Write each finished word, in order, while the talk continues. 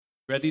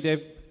Ready,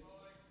 Dave?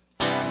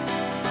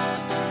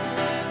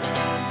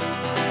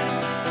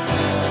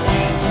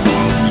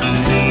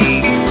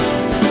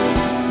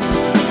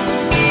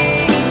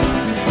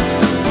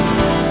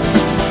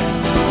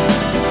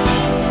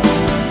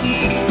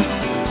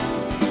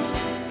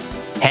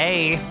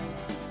 Hey,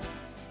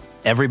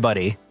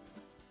 everybody.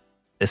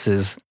 This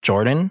is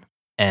Jordan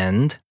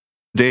and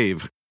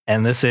Dave.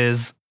 And this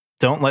is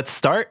Don't Let's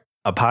Start,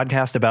 a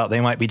podcast about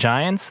They Might Be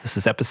Giants. This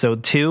is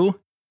episode 2.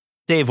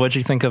 Dave, what'd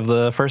you think of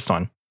the first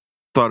one?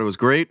 Thought it was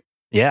great.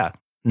 Yeah.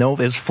 No, it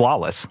was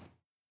flawless.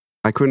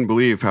 I couldn't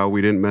believe how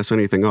we didn't mess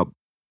anything up.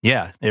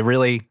 Yeah, it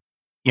really,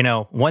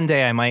 one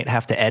day I might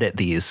have to edit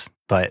these,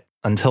 but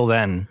until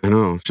then, I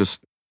know,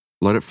 just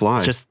let it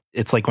fly.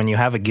 It's like when you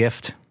have a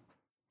gift,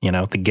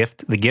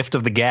 the gift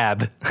of the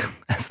gab,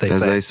 as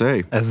they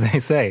say,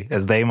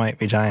 as They Might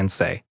Be Giants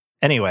say.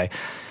 Anyway,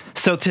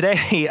 so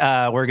today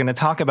we're going to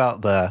talk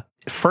about the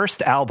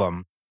first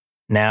album.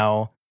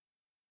 Now,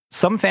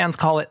 some fans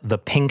call it the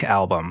Pink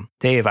Album.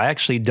 Dave, I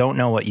actually don't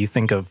know what you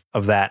think of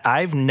that.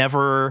 I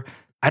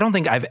don't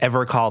think I've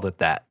ever called it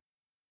that.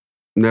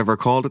 Never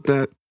called it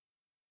that.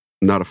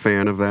 Not a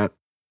fan of that.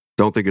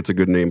 Don't think it's a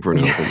good name for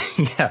an album.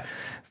 Yeah.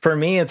 For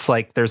me, it's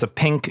like there's a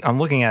pink. I'm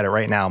looking at it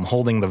right now. I'm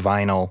holding the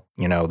vinyl,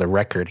 the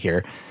record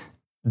here.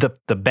 The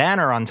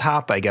banner on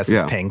top, I guess,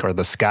 is pink, or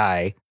the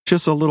sky.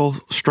 Just a little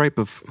stripe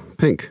of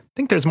pink. I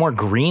think there's more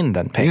green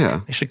than pink. Yeah.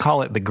 They should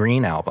call it the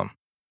Green Album.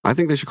 I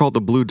think they should call it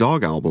the Blue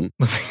Dog Album.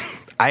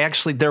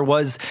 There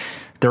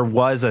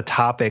was a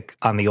topic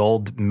on the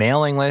old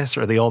mailing list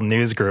or the old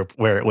news group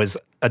where it was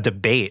a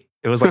debate.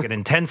 It was like an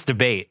intense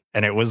debate.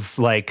 And it was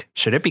like,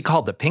 should it be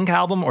called the Pink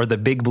Album or the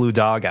Big Blue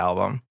Dog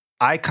Album?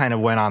 I kind of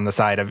went on the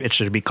side of it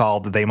should be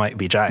called They Might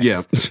Be Giants.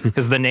 Yeah.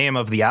 Because the name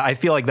of I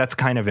feel like that's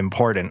kind of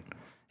important,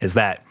 is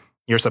that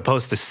you're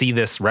supposed to see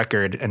this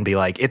record and be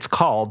like, it's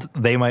called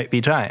They Might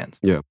Be Giants.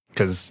 Yeah.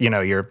 Because,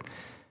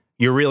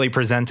 you're really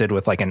presented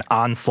with like an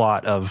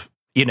onslaught of,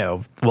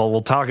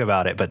 we'll talk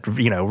about it, but,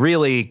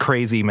 really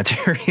crazy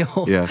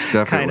material. Yeah,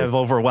 definitely. Kind of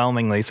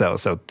overwhelmingly so.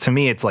 So to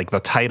me, it's like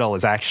the title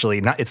is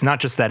actually it's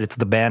not just that it's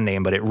the band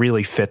name, but it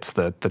really fits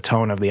the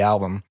tone of the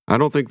album. I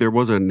don't think there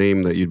was a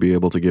name that you'd be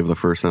able to give the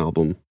first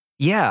album.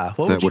 Yeah.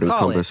 What would you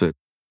call encompass it?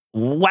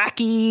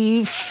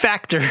 Wacky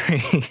Factory.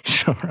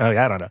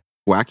 I don't know.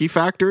 Wacky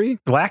Factory?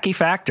 Wacky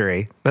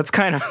Factory. That's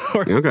kind of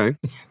okay.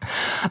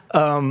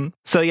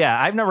 So yeah,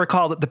 I've never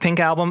called it the Pink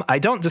Album. I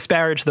don't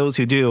disparage those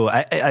who do.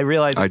 I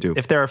realize I do.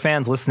 If there are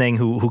fans listening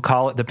who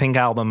call it the Pink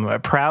Album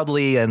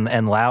proudly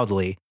and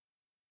loudly,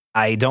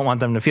 I don't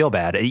want them to feel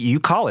bad. You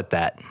call it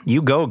that.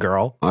 You go,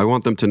 girl. I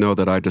want them to know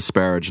that I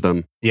disparage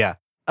them. Yeah.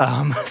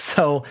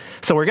 So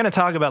we're going to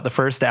talk about the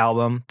first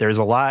album. There's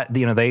a lot,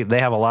 they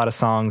have a lot of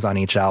songs on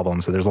each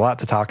album, so there's a lot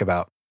to talk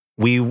about.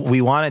 We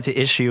wanted to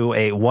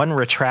issue one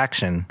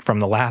retraction from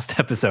the last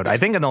episode. I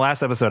think in the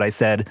last episode I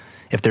said,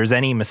 if there's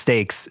any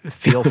mistakes,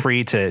 feel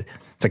free to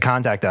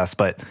contact us.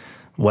 But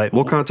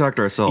we'll contact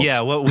ourselves.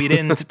 Yeah, what we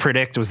didn't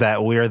predict was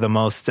that we're the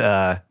most,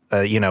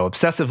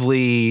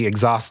 obsessively,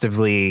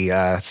 exhaustively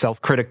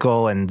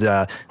self-critical,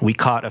 and we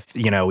caught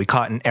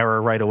an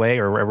error right away,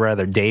 or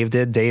rather, Dave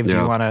did. Dave, yeah.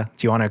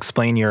 do you want to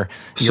explain your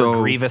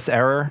grievous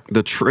error?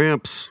 The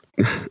Tramps,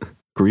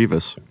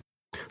 grievous.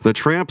 The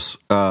Tramps.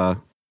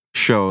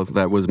 Show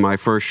that was my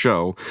first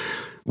show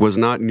was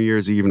not New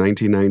Year's Eve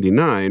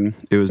 1999.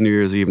 It was New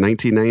Year's Eve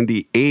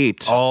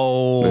 1998.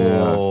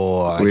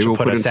 Oh, maybe we'll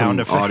put in some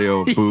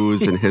audio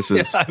boos and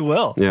hisses. Yeah, I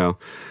will. Yeah,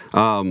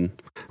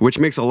 which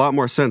makes a lot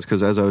more sense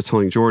because, as I was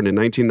telling Jordan, in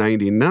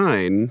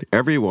 1999,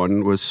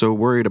 everyone was so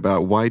worried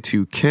about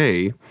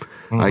Y2K.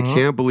 Mm-hmm. I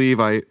can't believe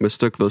I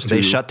mistook those two.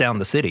 They shut down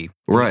the city.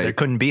 Right, there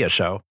couldn't be a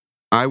show.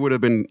 I would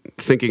have been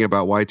thinking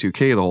about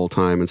Y2K the whole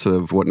time instead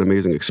of what an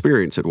amazing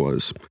experience it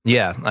was.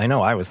 Yeah, I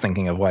know. I was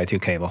thinking of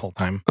Y2K the whole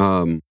time.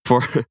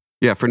 For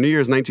New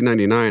Year's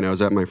 1999, I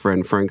was at my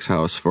friend Frank's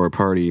house for a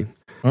party,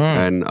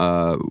 and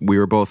we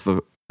were both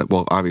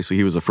obviously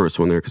he was the first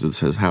one there because it's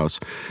his house.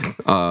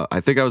 I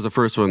think I was the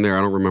first one there.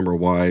 I don't remember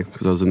why,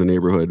 because I was in the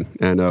neighborhood,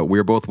 and we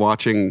were both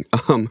watching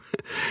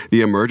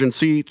the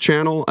Emergency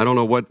Channel. I don't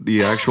know what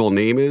the actual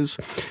name is.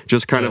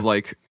 Just kind of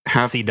like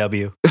half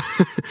CW.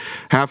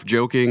 Half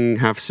joking,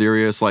 half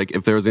serious, like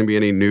if there was going to be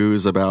any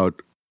news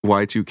about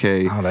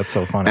Y2K. Oh, that's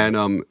so funny.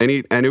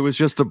 And it was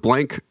just a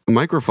blank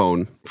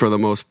microphone for the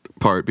most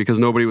part because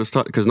nobody was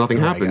because nothing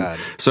happened.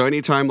 So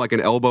anytime like an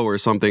elbow or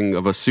something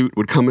of a suit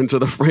would come into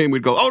the frame,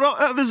 we'd go, "Oh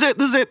no, this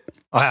is it."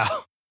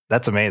 Wow,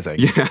 that's amazing.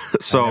 Yeah,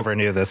 so I never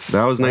knew this.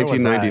 That was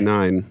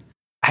 1999.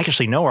 I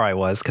actually know where I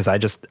was because where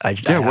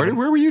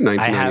were you?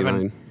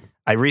 1999.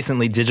 I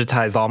recently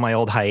digitized all my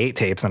old Hi8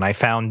 tapes, and I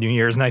found New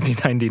Year's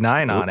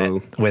 1999 on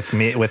it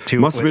with two.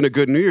 Must have been a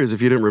good New Year's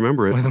if you didn't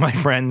remember it. With my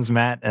friends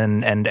Matt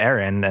and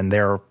Aaron, and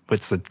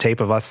it's a tape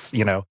of us.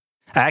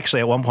 Actually,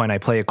 at one point, I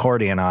play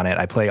accordion on it.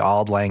 I play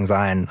Auld Lang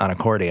Syne on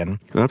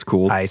accordion. That's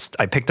cool. I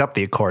picked up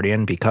the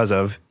accordion because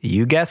of,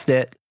 you guessed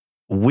it,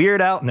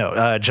 Weird Al.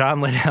 No,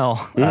 John Linnell.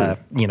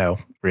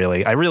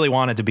 Really, I really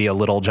wanted to be a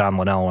little John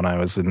Linnell when I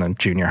was in the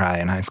junior high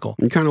and high school.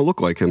 You kind of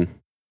look like him.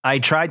 I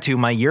tried to.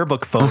 My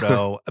yearbook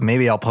photo,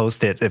 maybe I'll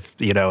post it if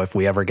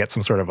we ever get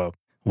some sort of a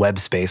web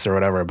space or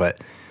whatever, but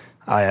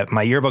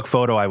my yearbook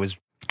photo, I was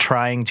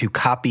trying to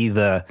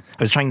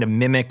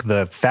mimic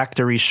the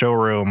factory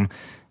showroom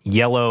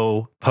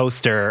yellow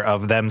poster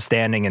of them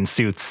standing in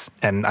suits,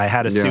 and I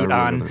had a suit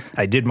on.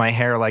 I did my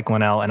hair like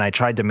Linnell, and I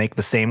tried to make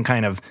the same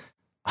kind of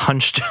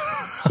hunched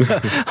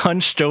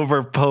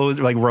over pose,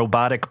 like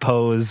robotic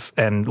pose,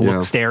 and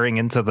look staring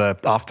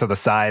off to the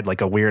side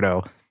like a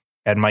weirdo.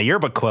 And my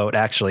yearbook quote,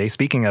 actually,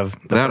 speaking of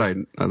I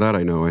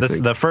know.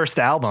 The first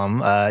album,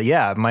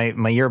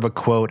 my yearbook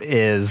quote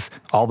is,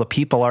 "All the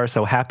people are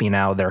so happy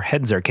now, their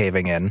heads are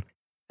caving in."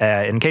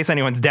 In case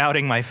anyone's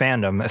doubting my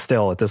fandom,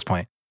 still at this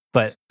point.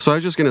 But so I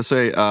was just gonna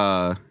say,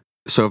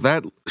 so if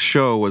that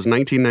show was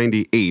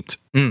 1998,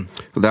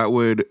 that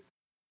would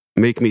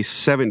make me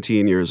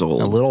 17 years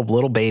old, a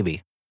little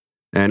baby.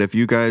 And if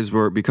you guys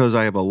were, because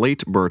I have a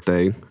late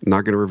birthday,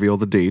 not going to reveal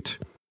the date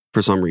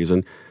for some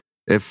reason,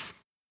 if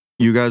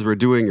you guys were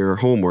doing your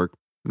homework,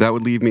 that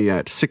would leave me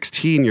at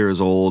 16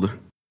 years old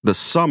the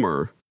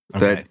summer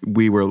that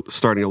we were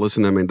starting to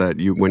listen to them,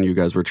 and when you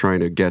guys were trying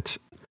to get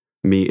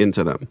me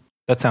into them.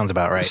 That sounds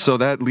about right. So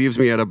that leaves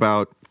me at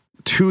about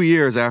 2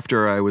 years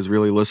after I was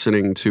really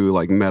listening to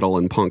like metal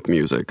and punk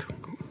music.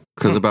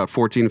 Because about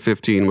 14,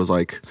 15 was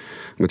like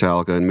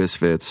Metallica and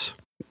Misfits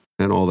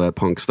and all that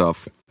punk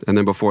stuff. And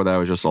then before that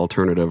was just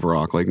alternative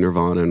rock like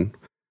Nirvana and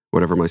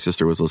whatever my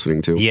sister was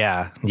listening to.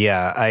 Yeah.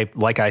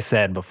 Like I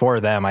said, before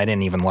them, I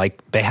didn't even like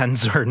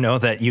bands or know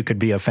that you could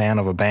be a fan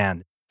of a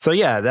band. So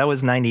yeah, that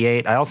was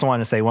 98. I also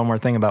want to say one more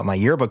thing about my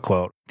yearbook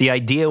quote. The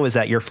idea was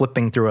that you're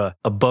flipping through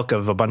a book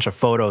of a bunch of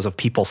photos of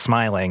people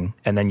smiling,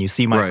 and then you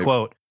see my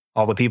quote,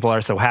 "All the people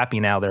are so happy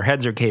now, their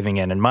heads are caving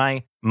in." And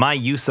my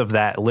use of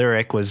that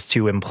lyric was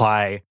to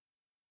imply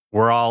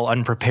we're all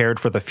unprepared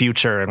for the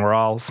future and we're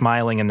all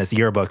smiling in this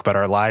yearbook, but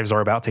our lives are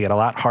about to get a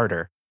lot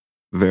harder.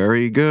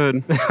 Very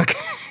good.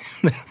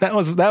 Okay. That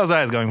was what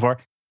I was going for.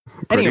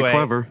 Pretty anyway,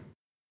 clever.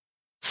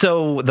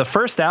 So the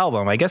first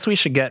album, I guess we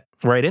should get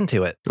right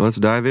into it. Let's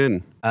dive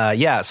in.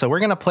 So we're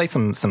gonna play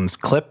some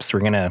clips. We're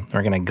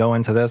gonna go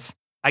into this.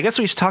 I guess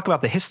we should talk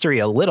about the history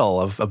a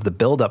little of the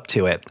build up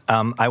to it.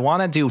 I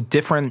want to do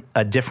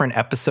a different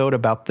episode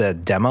about the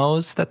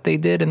demos that they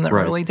did in the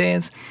early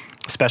days,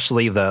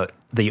 especially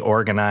the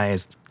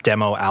organized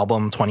demo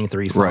album,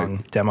 23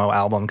 song demo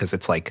album, because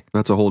it's like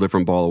that's a whole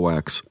different ball of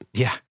wax.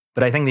 Yeah.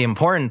 But I think the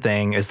important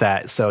thing is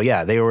that,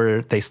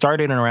 they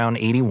started in around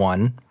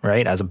 81,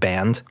 right, as a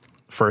band,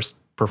 first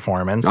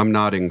performance. I'm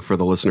nodding for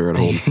the listener at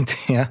home.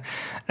 Yeah.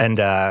 And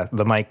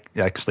the mic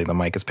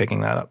is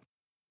picking that up.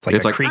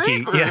 It's like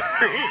creaky. Yeah.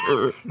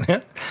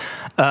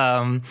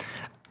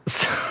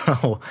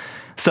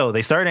 So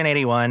they started in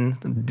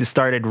 81,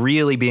 started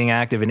really being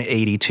active in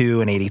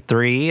 82 and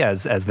 83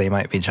 as They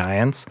Might Be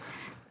Giants.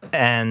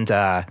 And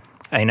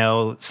I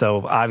know,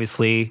 so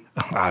obviously,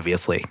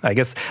 I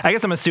guess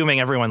I'm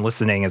assuming everyone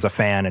listening is a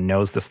fan and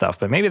knows the stuff,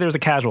 but maybe there's a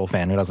casual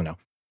fan who doesn't know.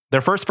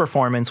 Their first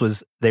performance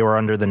they were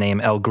under the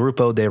name El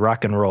Grupo de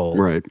Rock and Roll.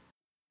 Right.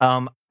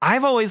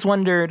 I've always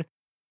wondered,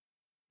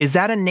 is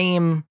that a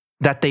name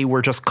that they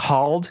were just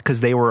called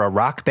because they were a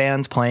rock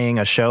band playing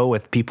a show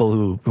with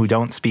people who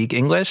don't speak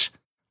English?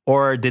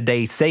 Or did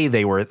they say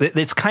they were?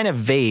 It's kind of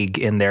vague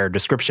in their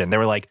description. They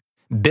were like,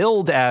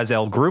 billed as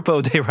El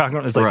Grupo de Rock and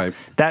Roll. It's like,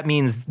 that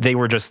means they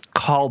were just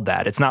called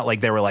that. It's not like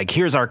they were like,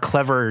 here's our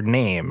clever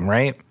name,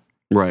 right?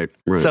 Right.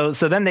 So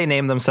then they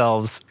named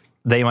themselves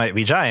They Might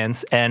Be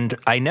Giants. And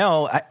I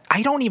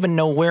don't even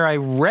know where I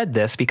read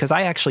this because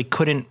I actually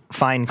couldn't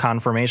find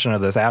confirmation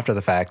of this after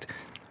the fact.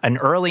 An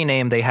early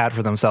name they had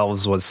for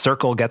themselves was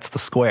Circle Gets the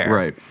Square.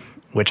 Right.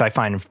 Which I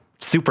find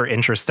super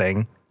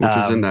interesting. Which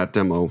is in that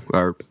demo,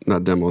 or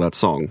not demo, that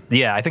song.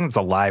 Yeah, I think it's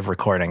a live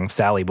recording,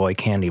 Sally Boy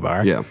Candy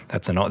Bar. Yeah.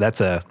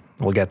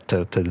 We'll get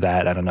to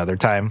that at another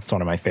time. It's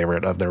one of my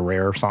favorite of their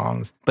rare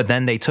songs. But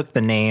then they took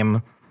the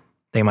name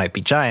They Might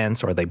Be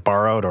Giants, or they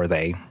borrowed or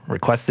they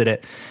requested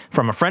it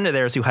from a friend of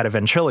theirs who had a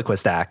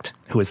ventriloquist act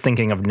who was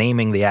thinking of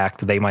naming the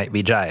act They Might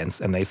Be Giants.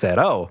 And they said,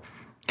 oh,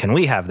 can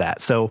we have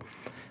that? So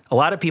a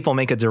lot of people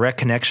make a direct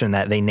connection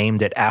that they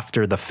named it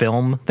after the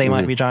film They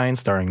Might Be Giants,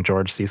 starring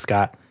George C.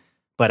 Scott.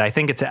 But I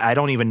think I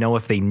don't even know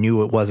if they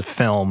knew it was a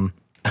film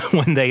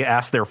when they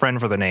asked their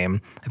friend for the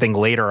name. I think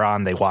later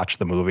on they watched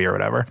the movie or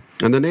whatever.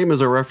 And the name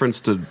is a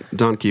reference to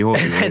Don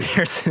Quixote, right?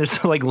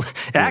 there's like,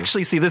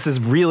 actually, see, this is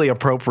really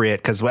appropriate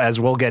because as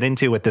we'll get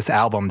into with this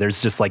album,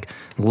 there's just like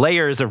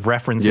layers of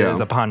references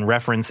upon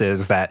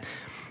references that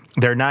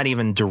they're not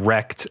even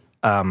direct.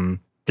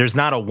 There's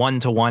not a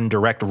one-to-one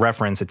direct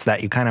reference. It's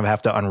that you kind of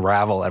have to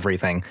unravel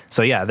everything.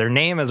 So yeah, their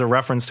name is a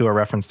reference to a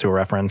reference to a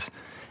reference.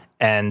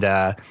 And,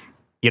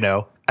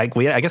 I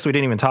guess we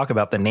didn't even talk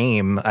about the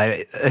name.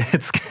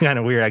 It's kind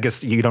of weird. I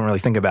guess you don't really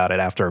think about it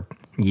after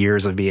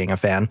years of being a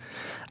fan.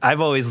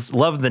 I've always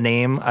loved the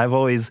name. I've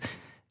always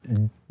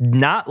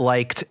not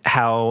liked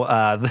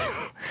how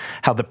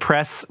the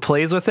press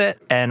plays with it,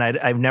 and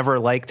I've never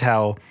liked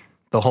how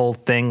the whole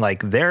thing,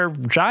 like, they're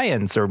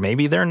giants or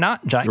maybe they're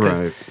not giants.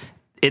 Right.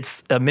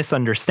 it's a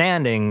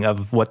misunderstanding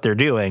of what they're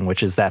doing,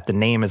 which is that the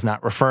name is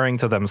not referring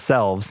to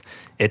themselves.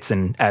 It's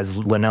as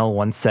Linnell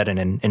once said in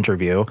an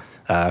interview,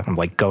 I'm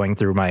like going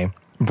through my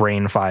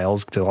brain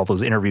files to all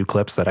those interview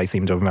clips that I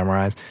seem to have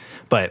memorized,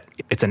 but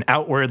it's an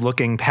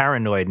outward-looking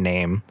paranoid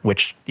name,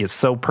 which is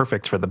so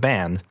perfect for the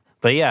band.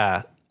 But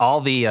yeah, all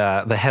the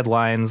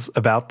headlines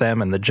about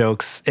them and the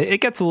jokes,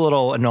 it gets a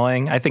little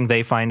annoying. I think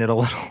they find it a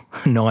little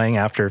annoying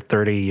after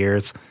 30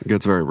 years. It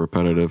gets very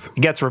repetitive.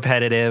 It gets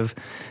repetitive.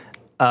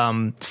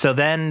 So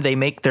then they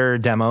make their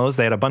demos.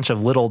 They had a bunch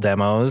of little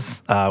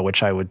demos,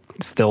 which I would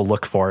still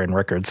look for in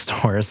record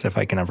stores if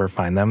I can ever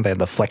find them. They had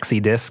the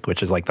Flexi Disc,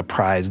 which is like the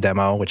prize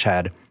demo, which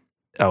had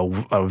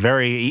a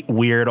very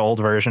weird old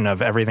version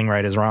of Everything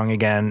Right Is Wrong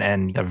Again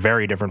and a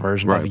very different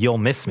version of You'll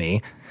Miss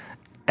Me.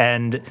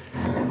 And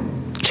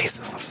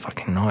Jesus, the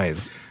fucking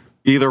noise.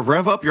 Either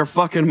rev up your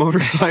fucking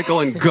motorcycle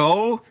and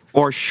go,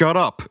 or shut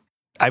up.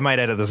 I might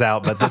edit this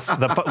out, but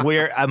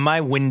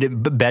my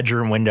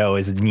bedroom window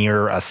is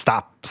near a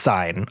stop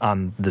sign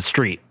on the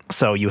street.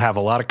 So you have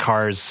a lot of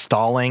cars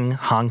stalling,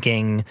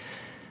 honking,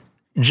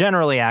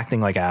 generally acting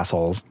like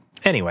assholes.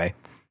 Anyway,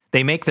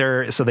 they make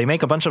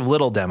a bunch of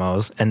little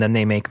demos, and then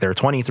they make their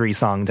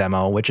 23-song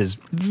demo, which is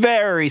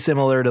very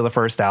similar to the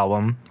first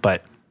album,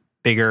 but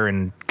bigger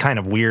and kind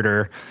of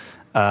weirder.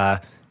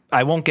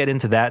 I won't get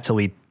into that till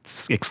we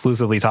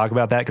exclusively talk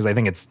about that, because I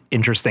think it's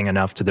interesting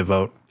enough to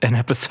devote an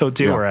episode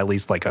to, or at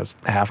least like a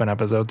half an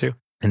episode to.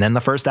 And then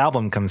the first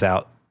album comes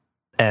out,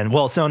 and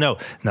no,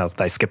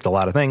 I skipped a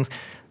lot of things.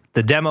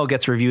 The demo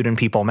gets reviewed in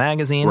People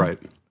magazine,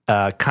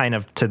 right? Kind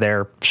of to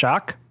their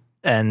shock,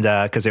 and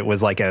because it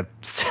was like a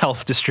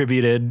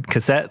self-distributed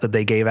cassette that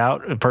they gave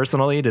out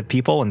personally to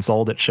people and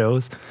sold at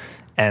shows,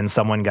 and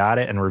someone got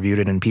it and reviewed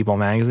it in People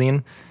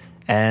magazine,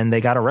 and they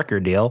got a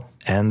record deal,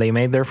 and they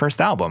made their first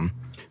album.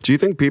 Do you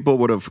think people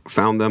would have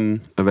found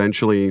them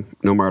eventually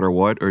no matter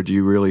what, or do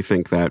you really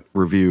think that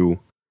review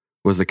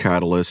was the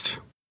catalyst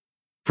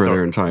for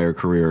their entire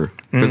career?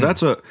 Because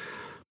that's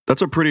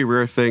a pretty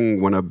rare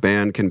thing when a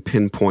band can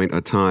pinpoint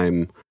a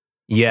time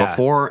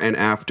before and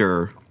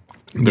after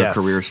their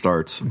career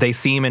starts. They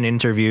seem in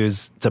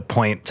interviews to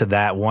point to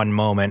that one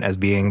moment as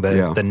being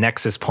the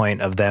nexus point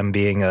of them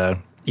being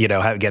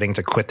getting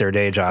to quit their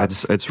day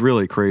jobs. It's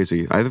really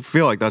crazy. I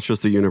feel like that's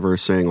just the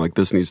universe saying, like,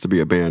 this needs to be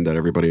a band that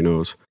everybody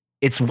knows.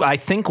 I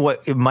think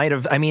what it might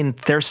have,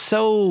 they're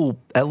so,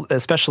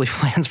 especially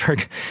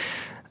Flansburgh,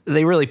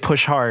 they really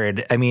push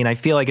hard. I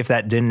feel like if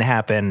that didn't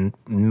happen,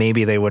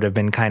 maybe they would have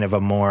been kind of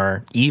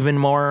even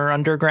more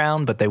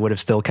underground, but they would have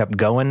still kept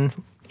going.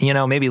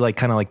 Maybe like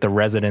kind of like the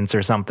Residents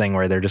or something,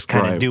 where they're just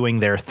kind of doing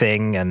their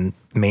thing, and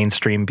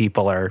mainstream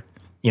people are,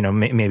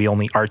 maybe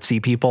only artsy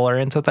people are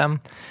into them.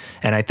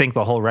 And I think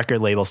the whole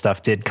record label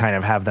stuff did kind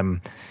of have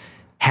them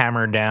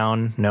hammer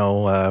down,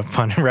 no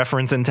fun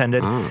reference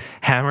intended,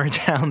 hammer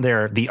down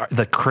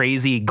the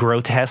crazy,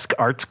 grotesque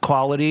art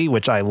quality,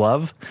 which I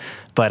love,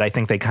 but I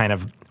think they kind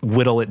of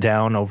whittle it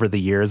down over the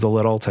years a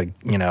little to,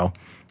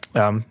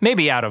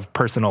 maybe out of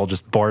personal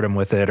just boredom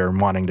with it or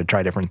wanting to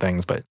try different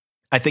things. But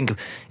I think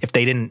if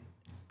they didn't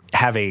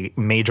have a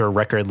major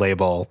record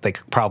label, they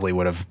probably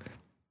would have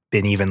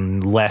been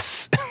even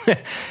less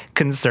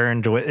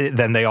concerned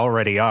than they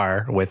already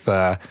are with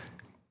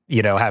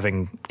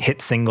having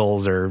hit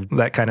singles or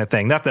that kind of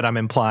thing. Not that I'm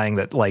implying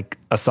that like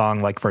a song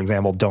like, for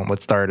example, Don't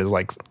Let's Start is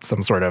like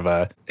some sort of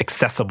a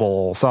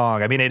accessible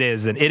song. It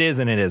is and it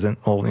isn't.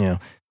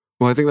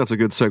 Well, I think that's a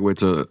good segue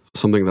to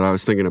something that I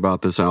was thinking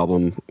about this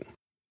album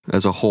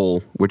as a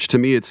whole, which to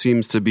me it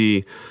seems to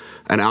be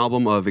an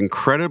album of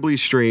incredibly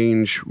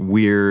strange,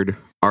 weird,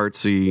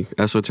 artsy,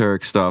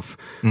 esoteric stuff,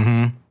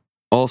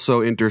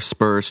 also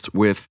interspersed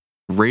with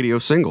radio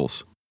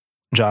singles.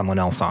 John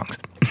Linnell songs.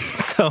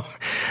 So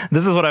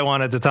this is what I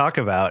wanted to talk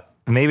about,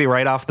 maybe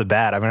right off the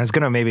bat. I was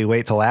going to maybe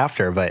wait till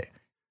after, but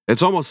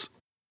it's almost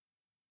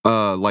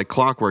like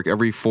clockwork.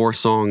 Every 4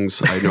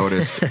 songs I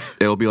noticed,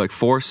 it'll be like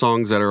 4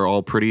 songs that are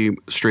all pretty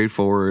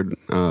straightforward.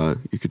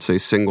 You could say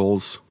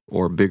singles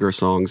or bigger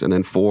songs, and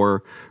then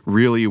 4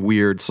 really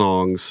weird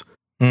songs,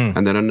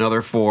 and then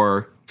another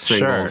 4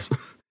 singles. Sure.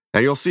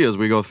 And you'll see as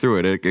we go through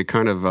it, it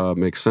kind of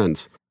makes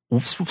sense.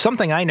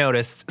 Something I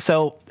noticed.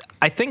 So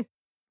I think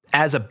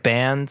as a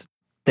band,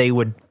 they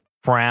would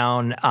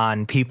frown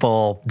on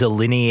people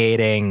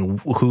delineating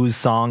whose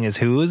song is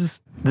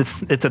whose.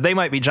 It's a They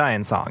Might Be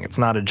Giants song. It's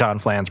not a John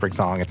Flansburgh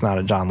song. It's not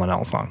a John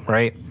Linnell song,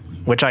 right?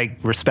 Which I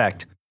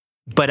respect.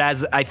 But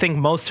as I think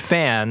most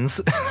fans,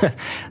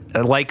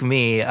 like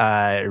me,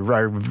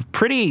 are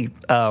pretty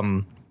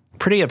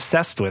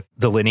obsessed with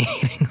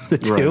delineating the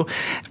two,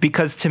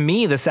 because to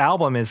me, this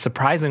album is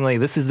surprisingly,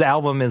 the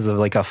album is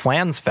like a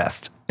flans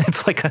fest.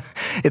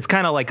 It's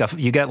kind of like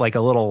you get like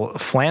a little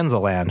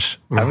flansalanche.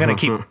 I'm going to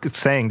keep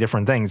saying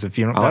different things if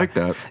you don't. I like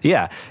that.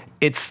 Yeah.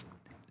 It's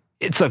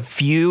a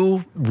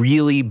few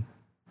really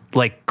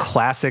like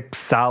classic,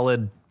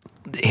 solid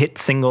hit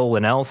single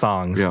Linnell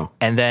songs. Yeah.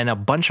 And then a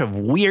bunch of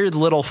weird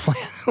little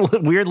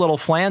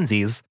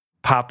flansies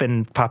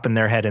popping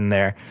their head in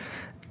there.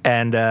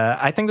 And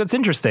I think that's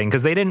interesting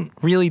because they didn't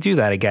really do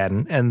that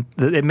again. And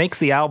it makes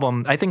the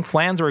album, I think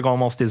Flansburgh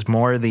almost is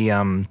more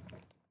the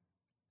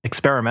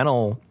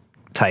experimental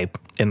type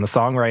in the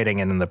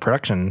songwriting and in the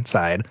production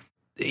side.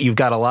 You've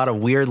got a lot of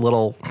weird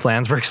little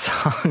Flansburgh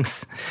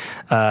songs,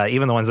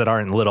 even the ones that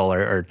aren't little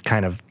are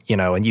kind of,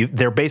 and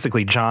they're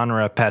basically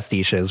genre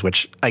pastiches,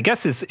 which I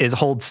guess is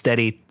hold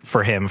steady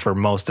for him for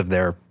most of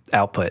their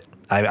output,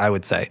 I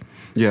would say.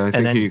 Yeah, I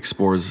think he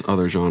explores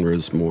other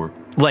genres more.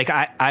 Like,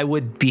 I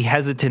would be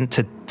hesitant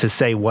to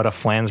say what a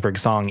Flansburgh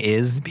song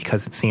is,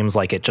 because it seems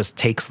like it just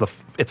takes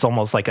it's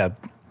almost like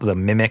the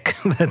Mimic,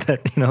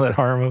 that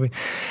horror movie.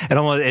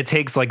 It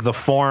takes like the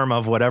form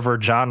of whatever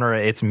genre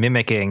it's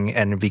mimicking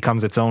and it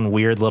becomes its own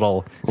weird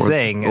little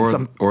thing.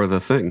 Or The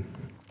Thing.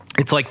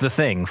 It's like The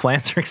Thing.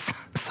 Flansburgh's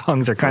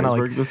songs are kind of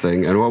like The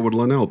Thing. And what would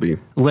Linnell be?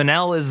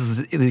 Linnell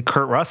is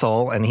Kurt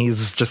Russell, and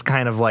he's just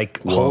kind of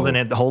like holding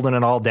it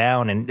all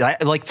down. And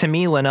to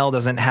me, Linnell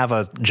doesn't have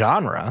a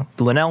genre.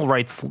 Linnell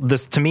writes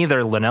this. To me,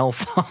 they're Linnell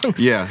songs.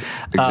 Yeah,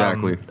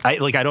 exactly. I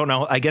don't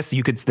know. I guess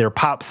they're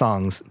pop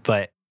songs,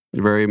 but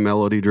very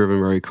melody driven,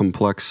 very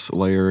complex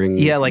layering.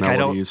 Yeah, like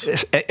melodies. I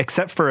don't,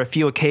 except for a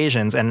few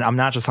occasions, and I'm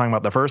not just talking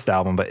about the first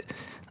album, but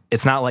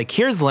it's not like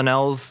here's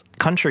Linnell's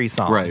country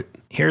song. Right.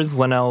 Here's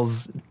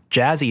Linnell's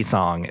jazzy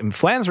song. And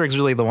Flansburgh's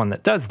really the one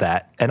that does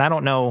that. And I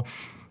don't know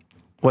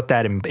what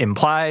that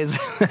implies.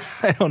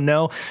 I don't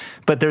know.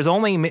 But there's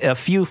only a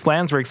few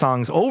Flansburgh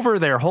songs over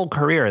their whole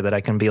career that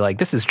I can be like,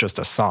 this is just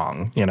a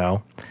song,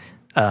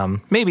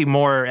 Maybe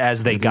more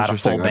as they got a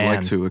full band. I'd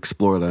like to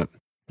explore that.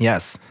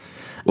 Yes.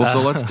 Well,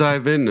 so let's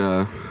dive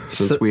in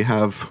since we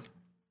have...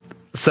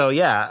 So,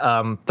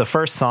 yeah, the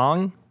first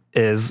song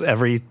is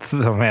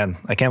oh man,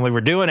 I can't believe we're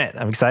doing it.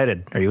 I'm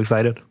excited. Are you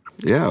excited?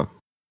 Yeah.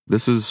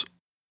 This is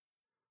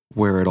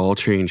where it all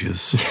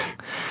changes.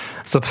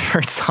 So the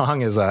first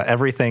song is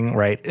Everything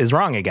Right Is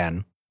Wrong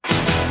Again.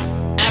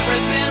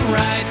 Everything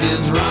right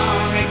is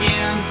wrong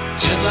again,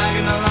 just like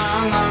in the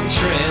long, long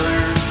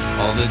trailer.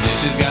 All the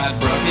dishes got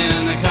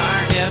broken, the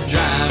car kept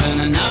driving,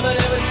 and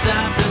nobody would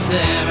stop to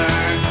savor.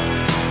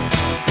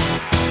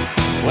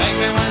 Wake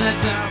me when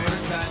it's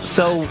over.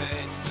 So,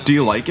 do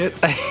you like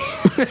it?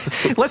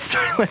 Let's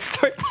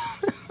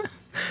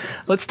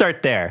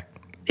start there.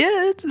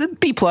 Yeah, it's a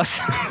B+. That's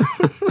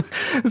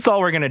all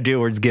we're gonna do.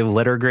 We're just give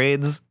letter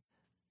grades.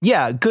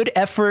 Yeah, good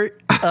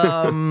effort.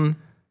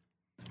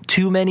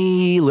 Too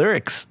many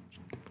lyrics.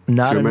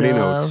 Not too many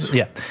enough. notes.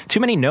 Yeah, too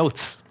many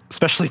notes,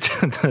 especially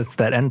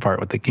that end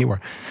part with the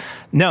keyword.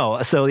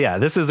 No, so yeah,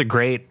 this is a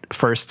great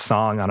first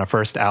song on a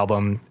first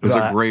album. It was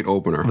a great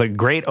opener. The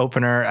great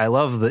opener. I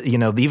love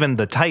even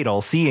the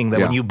title. Seeing that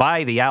when you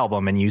buy the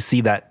album and you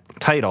see that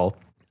title.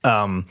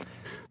 I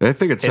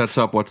think it sets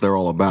up what they're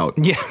all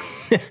about. Yeah.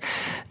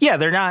 Yeah,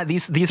 they're not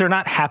these are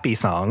not happy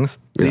songs.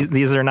 Yeah.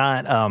 These are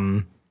not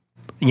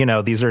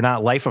these are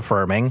not life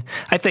affirming.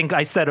 I think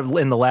I said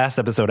in the last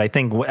episode, I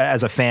think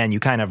as a fan you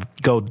do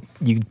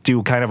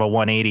kind of a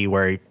 180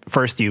 where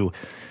first you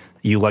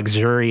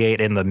luxuriate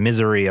in the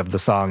misery of the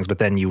songs, but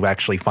then you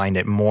actually find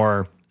it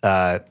more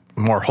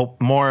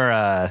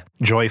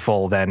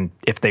joyful than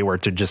if they were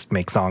to just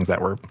make songs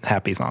that were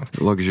happy songs.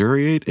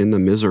 Luxuriate in the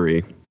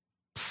misery.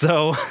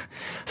 So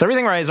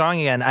Everything Right Is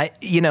Wrong Again.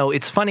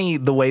 It's funny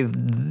the way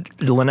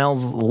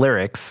Linnell's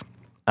lyrics,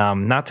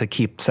 not to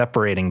keep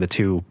separating the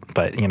two,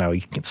 but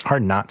it's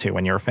hard not to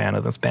when you're a fan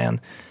of this band.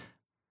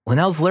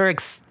 Linnell's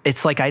lyrics,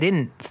 it's like I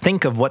didn't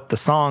think of what the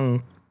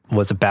song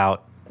was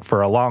about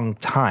for a long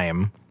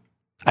time.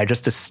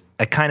 It's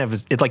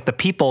like the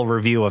People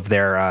review of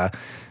their.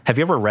 Have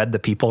you ever read the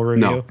People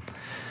review? No.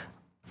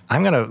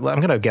 I'm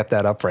gonna get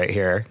that up right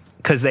here.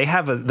 Because they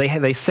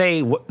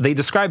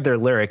describe their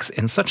lyrics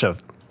in such a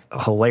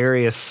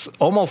hilarious,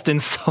 almost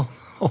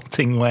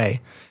insulting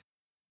way.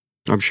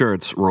 I'm sure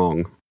it's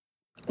wrong.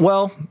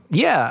 Well,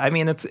 yeah, I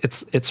mean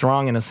it's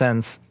wrong in a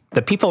sense.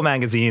 The People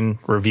magazine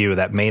review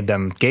that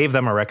gave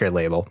them a record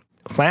label.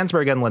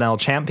 Flansburgh and Linnell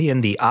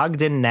championed the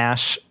Ogden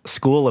Nash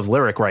School of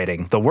Lyric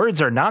Writing. The words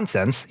are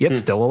nonsense, yet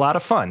still a lot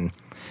of fun.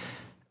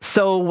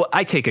 So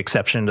I take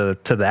exception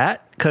to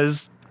that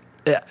because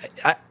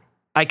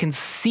I can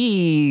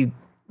see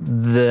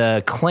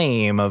the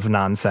claim of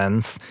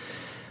nonsense,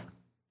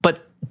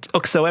 but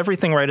so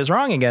Everything Right Is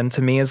Wrong Again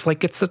to me is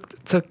like it's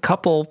a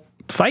couple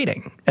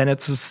fighting, and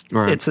it's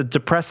a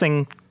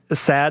depressing,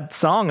 sad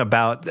song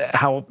about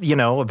how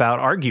about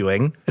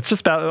arguing. It's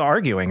just about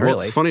arguing, really.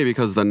 Well, it's funny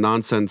because the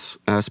nonsense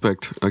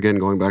aspect, again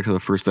going back to the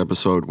first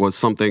episode, was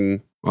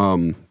something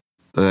that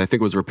I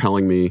think was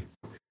repelling me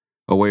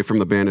away from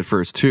the band at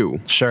first too.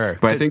 Sure,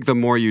 but I think the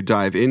more you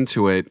dive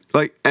into it,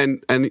 like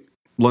and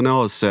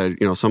Linnell has said,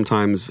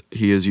 sometimes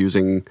he is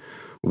using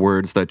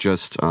words that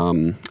just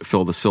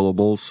fill the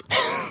syllables,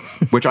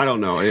 which I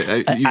don't know.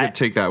 You could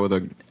take that with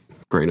a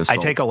grain of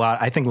salt.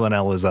 I think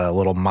Linnell is a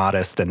little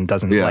modest and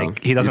doesn't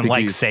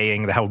like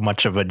saying how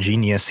much of a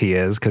genius he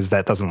is, because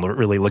that doesn't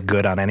really look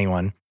good on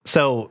anyone.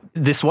 So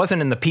this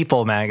wasn't in the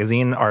People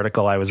magazine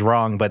article. I was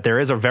wrong, but there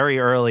is a very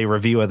early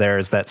review of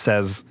theirs that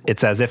says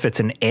it's as if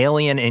it's an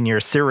alien in your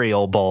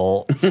cereal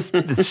bowl, it's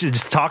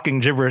just talking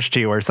gibberish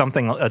to you or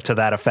something to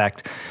that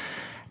effect.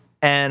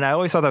 And I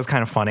always thought that was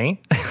kind of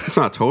funny. It's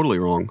not totally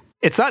wrong.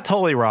 It's not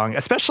totally wrong,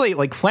 especially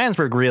like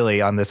Flansburgh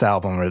really on this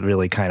album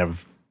really kind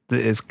of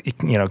is,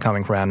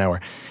 coming from out of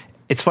nowhere.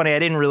 It's funny, I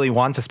didn't really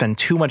want to spend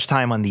too much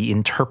time on the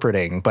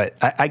interpreting, but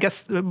I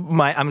guess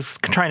I'm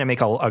trying to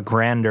make a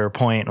grander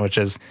point, which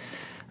is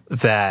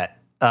that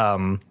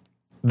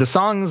the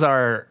songs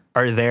are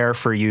there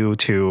for you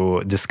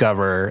to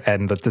discover,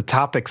 and that the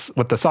topics,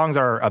 what the songs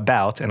are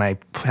about, and I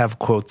have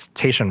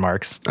quotation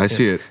marks. I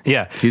see it.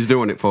 Yeah. He's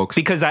doing it, folks.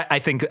 Because I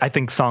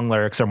think song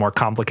lyrics are more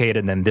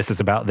complicated than this is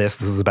about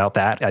this is about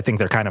that. I think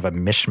they're kind of a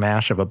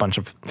mishmash of a bunch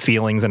of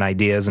feelings and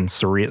ideas and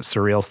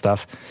surreal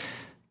stuff.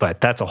 But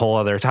that's a whole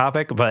other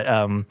topic. But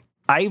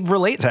I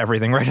relate to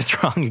Everything Right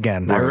Is Wrong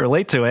Again. Right. I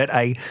relate to it.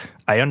 I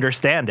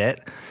understand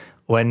it.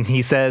 When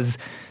he says,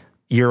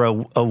 you're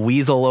a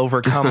weasel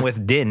overcome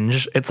with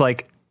dinge, it's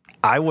like,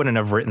 I wouldn't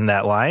have written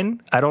that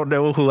line. I don't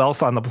know who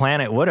else on the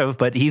planet would have,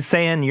 but he's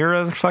saying you're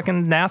a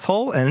fucking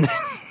asshole. And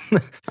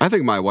I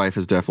think my wife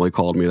has definitely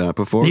called me that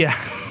before. Yeah.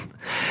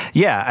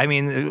 Yeah. I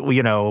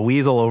mean, a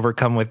weasel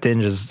overcome with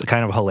dinge is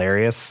kind of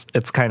hilarious.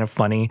 It's kind of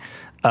funny.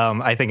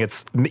 I think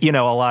it's, a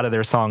lot of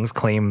their songs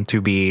claim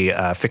to be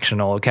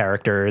fictional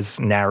characters,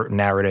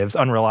 narratives,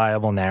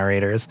 unreliable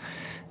narrators.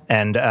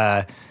 And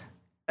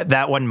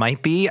that one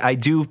might be. I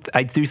do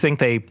think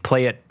they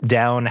play it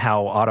down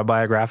how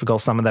autobiographical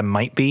some of them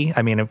might be.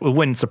 I mean, it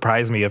wouldn't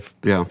surprise me if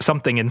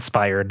something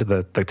inspired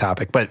the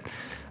topic. But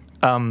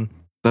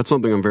that's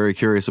something I'm very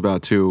curious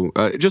about, too,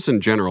 just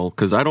in general,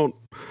 because I don't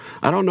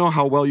know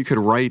how well you could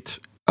write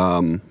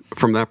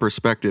from that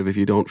perspective if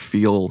you don't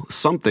feel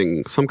some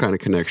kind of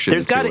connection.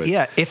 There's got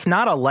to, if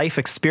not a life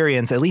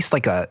experience, at least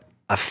like a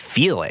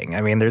feeling. I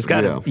mean, there's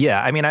got to,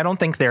 I mean, I don't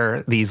think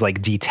they're these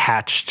like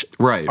detached,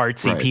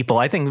 artsy people.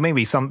 I think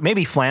maybe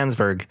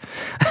Flansburgh.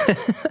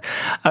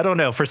 I don't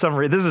know. For some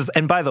reason,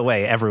 and by the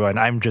way, everyone,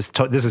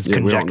 this is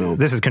conjecture.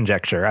 This is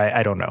conjecture.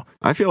 I don't know.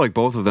 I feel like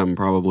both of them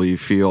probably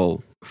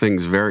feel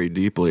things very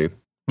deeply.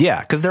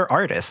 Yeah, because they're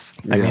artists.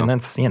 I mean,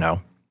 that's,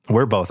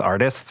 we're both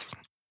artists.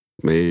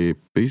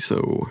 Maybe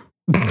so.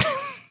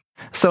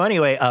 So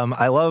anyway,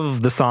 I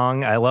love the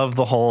song. I love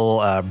the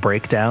whole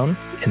breakdown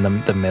in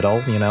the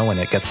middle, when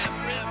it gets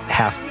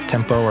half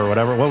tempo or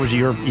whatever. What was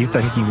you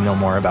think you know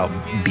more about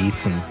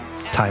beats and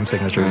time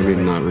signatures? I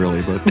mean, not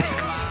really, but...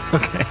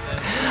 Okay.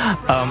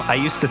 I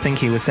used to think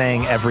he was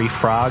saying every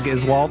frog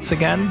is waltz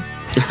again.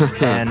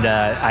 And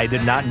I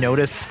did not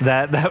notice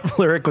that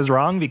lyric was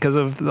wrong because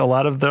of a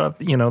lot of the,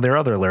 their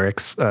other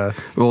lyrics.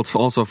 Well, it's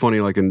also funny,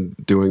 like in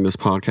doing this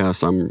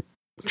podcast, I'm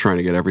trying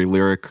to get every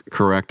lyric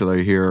correct that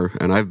I hear,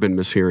 and I've been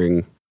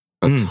mishearing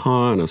a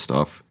ton of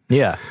stuff.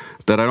 Yeah.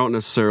 That I don't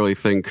necessarily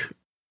think,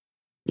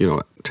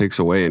 takes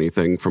away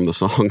anything from the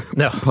song.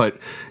 No. But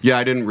yeah,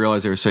 I didn't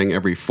realize they were saying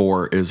every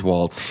four is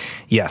waltz.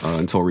 Yes.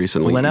 Until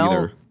recently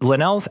either.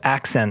 Linnell's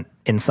accent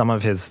in some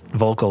of his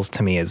vocals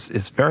to me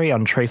is very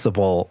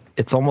untraceable.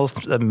 It's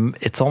almost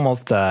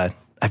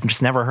I've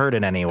just never heard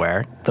it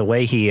anywhere. The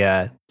way he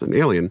it's an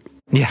alien.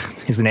 Yeah,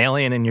 he's an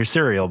alien in your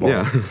cereal bowl.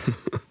 Yeah.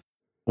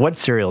 What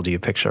cereal do you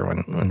picture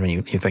when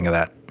you think of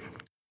that?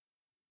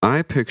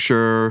 I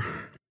picture,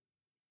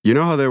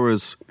 how there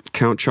was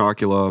Count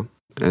Chocula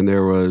and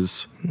there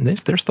was...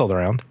 They're still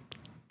around.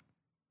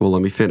 Well,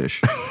 let me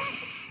finish.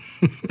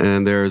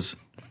 And there's,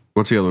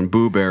 what's the other one?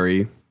 Boo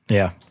Berry.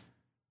 Yeah.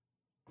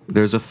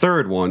 There's a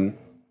third one.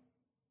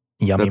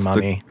 Yummy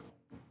Mummy.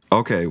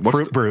 Okay.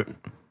 Fruit Brute.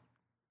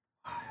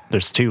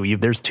 There's two.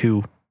 There's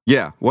two.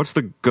 Yeah. What's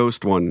the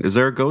ghost one? Is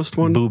there a ghost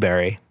one? Boo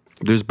Berry.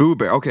 There's Boo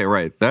Berry. Okay,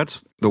 right.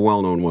 That's the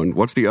well-known one.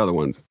 What's the other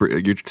one?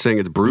 You're saying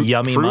it's Brute?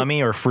 Yummy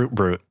Mummy or Fruit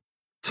Brute?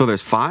 So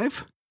there's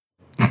 5?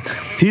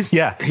 He's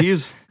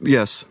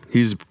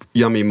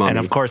Yummy Mummy. And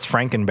of course,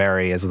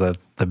 Frankenberry is the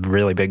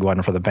really big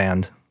one for the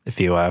band. If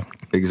you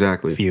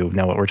exactly, if you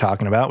know what we're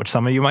talking about, which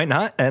some of you might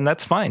not, and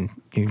that's fine.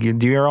 You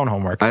do your own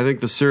homework. I think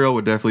the cereal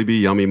would definitely be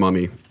Yummy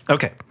Mummy.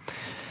 Okay.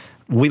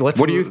 Which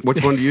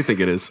one do you think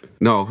it is?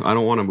 No, I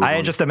don't want to move on.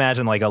 I just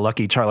imagine like a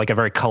Lucky Charm, like a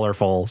very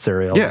colorful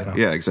cereal. Yeah,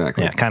 yeah,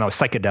 exactly. Yeah, kind of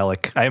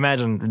psychedelic. I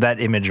imagine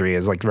that imagery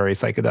is like very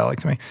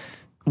psychedelic to me.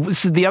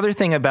 So the other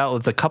thing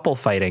about the couple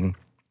fighting,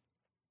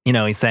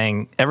 he's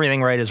saying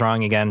everything right is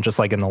wrong again, just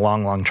like in the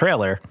Long Long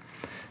Trailer.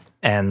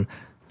 And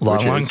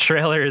Long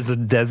Trailer is a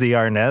Desi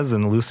Arnaz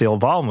and Lucille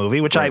Ball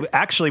movie, which I've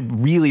actually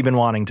really been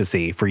wanting to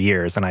see for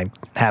years, and I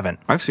haven't.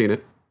 I've seen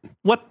it.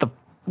 What?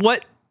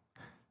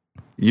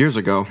 Years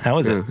ago. How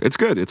is it? It's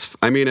good. It's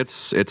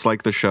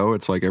like the show.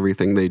 It's like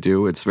everything they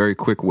do. It's very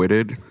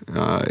quick-witted.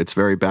 It's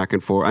very back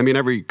and forth. I mean,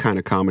 every kind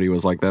of comedy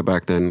was like that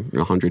back then,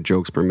 100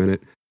 jokes per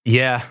minute.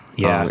 Yeah,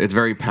 yeah. It's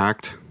very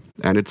packed,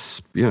 and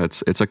it's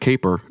a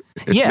caper.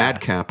 It's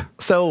madcap.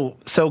 So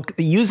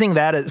using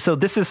that, so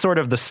this is sort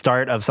of the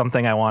start of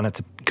something I wanted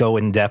to go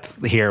in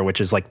depth here, which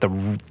is like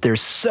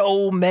there's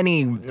so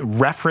many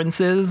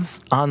references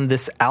on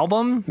this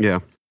album. Yeah.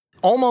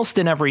 Almost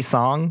in every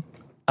song.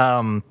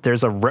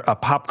 There's a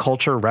pop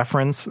culture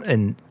reference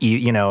in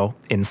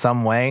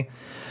some way.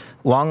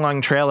 Long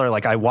Long Trailer,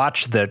 like I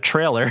watched the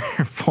trailer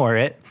for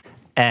it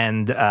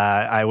and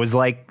I was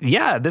like,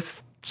 yeah,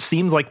 this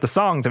seems like the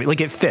song to me.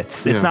 Like it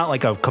fits. It's not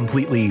like a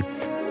completely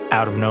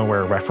out of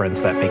nowhere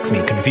reference that makes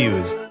me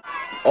confused.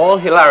 All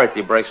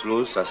hilarity breaks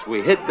loose as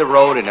we hit the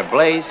road in a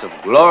blaze of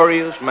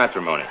glorious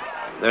matrimony.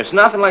 There's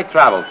nothing like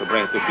travel to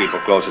bring two people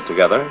closer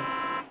together.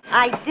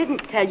 I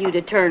didn't tell you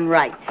to turn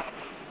right.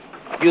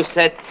 You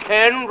said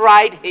turn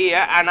right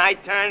here, and I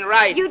turned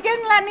right. You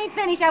didn't let me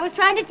finish. I was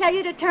trying to tell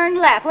you to turn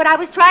left. What I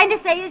was trying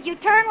to say is you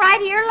turn right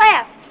here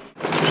left.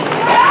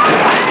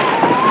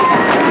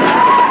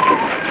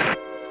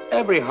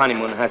 Every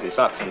honeymoon has its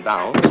ups and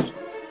downs,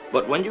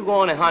 but when you go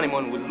on a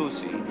honeymoon with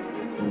Lucy,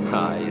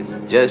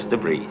 it's just a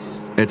breeze.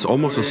 It's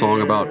almost a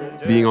song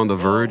about being on the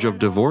verge of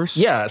divorce.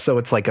 Yeah, so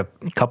it's like a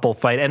couple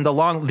fight, and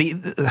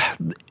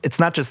it's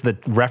not just the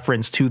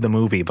reference to the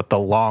movie, but the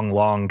long,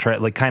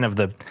 like kind of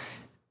the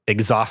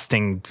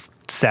exhausting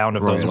sound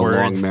of those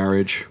words. Long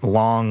marriage.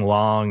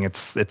 Long.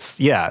 It's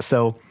yeah.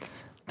 So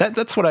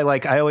that's what I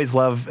like. I always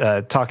love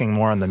talking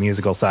more on the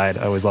musical side.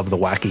 I always love the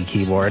wacky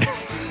keyboard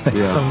that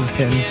comes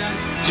in.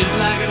 Just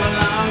like in a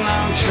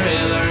long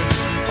trailer,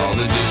 all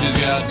the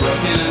dishes got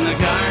broken and the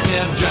car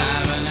kept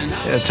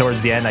driving.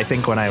 Towards the end, I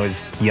think when I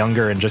was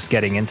younger and just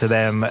getting into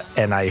them,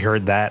 and I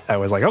heard that, I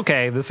was like,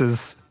 okay,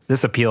 this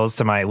appeals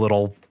to my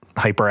little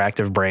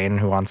hyperactive brain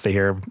who wants to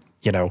hear.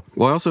 Well,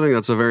 I also think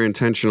that's a very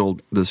intentional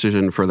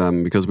decision for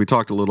them because we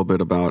talked a little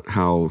bit about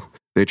how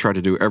they tried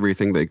to do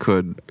everything they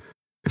could,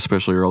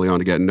 especially early on,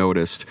 to get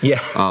noticed. Yeah.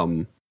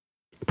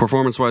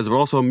 Performance-wise, but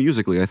also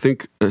musically. I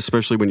think,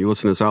 especially when you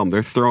listen to this album,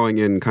 they're throwing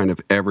in kind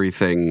of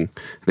everything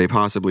they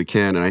possibly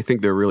can, and I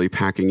think they're really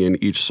packing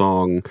in each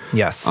song.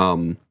 Yes.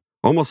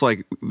 Almost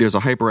like there's a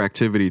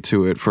hyperactivity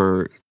to it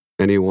for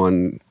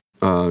anyone,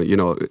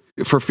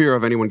 for fear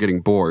of anyone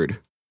getting bored.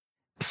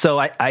 So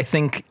I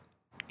think,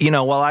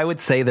 while I would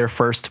say their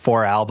first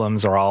 4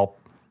 albums are all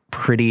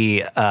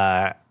pretty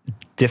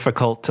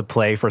difficult to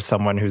play for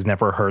someone who's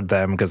never heard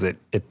them because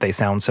they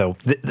sound so...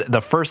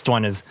 The first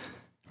one is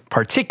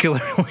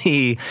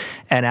particularly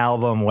an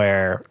album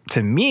where,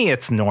 to me,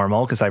 it's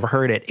normal because I've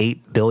heard it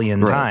 8 billion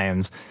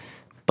times.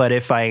 But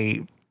if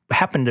I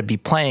happen to be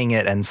playing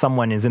it and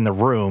someone is in the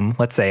room,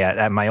 let's say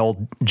at my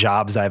old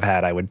jobs I've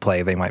had, I would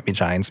play They Might Be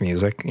Giants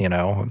music,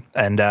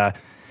 and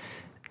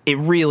it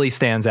really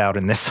stands out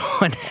in this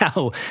one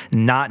how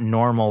not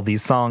normal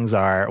these songs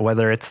are,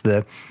 whether it's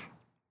the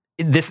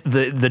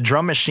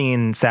drum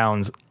machine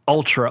sounds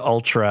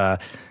ultra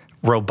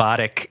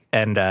robotic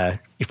and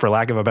for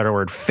lack of a better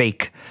word,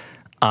 fake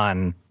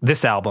on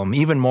this album,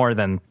 even more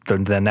than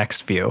the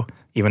next few,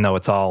 even though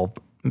it's all,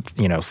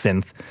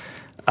 synth.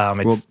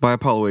 By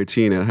Apollo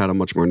 18, it had a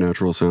much more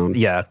natural sound.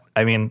 Yeah.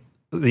 I mean,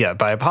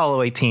 by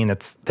Apollo 18,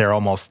 they're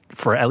almost,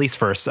 at least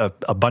for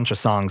a bunch of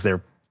songs,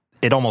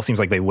 it almost seems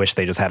like they wish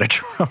they just had a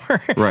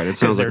drummer. Right. It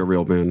sounds like a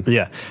real band.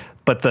 Yeah.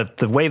 But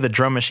the way the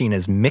drum machine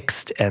is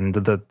mixed and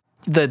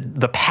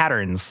the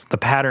patterns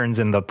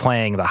in the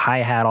playing, the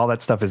hi-hat, all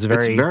that stuff is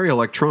it's very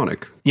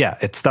electronic. Yeah,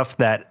 it's stuff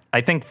that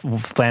I think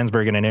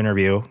Flansburgh in an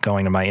interview,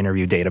 going to my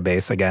interview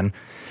database again,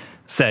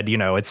 said,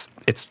 it's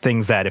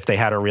things that if they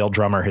had a real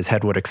drummer, his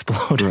head would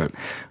explode. Right.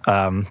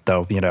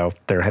 Though,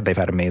 they've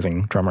had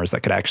amazing drummers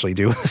that could actually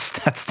do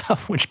that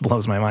stuff, which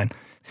blows my mind.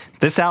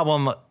 This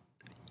album,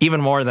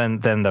 even more than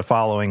the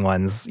following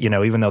ones,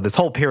 even though this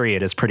whole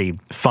period is pretty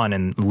fun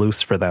and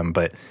loose for them,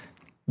 but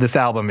this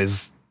album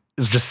is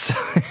just,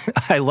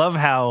 I love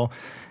how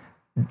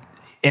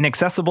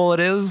inaccessible it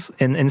is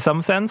in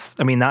some sense.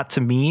 I mean, not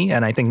to me,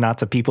 and I think not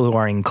to people who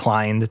are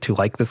inclined to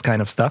like this kind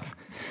of stuff.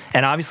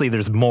 And obviously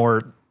there's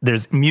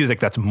music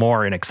that's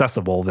more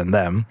inaccessible than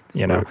them,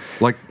 Right.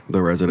 Like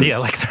The Residents. Yeah,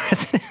 like The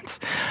Residents.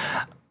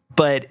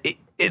 But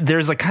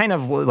there's a kind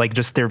of like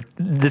just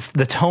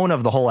the tone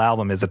of the whole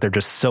album is that they're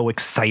just so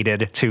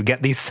excited to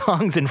get these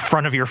songs in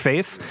front of your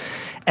face.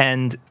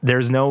 And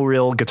there's no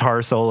real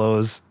guitar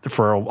solos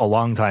for a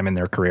long time in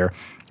their career.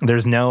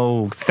 There's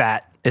no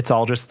fat. It's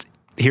all just,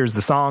 here's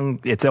the song,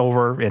 it's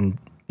over in,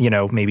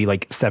 maybe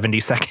like 70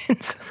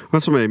 seconds.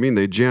 That's what I mean.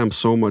 They jam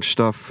so much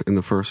stuff in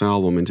the first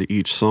album into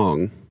each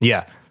song.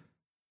 Yeah.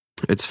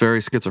 It's very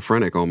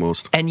schizophrenic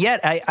almost. And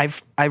yet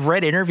I've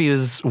read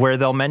interviews where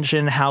they'll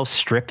mention how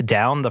stripped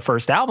down the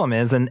first album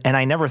is, and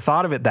I never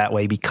thought of it that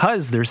way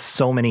because there's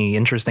so many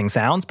interesting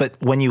sounds. But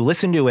when you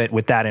listen to it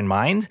with that in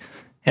mind,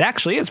 it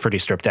actually is pretty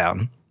stripped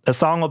down. A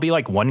song will be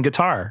like one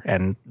guitar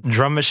and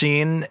drum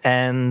machine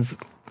and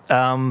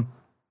bass,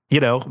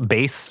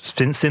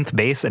 synth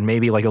bass, and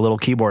maybe like a little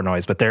keyboard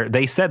noise. But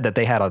they said that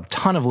they had a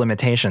ton of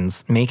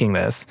limitations making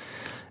this,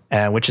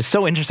 which is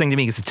so interesting to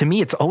me because to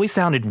me it's always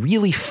sounded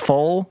really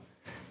full.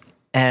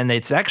 And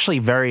it's actually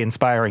very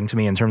inspiring to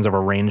me in terms of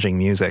arranging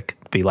music.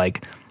 Be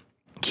like,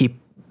 keep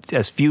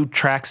as few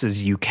tracks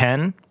as you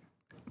can,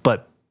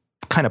 but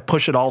kind of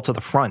push it all to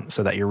the front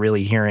so that you're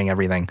really hearing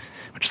everything,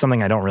 which is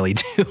something I don't really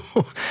do.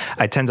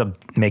 I tend to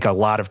make a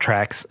lot of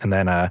tracks and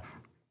then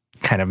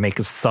kind of make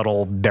a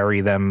subtle,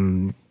 bury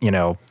them,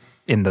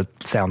 in the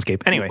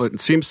soundscape. Anyway. But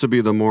it seems to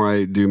be the more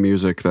I do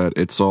music that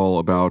it's all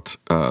about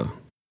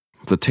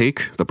the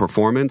take, the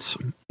performance,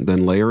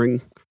 then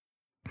layering.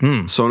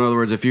 So in other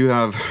words, if you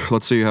have,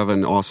 let's say you have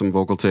an awesome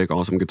vocal take,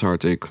 awesome guitar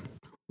take,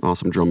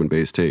 awesome drum and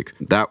bass take,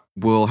 that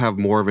will have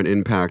more of an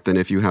impact than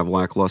if you have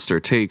lackluster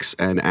takes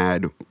and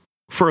add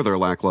further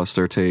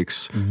lackluster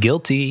takes.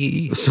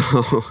 Guilty.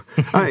 So,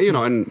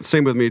 and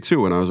same with me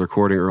too. When I was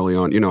recording early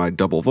on, I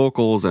double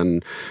vocals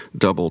and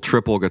double,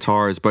 triple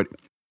guitars. But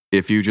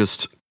if you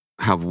just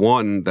have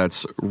one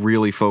that's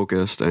really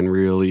focused and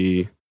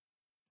really,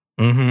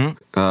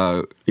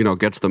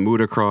 gets the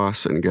mood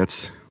across and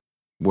gets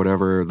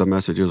whatever the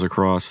message is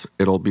across,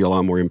 it'll be a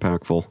lot more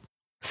impactful.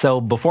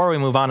 So before we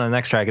move on to the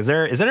next track, is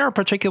there a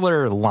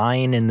particular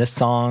line in this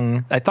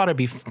song? I thought it'd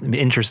be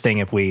interesting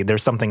if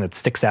there's something that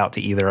sticks out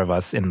to either of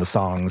us in the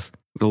songs.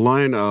 The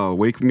line,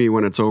 "Wake me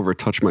when it's over,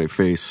 touch my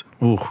face."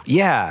 Ooh,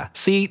 yeah.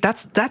 See,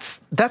 that's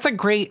a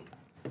great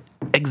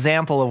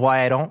example of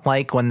why I don't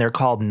like when they're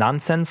called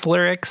nonsense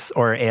lyrics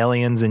or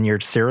aliens in your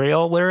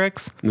cereal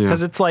lyrics,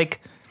 because it's like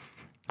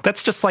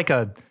that's just like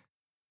a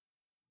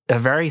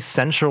very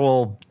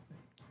sensual,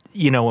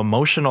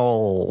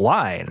 emotional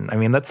line. I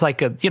mean, that's like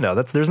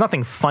there's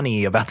nothing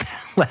funny about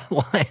that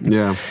line.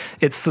 Yeah.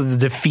 It's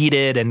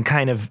defeated and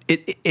kind of,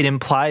 it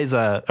implies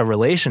a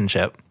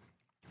relationship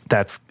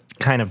that's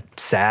kind of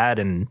sad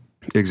and.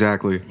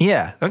 Exactly.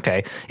 Yeah.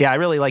 Okay. Yeah. I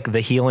really like the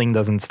healing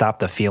doesn't stop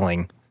the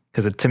feeling,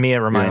 because to me, it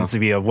reminds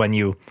me of when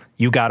you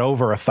got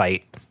over a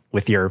fight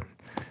with your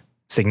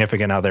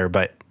significant other,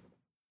 but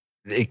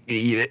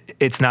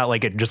it's not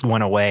like it just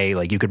went away.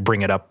 Like you could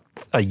bring it up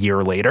a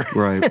year later.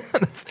 Right.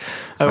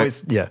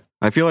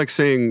 I feel like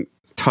saying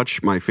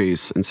touch my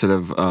face instead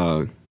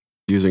of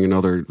using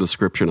another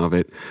description of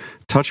it.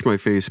 Touch my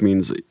face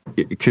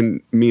it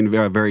can mean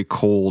a very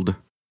cold,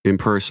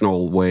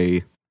 impersonal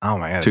way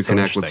to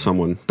connect with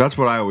someone. That's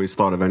what I always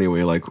thought of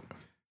anyway. Like,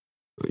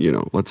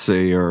 let's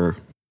say your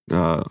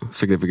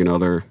significant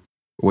other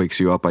wakes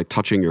you up by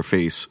touching your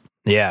face.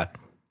 Yeah.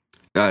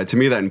 To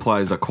me, that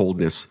implies a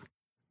coldness.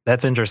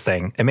 That's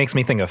interesting. It makes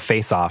me think of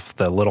Face Off,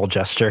 the little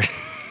gesture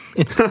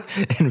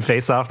in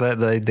Face Off that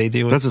they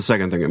do. That's the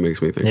second thing it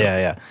makes me think of.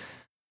 Yeah.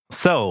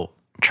 So,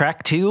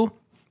 track 2,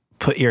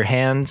 put your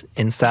hand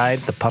inside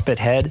the puppet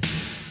head.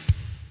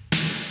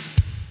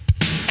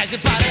 As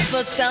your body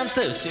floats down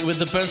Thursday with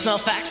the burn smell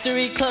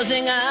factory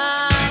closing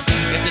on.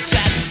 Guess it's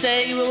sad to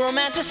say you will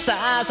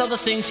romanticize all the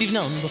things you've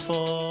known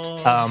before.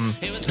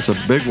 It's a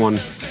big one.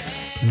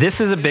 This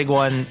is a big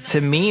one.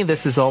 To me,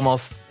 this is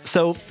almost...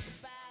 So,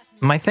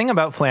 my thing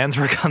about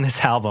Flansburgh on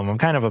this album, I'm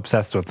kind of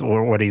obsessed with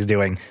what he's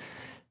doing.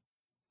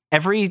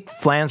 Every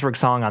Flansburgh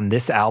song on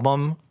this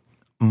album,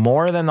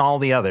 more than all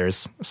the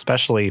others,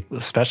 especially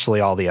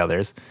all the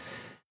others,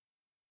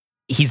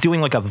 he's doing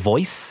like a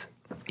voice.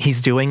 He's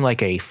doing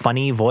like a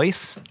funny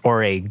voice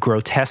or a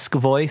grotesque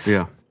voice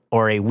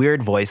or a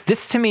weird voice.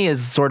 This to me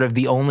is sort of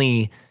the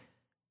only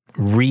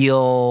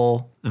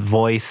real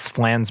voice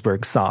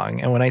Flansburgh song.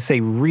 And when I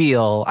say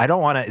real, I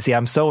don't want to see,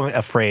 I'm so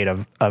afraid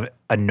of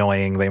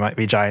annoying They Might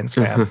Be Giants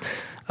fans.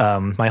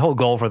 My whole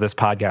goal for this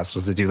podcast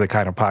was to do the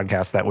kind of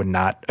podcast that would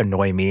not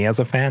annoy me as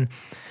a fan.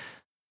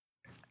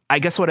 I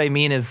guess what I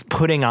mean is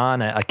putting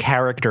on a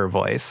character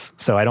voice.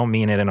 So I don't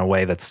mean it in a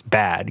way that's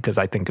bad, because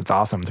I think it's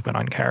awesome to put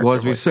on character Well,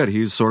 as we said,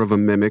 he's sort of a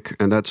mimic,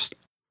 and that's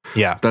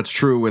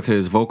true with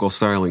his vocal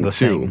styling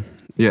too.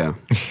 Yeah.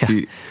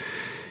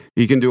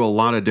 He can do a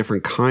lot of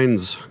different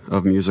kinds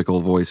of musical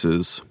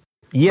voices.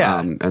 Yeah.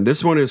 And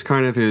this one is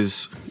kind of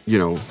his,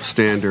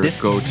 standard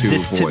go-to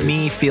voice. This to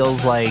me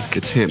feels like...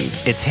 It's him.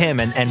 It's him.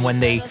 And when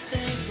they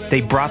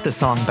brought the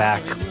song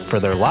back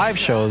for their live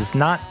shows,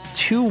 not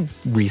too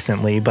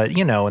recently, but,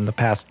 in the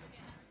past...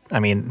 I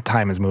mean,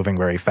 time is moving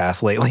very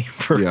fast lately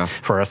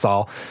for us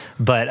all.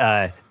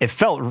 But it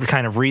felt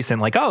kind of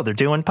recent, like, they're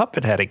doing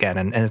Puppet again.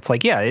 And it's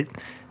like, in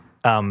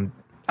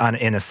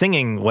a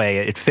singing way,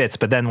 it fits.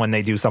 But then when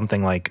they do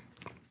something like,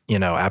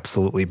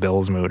 Absolutely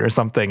Bill's Mood or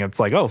something, it's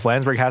like,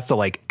 Flansburgh has to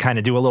like kind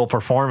of do a little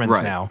performance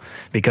now,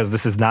 because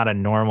this is not a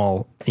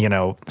normal,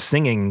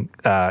 singing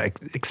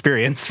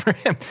experience for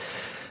him.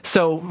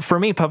 So for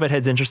me, Puppet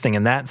interesting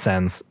in that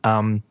sense.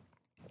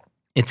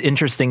 It's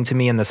interesting to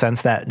me in the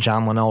sense that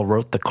John Linnell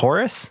wrote the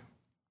chorus.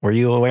 Were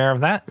you aware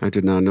of that? I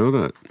did not know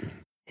that.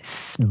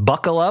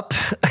 Buckle up,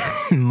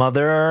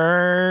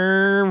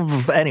 mother.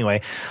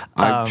 Anyway.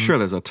 I'm sure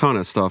there's a ton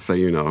of stuff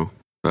that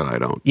but I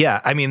don't.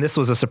 Yeah, I mean, this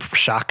was a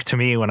shock to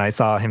me when I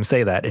saw him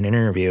say that in an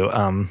interview.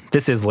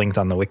 This is linked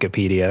on the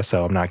Wikipedia,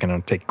 so I'm not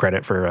going to take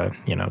credit for,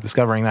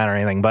 discovering that or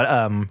anything. But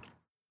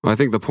I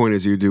think the point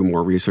is you do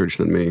more research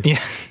than me.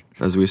 Yeah.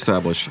 As we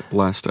established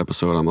last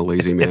episode, I'm a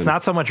lazy man. It's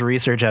not so much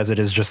research as it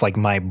is just like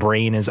my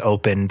brain is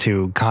open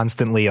to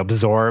constantly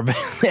absorb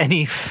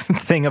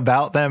anything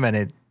about them, and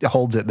it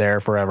holds it there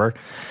forever.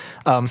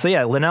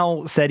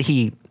 Linnell said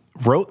he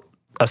wrote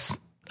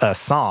a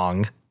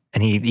song,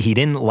 and he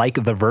didn't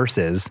like the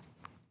verses,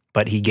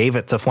 but he gave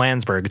it to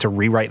Flansburgh to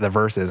rewrite the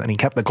verses, and he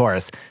kept the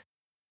chorus.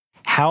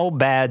 How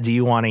bad do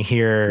you want to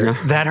hear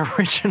that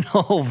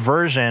original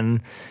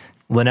version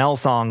Linnell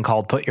song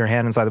called "Put Your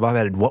Hand Inside the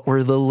Bobhead"? What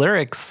were the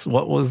lyrics?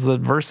 What was the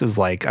verses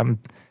like?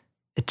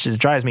 It just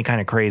drives me kind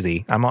of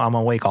crazy. I'm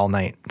awake all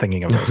night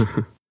thinking of this.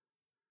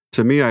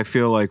 To me, I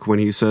feel like when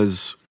he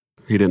says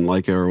he didn't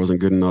like it or wasn't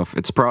good enough,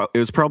 it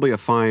was probably a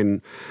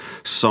fine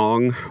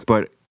song,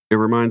 but it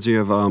reminds me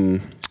of,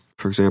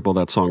 for example,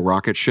 that song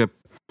 "Rocket Ship."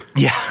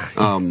 Yeah.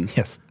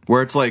 Yes.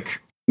 Where it's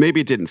like,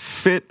 maybe it didn't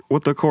fit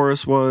what the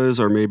chorus was,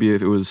 or maybe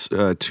if it was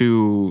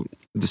too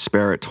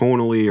disparate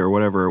tonally or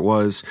whatever it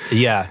was.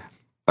 Yeah.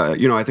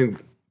 I think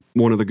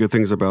one of the good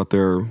things about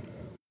their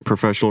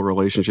professional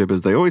relationship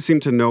is they always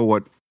seem to know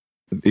what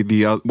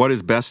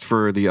is best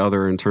for the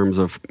other in terms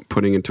of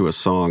putting into a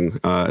song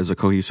as a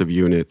cohesive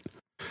unit.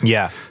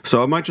 Yeah.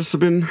 So it might just have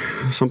been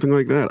something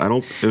like that.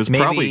 It was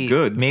probably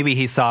good. Maybe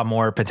he saw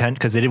more potential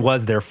because it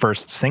was their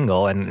first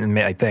single, and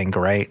I think,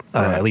 right?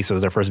 At least it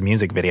was their first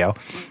music video.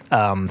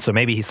 So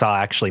maybe he saw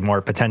actually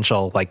more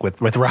potential, like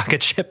with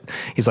Rocket Ship.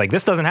 He's like,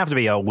 this doesn't have to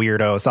be a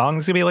weirdo song.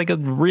 It's going to be like a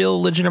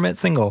real legitimate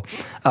single.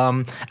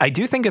 I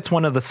do think it's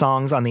one of the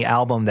songs on the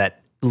album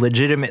that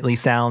legitimately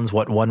sounds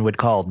what one would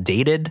call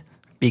dated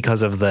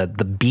because of the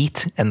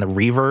beat and the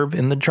reverb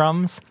in the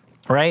drums.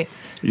 Right?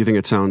 You think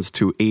it sounds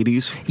too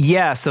 80s?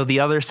 Yeah, so the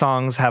other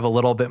songs have a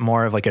little bit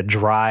more of like a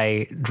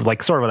dry,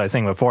 like sort of what I was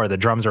saying before. The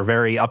drums are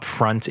very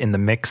upfront in the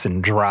mix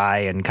and dry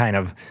and kind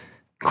of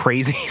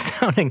crazy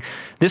sounding.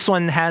 This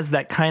one has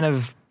that kind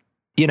of,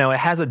 it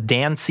has a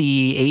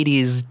dancey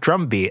 80s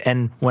drum beat.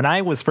 And when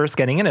I was first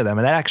getting into them,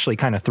 and that actually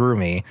kind of threw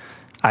me,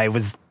 I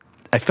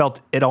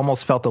felt, it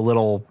almost felt a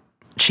little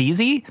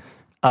cheesy.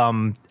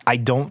 I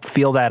don't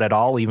feel that at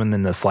all, even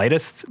in the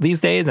slightest these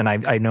days. And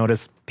I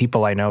notice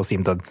people I know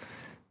seem to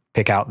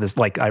pick out this,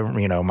 like,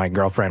 my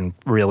girlfriend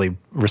really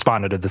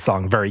responded to the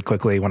song very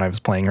quickly when I was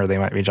playing her They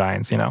Might Be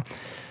Giants,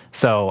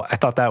 So I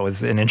thought that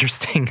was an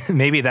interesting,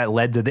 maybe that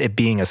led to it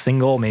being a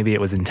single. Maybe it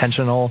was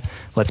intentional.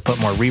 Let's put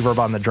more reverb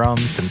on the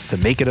drums to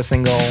make it a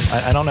single.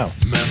 I don't know.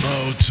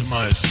 Memo to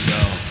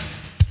myself.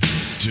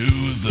 Do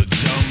the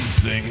dumb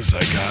things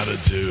I gotta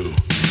do.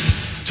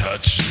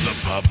 Touch the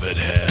puppet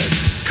head.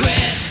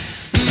 Quit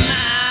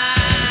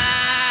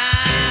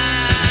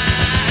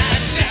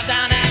check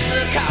down at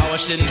the car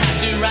wash. Didn't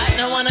have to write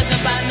no one a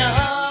goodbye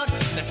note.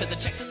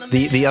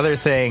 The other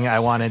thing I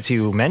wanted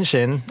to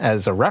mention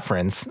as a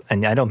reference,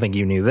 and I don't think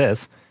you knew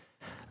this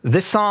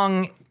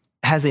song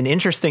has an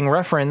interesting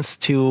reference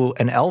to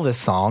an Elvis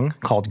song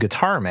called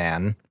Guitar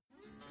Man,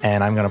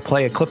 and I'm going to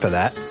play a clip of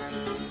that.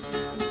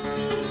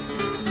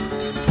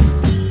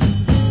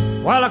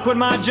 Well, I quit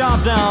my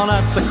job down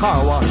at the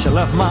car wash. I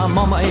left my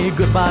mama a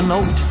goodbye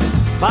note.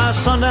 By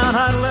sundown,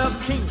 I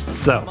left Kingston.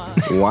 So,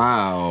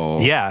 wow,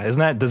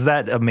 yeah, does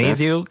that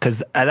amaze you?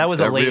 Because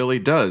that really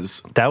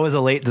does. That was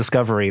a late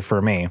discovery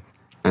for me.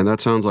 And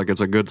that sounds like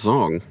it's a good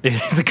song. It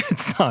is a good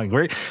song.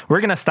 We're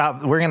gonna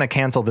stop. We're gonna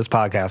cancel this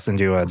podcast and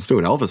do Let's do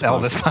an Elvis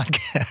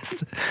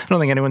podcast. I don't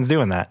think anyone's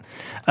doing that.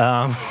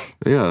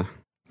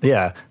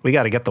 Yeah, we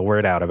got to get the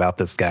word out about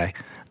this guy.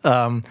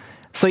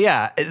 So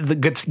yeah, the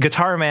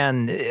Guitar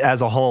Man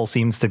as a whole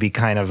seems to be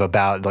kind of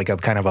about like a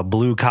kind of a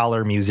blue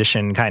collar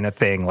musician kind of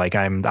thing. Like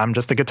I'm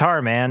just a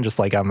guitar man, just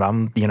like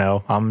I'm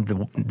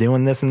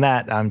doing this and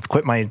that. I'm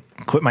quit my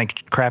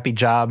crappy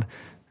job,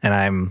 and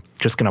I'm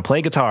just gonna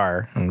play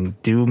guitar and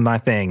do my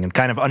thing, and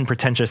kind of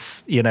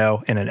unpretentious, in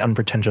an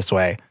unpretentious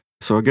way.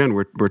 So again,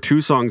 we're 2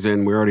 songs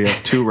in. We already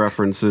have 2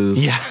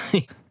 references. Yeah,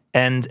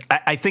 and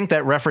I think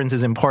that reference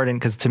is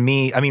important because to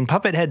me,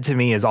 Puppet-Head to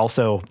me is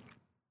also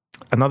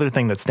another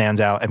thing that stands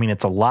out.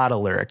 It's a lot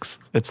of lyrics.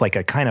 It's like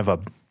a kind of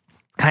an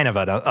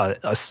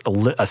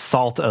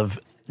assault of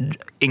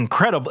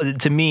incredible.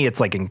 To me, it's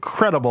like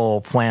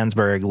incredible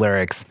Flansburgh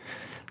lyrics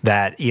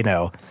that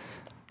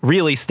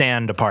really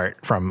stand apart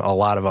from a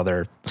lot of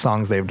other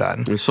songs they've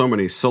done. There's so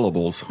many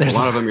syllables. A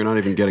lot of them you're not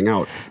even getting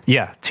out.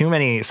 Yeah, too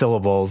many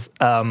syllables.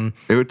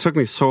 It took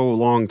me so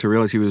long to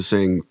realize he was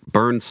saying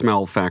 "burn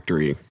smell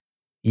factory."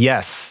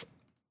 Yes.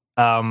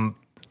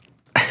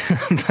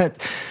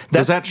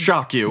 Does that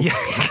shock you? Yeah.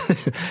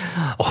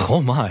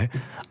 Oh my.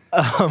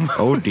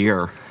 Oh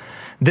dear.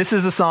 This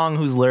is a song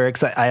whose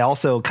lyrics I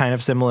also kind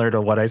of similar to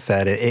what I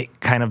said. It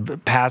kind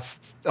of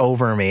passed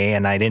over me,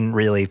 and I didn't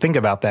really think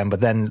about them.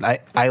 But then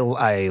I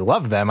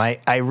love them.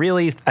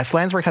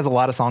 Flansburgh has a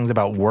lot of songs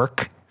about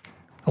work,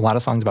 a lot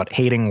of songs about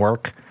hating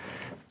work.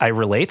 I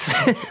relate.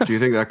 Do you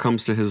think that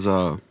comes to his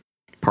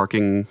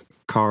parking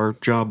car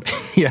job?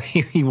 Yeah,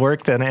 he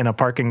worked in a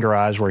parking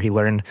garage where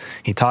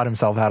he taught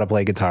himself how to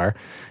play guitar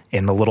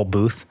in the little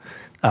booth.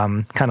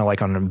 Kind of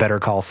like on Better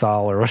Call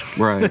Saul or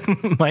whatever.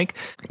 Right. Like,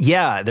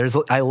 yeah,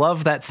 I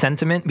love that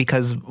sentiment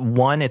because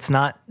one, it's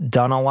not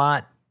done a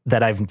lot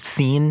that I've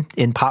seen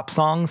in pop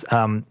songs.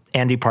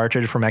 Andy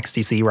Partridge from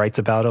XTC writes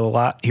about it a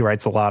lot. He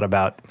writes a lot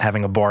about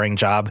having a boring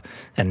job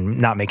and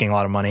not making a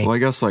lot of money. Well, I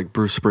guess like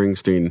Bruce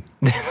Springsteen.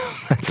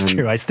 That's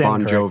true. I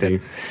stand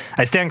corrected.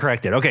 I stand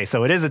corrected. Okay,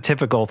 so it is a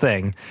typical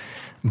thing,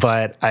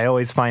 but I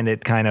always find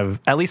it kind of,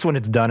 at least when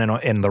it's done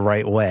in the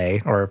right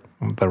way, or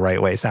the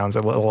right way sounds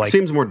a little like... It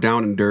seems more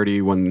down and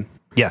dirty when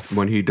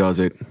he does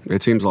it.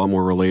 It seems a lot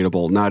more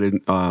relatable.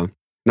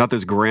 Not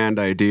this grand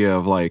idea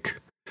of like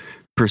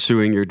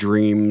pursuing your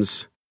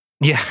dreams.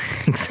 Yeah,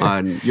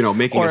 exactly. On,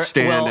 making a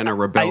stand and a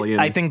rebellion.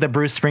 I think the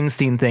Bruce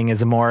Springsteen thing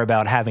is more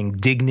about having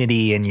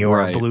dignity in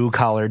your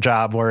blue-collar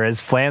job,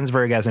 whereas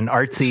Flansburgh, as an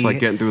artsy, it's like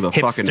getting through the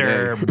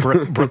hipster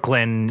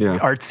Brooklyn,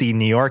 artsy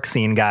New York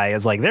scene guy,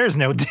 is like, there's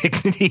no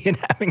dignity in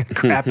having a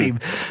crappy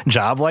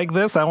job like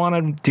this. I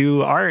want to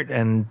do art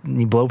and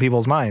blow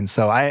people's minds.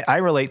 So I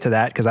relate to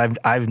that because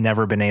I've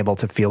never been able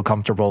to feel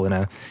comfortable in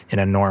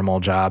a normal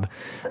job.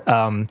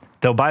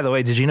 Though, by the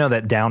way, did you know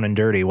that Down and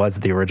Dirty was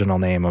the original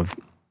name of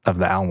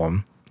the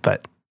album?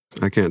 But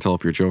I can't tell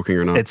if you're joking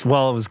or not. It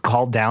was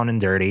called Down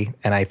and Dirty,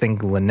 and I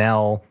think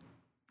Linnell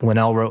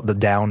wrote the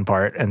down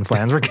part, and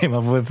Flansburgh came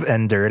up with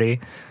and dirty.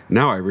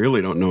 Now I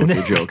really don't know if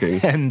you're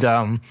joking. And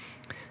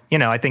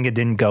I think it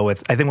didn't go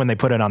with. I think when they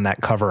put it on that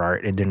cover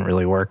art, it didn't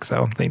really work,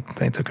 so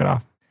they took it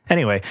off.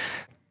 Anyway,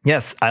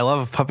 yes, I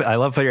love Puppet. I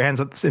love Put Your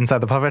Hands Up Inside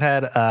the Puppet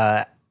Head.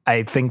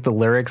 I think the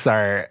lyrics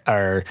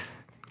are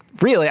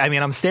really. I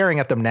mean, I'm staring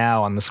at them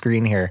now on the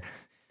screen here.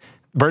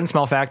 Burn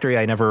Smell Factory,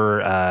 I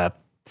never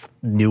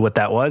knew what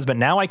that was, but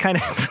now I kind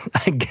of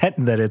I get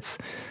that it's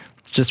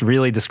just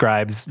really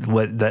describes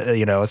what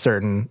a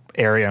certain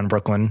area in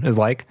Brooklyn is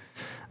like.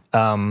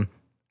 I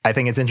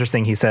think it's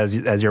interesting. He says,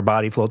 "As your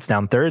body floats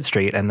down 3rd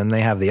Street," and then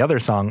they have the other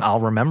song,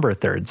 "I'll Remember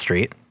 3rd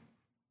Street,"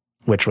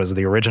 which was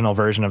the original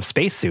version of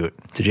Spacesuit.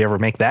 Did you ever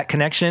make that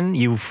connection?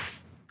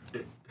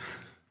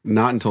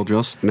 Not until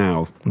just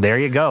now. There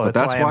you go.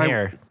 That's why I'm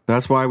here.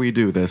 That's why we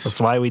do this. That's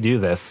why we do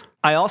this.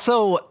 I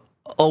also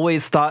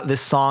always thought this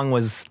song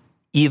was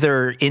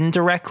either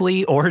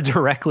indirectly or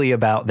directly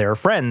about their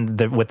friend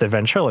with the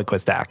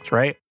ventriloquist act,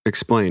 right?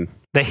 Explain.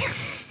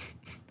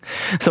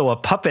 So a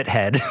puppet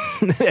head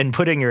and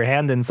putting your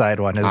hand inside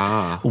one is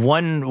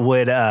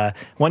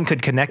one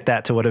could connect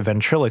that to what a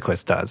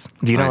ventriloquist does.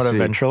 Do you know what a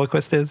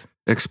ventriloquist is?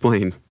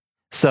 Explain.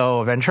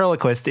 So a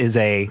ventriloquist is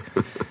a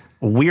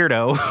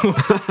weirdo.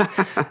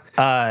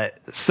 A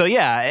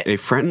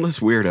friendless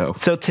weirdo.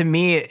 So to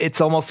me, it's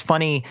almost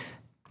funny.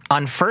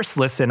 On first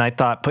listen, I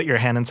thought Put Your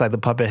Hand Inside the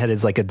Puppet Head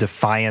is like a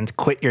defiant,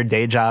 quit your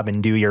day job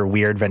and do your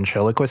weird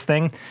ventriloquist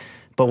thing.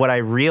 But what I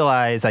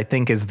realize, I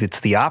think, is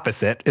it's the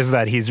opposite, is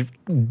that he's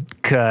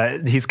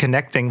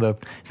connecting the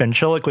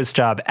ventriloquist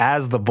job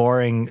as the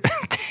boring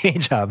day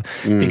job.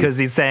 Because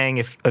he's saying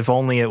if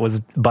only it was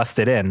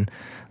busted in,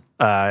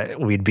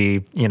 we'd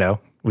be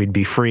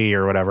free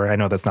or whatever. I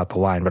know that's not the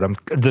line,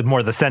 but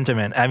more the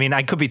sentiment. I mean,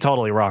 I could be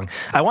totally wrong.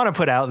 I want to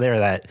put out there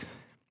that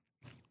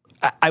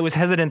I was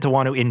hesitant to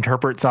want to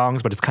interpret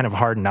songs, but it's kind of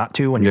hard not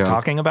to when you're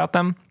talking about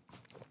them.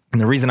 And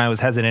the reason I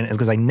was hesitant is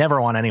because I never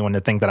want anyone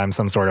to think that I'm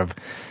some sort of,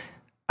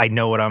 I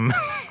know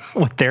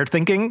what they're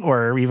thinking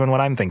or even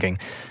what I'm thinking.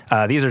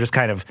 These are just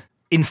kind of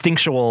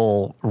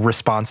instinctual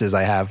responses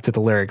I have to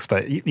the lyrics,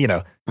 but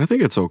I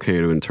think it's okay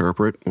to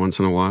interpret once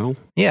in a while.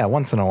 Yeah,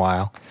 once in a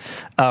while.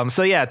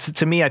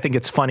 To me, I think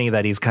it's funny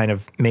that he's kind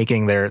of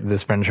making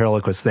this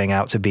ventriloquist thing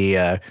out to be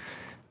a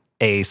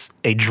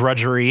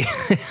drudgery,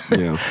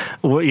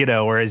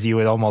 whereas you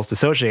would almost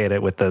associate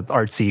it with the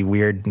artsy,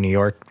 weird New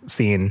York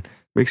scene.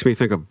 Makes me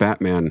think of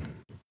Batman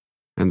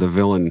and the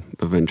villain,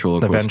 the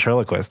ventriloquist. The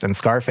ventriloquist and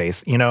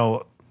Scarface.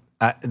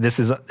 This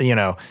is,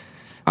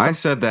 I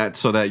said that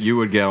so that you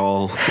would get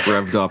all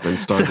revved up and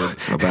started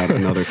about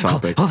another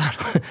topic. Hold on.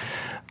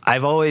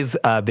 I've always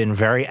been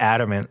very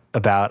adamant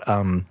about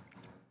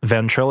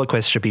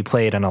ventriloquist should be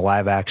played in a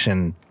live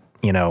action,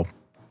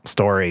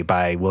 story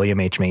by William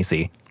H.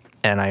 Macy.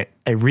 And I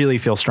really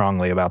feel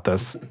strongly about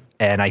this.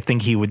 And I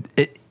think he would,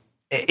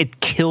 it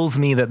kills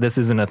me that this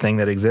isn't a thing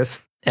that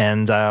exists.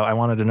 And I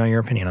wanted to know your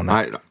opinion on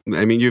that.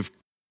 I mean, you've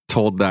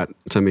told that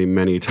to me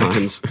many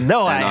times.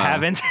 No, I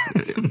haven't.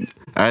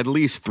 At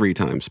least 3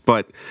 times.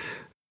 But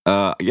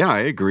I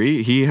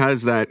agree. He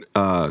has that...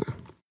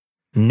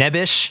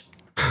 nebbish.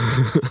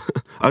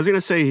 I was going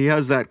to say he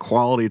has that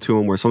quality to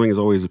him where something is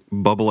always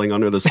bubbling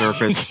under the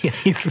surface. He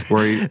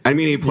plays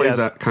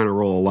that kind of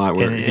role a lot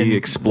where he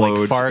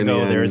explodes. Like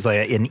Fargo, there's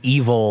an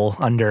evil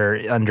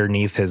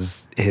underneath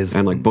his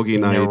and like Boogie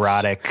Nights.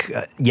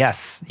 Neurotic.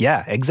 Yes,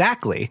 yeah,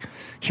 exactly.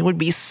 He would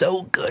be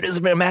so good.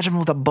 Imagine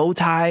with a bow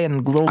tie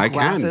and little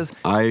glasses.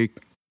 I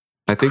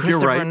think you're right.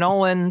 Christopher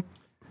Nolan.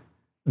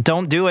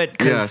 Don't do it.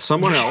 Yeah,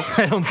 someone else.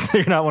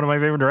 You're not one of my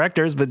favorite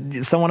directors,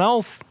 but someone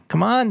else.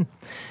 Come on.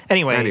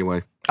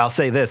 Anyway, I'll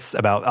say this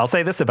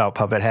about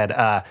Puppet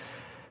Head.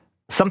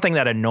 Something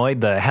that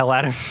annoyed the hell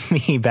out of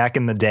me back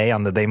in the day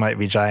on the They Might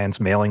Be Giants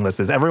mailing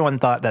list is everyone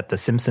thought that the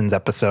Simpsons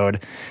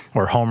episode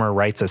where Homer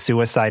writes a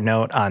suicide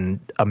note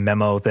on a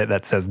memo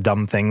that says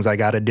dumb things I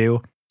gotta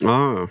do.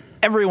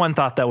 Everyone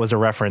thought that was a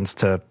reference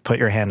to Put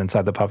Your Hand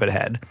Inside the Puppet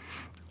Head.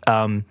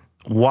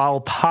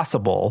 While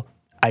possible,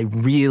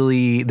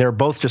 they're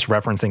both just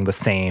referencing the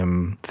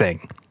same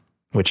thing,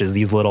 which is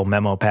these little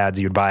memo pads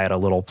you'd buy at a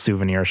little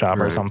souvenir shop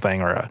or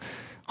something, or a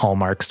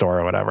Hallmark store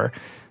or whatever.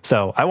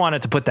 So I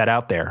wanted to put that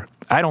out there.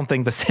 I don't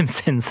think The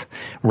Simpsons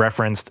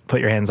referenced Put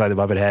Your Hand Inside the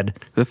Puppet Head.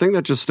 The thing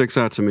that just sticks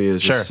out to me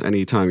is just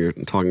any time you're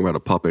talking about a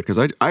puppet,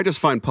 because I just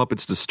find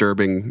puppets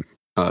disturbing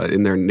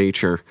in their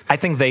nature. I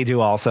think they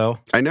do also.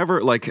 I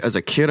never, as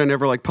a kid, I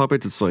never liked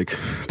puppets. It's like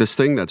this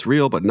thing that's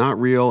real but not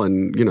real,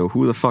 and,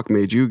 who the fuck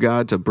made you,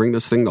 God, to bring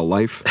this thing to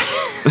life?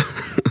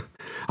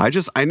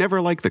 I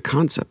never liked the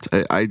concept.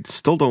 I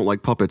still don't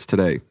like puppets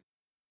today.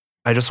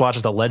 I just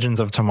watched The Legends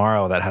of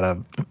Tomorrow that had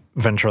a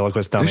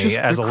ventriloquist dummy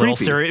as a little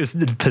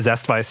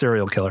possessed by a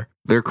serial killer.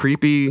 They're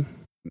creepy.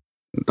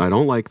 I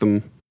don't like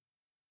them.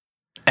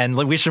 And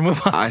we should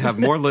move on. I have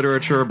more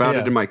literature about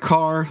it in my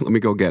car. Let me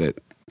go get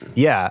it.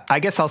 Yeah, I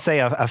guess I'll say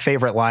a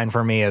favorite line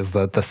for me is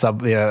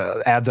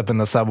the ads up in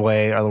the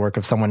subway are the work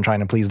of someone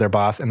trying to please their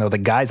boss, and though the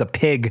guy's a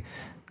pig,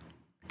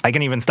 I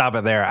can even stop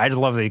it there. I just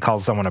love that he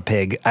calls someone a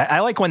pig.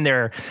 I like when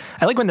they're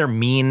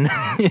mean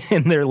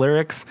in their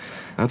lyrics.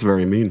 That's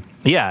very mean.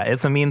 Yeah,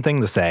 it's a mean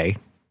thing to say.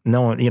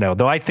 No one,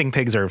 though I think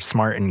pigs are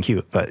smart and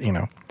cute, but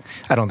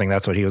I don't think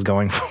that's what he was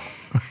going for.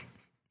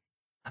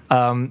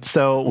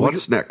 So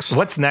what's next?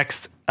 What's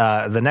next?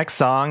 The next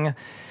song.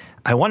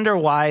 I wonder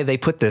why they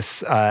put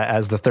this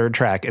as the third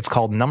track. It's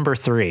called Number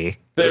 3.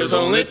 There's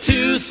only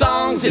 2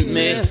 songs in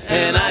me,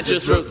 and I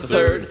just wrote the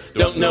third.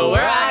 Don't know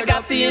where I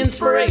got the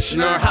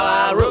inspiration or how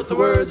I wrote the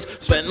words.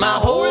 Spent my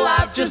whole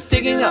life just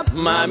digging up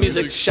my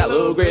music's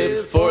shallow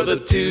grave for the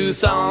 2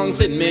 songs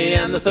in me,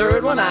 and the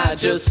third one I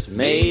just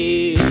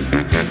made.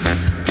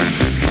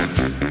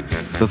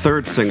 The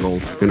third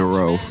single in a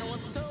row.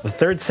 The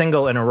third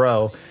single in a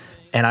row.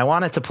 And I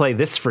wanted to play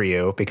this for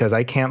you because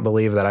I can't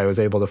believe that I was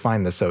able to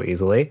find this so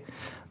easily.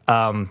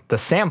 The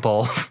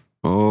sample.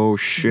 Oh,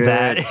 shit.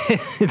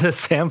 The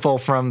sample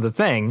from the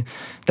thing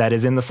that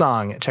is in the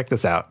song. Check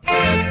this out.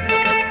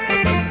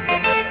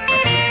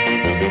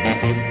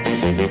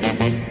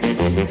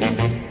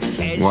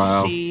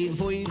 Wow.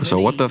 So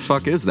what the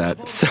fuck is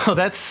that? So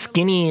that's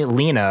Skinny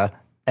Lena,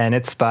 and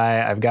it's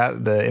by, I've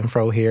got the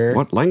info here.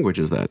 What language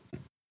is that?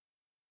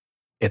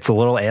 It's a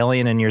little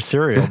alien in your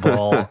cereal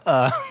bowl.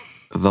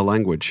 The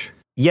language.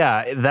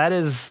 Yeah, that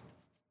is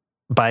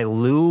by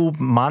Lou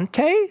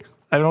Monte.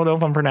 I don't know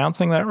if I'm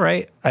pronouncing that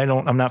right.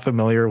 I'm not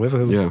familiar with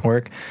his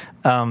work.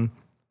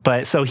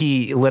 But so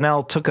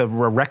Linnell took a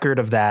record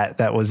of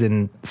that was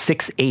in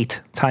 6/8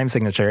 time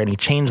signature, and he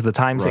changed the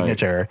time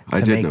signature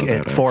to make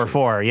it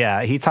 4/4.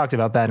 Yeah, he talked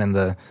about that in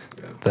the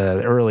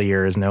early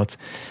years notes.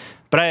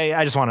 But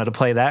I just wanted to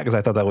play that because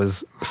I thought that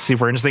was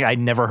super interesting. I'd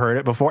never heard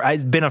it before.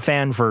 I've been a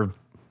fan for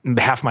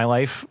half my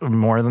life,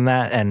 more than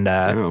that, and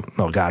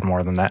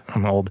more than that.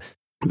 I'm old.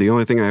 The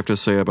only thing I have to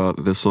say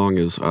about this song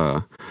is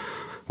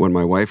when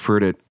my wife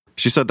heard it,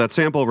 she said that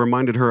sample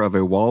reminded her of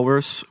a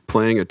walrus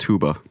playing a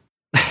tuba.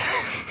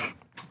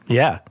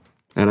 Yeah.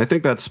 And I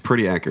think that's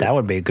pretty accurate. That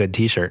would be a good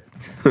t-shirt.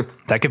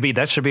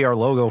 That should be our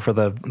logo for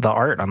the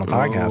art on the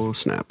podcast. Oh,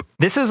 snap.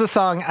 This is a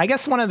song, I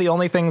guess one of the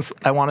only things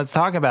I wanted to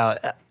talk about.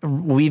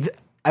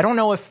 I don't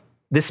know if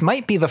this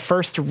might be the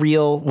first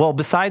real,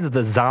 besides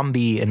the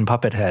zombie in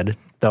Puppet-Head,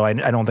 though I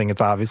don't think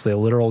it's obviously a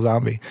literal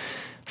zombie.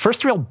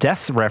 First real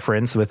death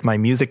reference with My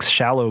Music's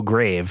Shallow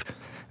Grave.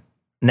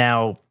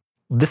 Now,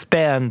 this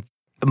band,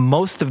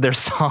 most of their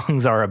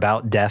songs are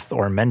about death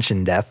or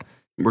mention death.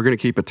 We're going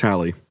to keep a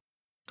tally.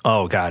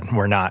 Oh, God,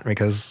 we're not,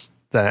 because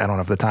I don't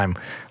have the time.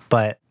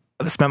 But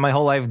I've spent my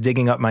whole life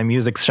digging up my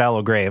music's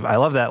shallow grave. I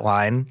love that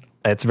line.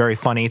 It's very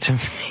funny to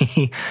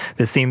me.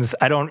 This seems,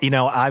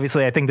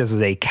 obviously I think this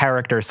is a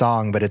character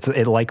song, but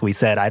it like we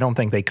said, I don't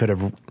think they could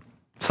have,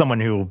 someone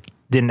who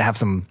didn't have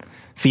some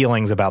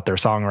feelings about their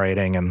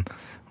songwriting and,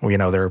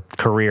 their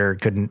career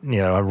couldn't,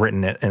 have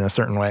written it in a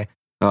certain way.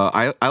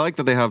 I like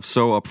that they have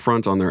so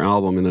upfront on their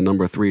album in the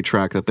number 3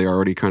 track that they are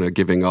already kind of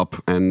giving up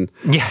and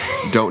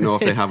don't know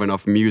if they have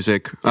enough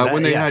music.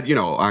 When they had,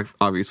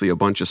 obviously a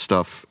bunch of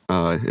stuff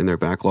in their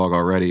backlog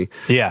already.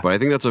 Yeah. But I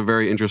think that's a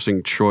very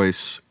interesting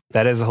choice.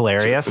 That is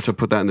hilarious. To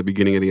put that in the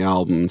beginning of the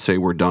album and say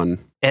we're done.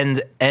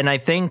 And I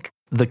think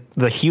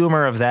the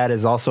humor of that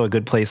is also a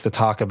good place to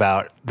talk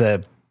about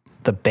the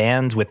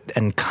band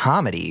and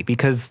comedy,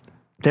 because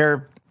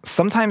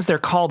sometimes they're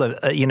called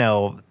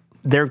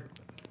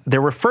they're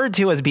referred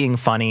to as being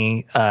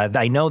funny.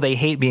 I know they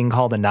hate being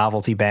called a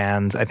novelty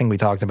band. I think we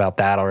talked about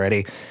that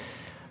already.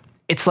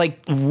 It's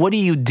like, what do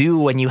you do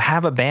when you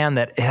have a band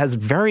that has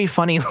very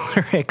funny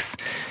lyrics,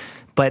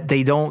 but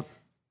they don't...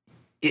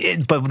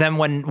 but then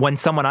when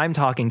someone I'm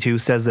talking to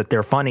says that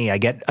they're funny, I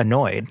get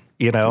annoyed.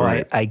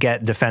 Right. I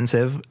get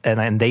defensive,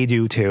 and they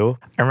do too.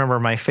 I remember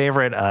my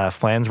favorite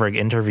Flansburgh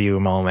interview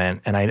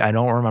moment, and I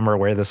don't remember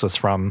where this was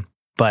from.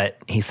 But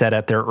he said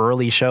at their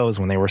early shows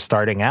when they were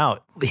starting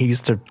out, he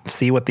used to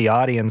see what the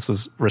audience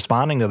was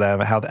responding to them,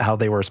 how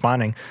they were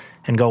responding,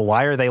 and go,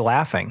 why are they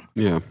laughing?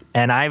 Yeah.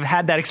 And I've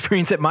had that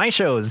experience at my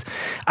shows.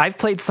 I've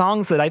played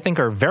songs that I think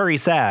are very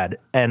sad,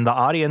 and the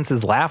audience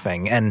is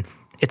laughing. And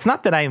it's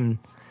not that I'm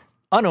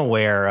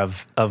unaware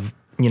of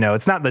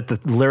it's not that the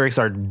lyrics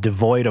are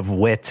devoid of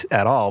wit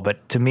at all,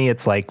 but to me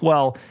it's like,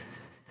 well,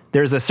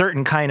 there's a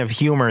certain kind of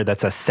humor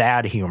that's a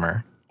sad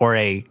humor or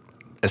a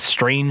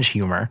strange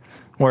humor,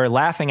 where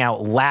laughing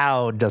out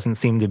loud doesn't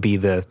seem to be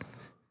the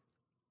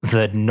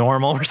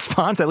normal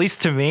response, at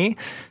least to me.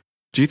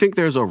 Do you think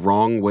there's a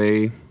wrong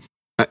way,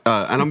 and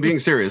I'm being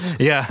serious,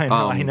 yeah,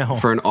 I know,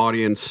 for an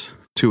audience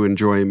to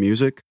enjoy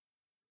music?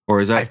 Or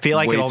is that I feel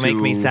like it'll make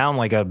me sound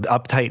like a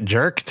uptight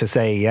jerk to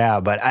say yeah,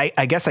 but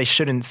I guess I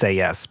shouldn't say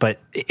yes. But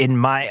in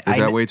my... Is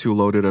that way too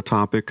loaded a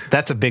topic?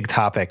 That's a big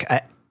topic.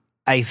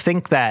 I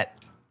think that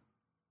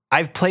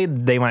I've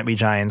played They Might Be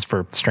Giants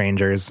for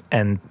strangers,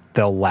 and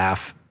they'll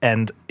laugh.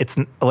 And it's,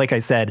 like I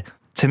said,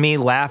 to me,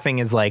 laughing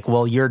is like,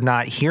 well, you're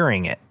not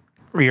hearing it.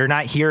 You're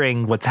not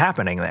hearing what's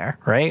happening there,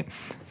 right?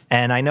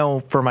 And I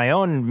know for my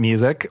own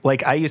music,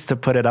 like I used to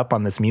put it up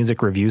on this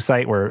music review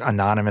site where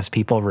anonymous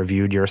people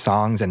reviewed your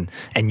songs, and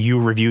you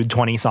reviewed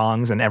 20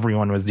 songs and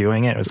everyone was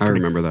doing it. I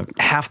remember that.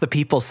 Half the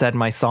people said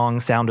my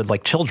songs sounded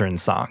like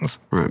children's songs.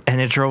 Right.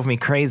 And it drove me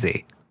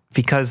crazy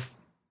because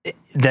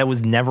that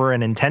was never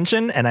an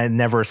intention, and I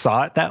never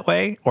saw it that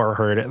way or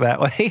heard it that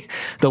way.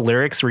 The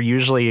lyrics were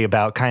usually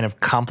about kind of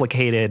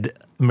complicated,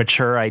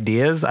 mature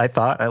ideas, I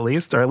thought, at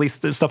least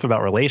there's stuff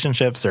about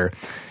relationships or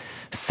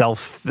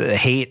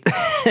self-hate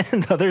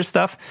and other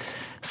stuff.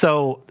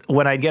 So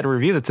when I'd get a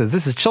review that says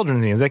this is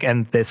children's music,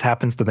 and this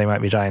happens to They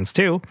Might Be Giants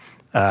too,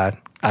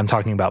 I'm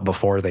talking about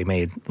before they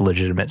made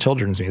legitimate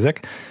children's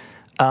music,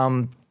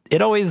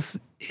 it was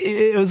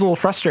a little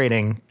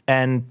frustrating.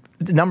 And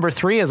Number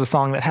 3 is a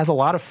song that has a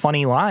lot of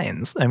funny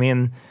lines. I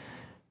mean,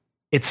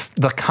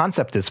 the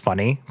concept is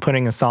funny.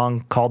 Putting a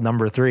song called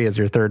Number 3 as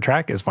your third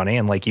track is funny.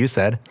 And like you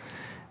said,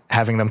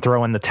 having them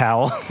throw in the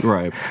towel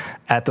right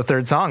at the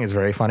third song is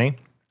very funny.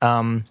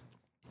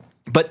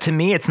 But to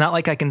me, it's not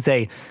like I can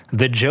say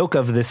the joke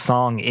of this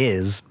song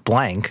is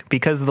blank,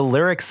 because the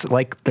lyrics,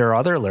 like their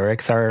other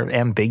lyrics, are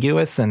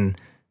ambiguous and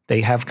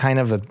they have kind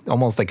of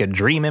almost like a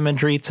dream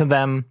imagery to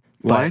them.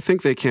 Well, I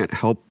think they can't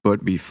help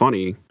but be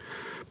funny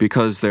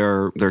because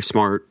they're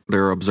smart,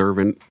 they're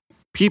observant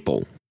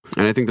people.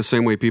 And I think the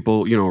same way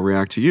people,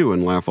 react to you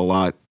and laugh a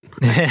lot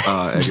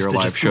at your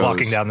live shows.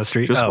 Walking down the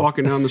street.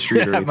 Walking down the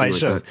street or anything like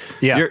shows. that.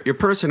 Yeah. Your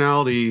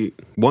personality,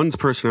 one's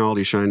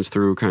personality shines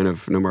through kind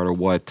of no matter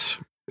what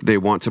they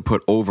want to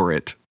put over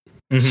it.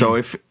 Mm-hmm. So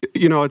if,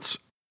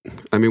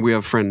 we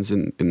have friends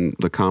in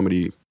the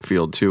comedy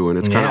field too, and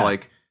it's kind of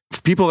like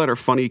people that are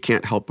funny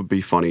can't help but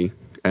be funny,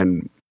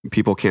 and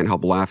people can't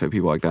help laugh at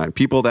people like that.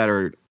 People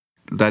that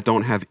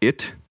don't have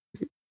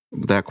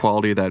that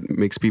quality that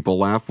makes people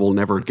laugh will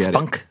never get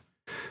Spunk.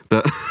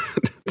 it.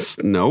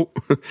 No.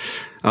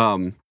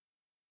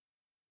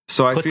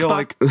 So I feel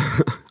like,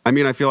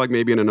 I feel like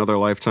maybe in another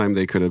lifetime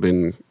they could have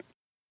been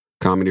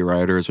comedy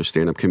writers or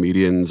stand-up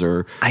comedians,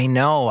 or I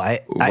know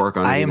I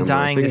am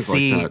dying to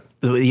see like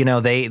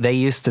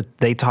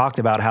they talked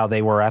about how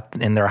they were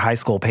in their high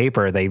school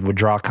paper, they would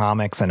draw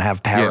comics and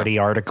have parody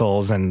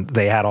articles, and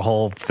they had a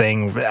whole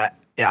thing.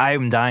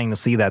 I'm dying to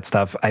see that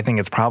stuff. I think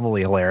it's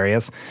probably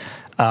hilarious.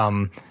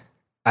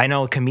 I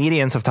know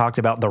comedians have talked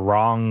about the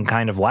wrong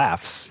kind of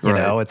laughs. You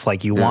know, it's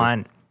like you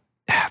want.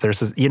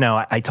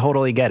 I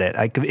totally get it.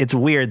 It's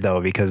weird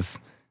though, because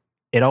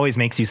it always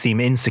makes you seem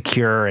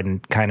insecure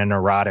and kind of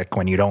neurotic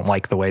when you don't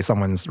like the way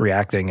someone's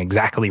reacting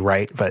exactly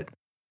right. But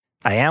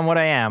I am what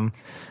I am.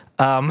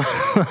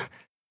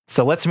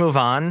 So let's move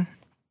on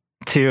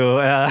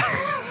to.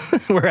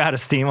 We're out of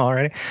steam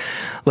already.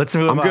 Let's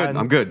move on.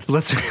 I'm good.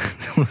 Let's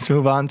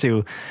move on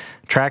to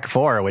track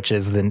 4, which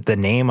is the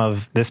name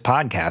of this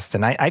podcast.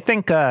 And I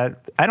think it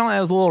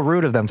was a little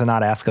rude of them to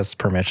not ask us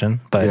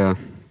permission,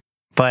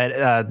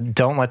 but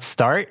Don't Let's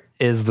Start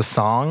is the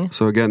song.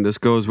 So again, this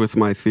goes with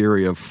my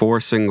theory of 4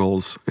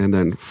 singles and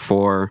then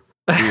 4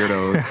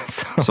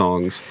 weirdo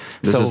songs.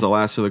 This is the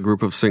last of the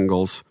group of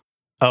singles.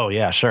 Oh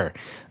yeah, sure.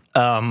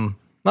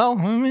 Well,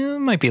 it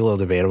might be a little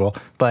debatable,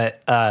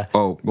 but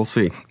we'll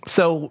see.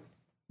 So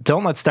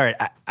Don't Let's Start.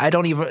 I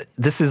don't even.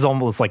 This is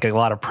almost like a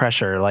lot of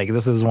pressure. Like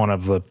this is one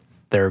of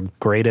their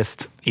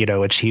greatest,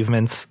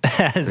 achievements.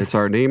 It's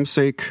our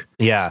namesake.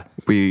 Yeah,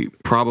 we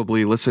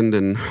probably listened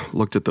and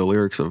looked at the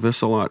lyrics of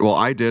this a lot. Well,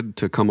 I did,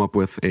 to come up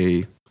with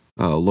a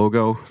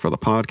logo for the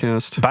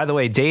podcast. By the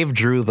way, Dave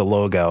drew the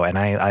logo, and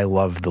I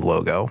love the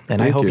logo,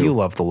 and I hope you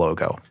love the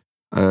logo.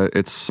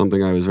 It's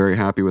something I was very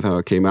happy with how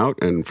it came out,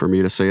 and for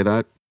me to say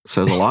that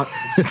says a lot.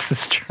 This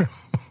is true.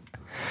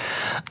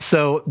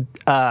 So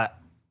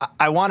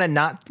I want to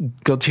not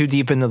go too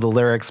deep into the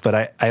lyrics,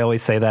 but I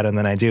always say that and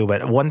then I do.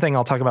 But one thing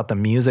I'll talk about the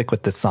music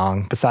with this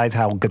song, besides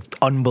how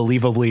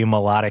unbelievably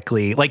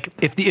melodically, like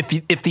if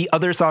the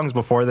other songs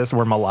before this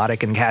were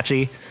melodic and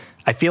catchy,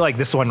 I feel like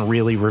this one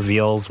really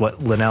reveals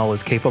what Linnell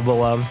is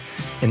capable of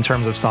in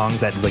terms of songs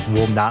that like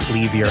will not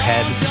leave your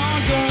head.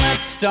 Don't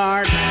let's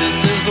start.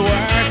 This is the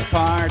worst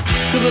part.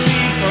 Could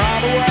believe for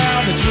all the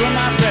world that you are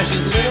my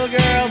precious little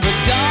girl,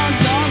 but don't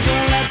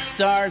let's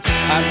start.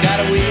 I've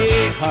got a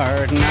weak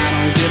heart and I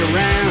don't get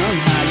around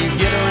how you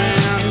get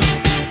around.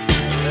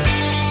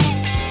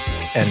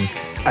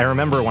 And I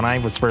remember when I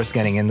was first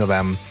getting into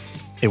them,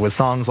 it was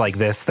songs like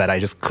this that I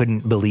just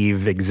couldn't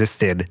believe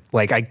existed.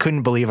 Like, I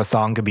couldn't believe a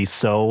song could be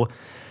so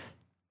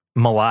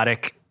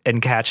melodic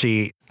and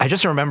catchy. I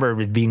just remember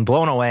being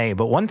blown away.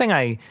 But one thing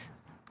I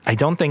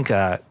don't think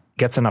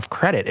gets enough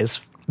credit is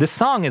this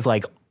song is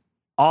like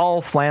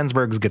all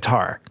Flansburgh's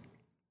guitar.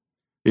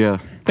 Yeah.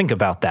 Think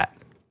about that.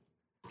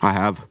 I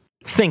have.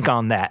 Think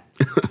on that.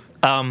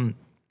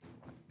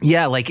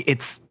 Yeah, like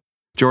it's...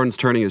 Jordan's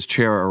turning his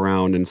chair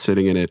around and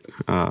sitting in it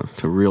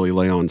to really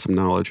lay on some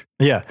knowledge.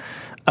 Yeah.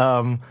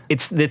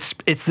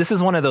 This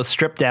is one of those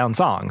stripped down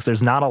songs.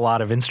 There's not a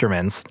lot of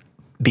instruments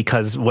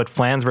because what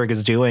Flansburgh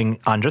is doing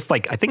on just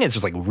like, I think it's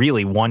just like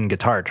really one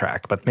guitar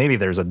track, but maybe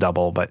there's a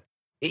double, but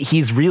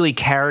he's really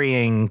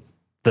carrying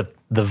the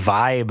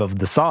vibe of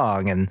the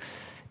song.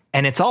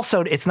 And it's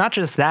also, it's not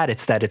just that,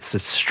 it's a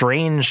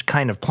strange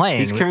kind of playing.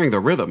 He's carrying the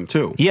rhythm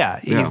too.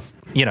 Yeah. He's,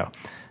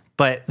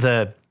 but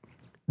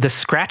the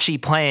scratchy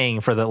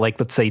playing for the, like,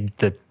 let's say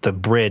the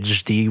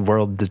bridge, D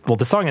World, well,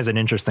 the song has an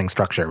interesting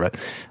structure, but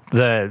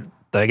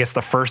I guess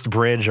the first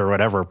bridge or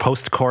whatever,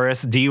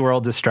 post-chorus, D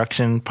World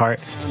Destruction part.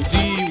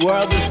 D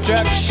World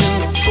Destruction,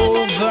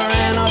 over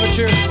and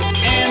overture,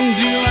 and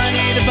do I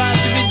need a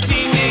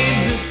positivity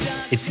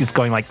need this? It's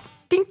going like,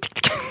 ding, ding,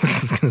 ding.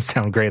 This is going to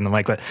sound great in the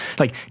mic, but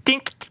like,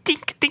 ding, ding,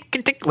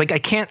 ding, ding. Like,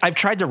 I've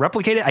tried to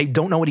replicate it. I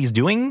don't know what he's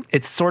doing.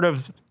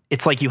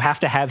 It's like you have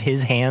to have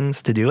his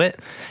hands to do it.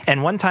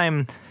 And one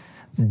time,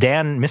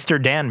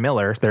 Mr. Dan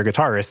Miller, their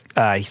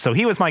guitarist, so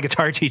he was my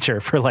guitar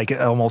teacher for like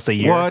almost a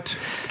year. What?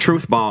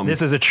 Truth bomb.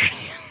 This is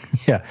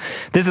yeah.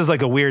 This is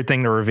like a weird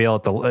thing to reveal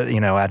at the,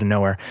 out of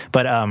nowhere.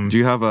 But do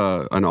you have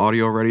an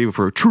audio ready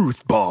for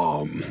truth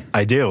bomb?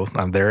 I do.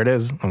 There it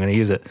is. I'm going to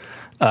use it.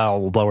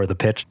 I'll lower the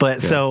pitch.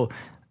 But so...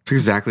 That's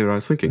exactly what I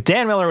was thinking.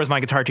 Dan Miller was my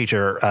guitar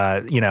teacher,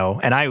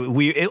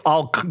 and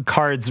all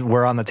cards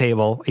were on the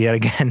table yet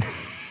again.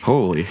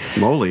 Holy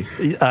moly!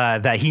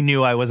 That he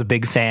knew I was a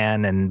big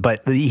fan,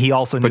 but he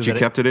also knew. But you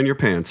kept it in your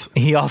pants.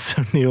 He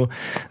also knew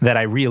that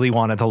I really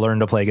wanted to learn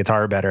to play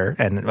guitar better,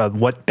 and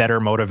what better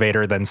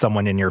motivator than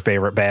someone in your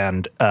favorite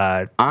band?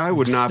 I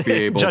would not be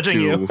able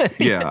judging to.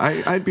 You.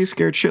 Yeah, I'd be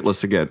scared shitless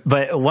to get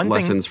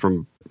lessons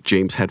from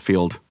James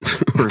Hetfield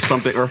or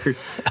something. Or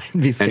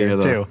I'd be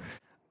scared too.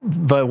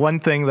 But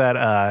one thing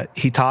that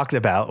he talked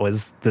about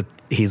was that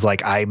he's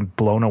like, I'm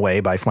blown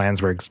away by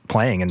Flansburgh's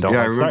playing and don't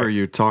I remember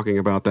you talking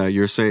about that.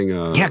 You're saying...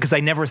 yeah, because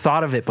I never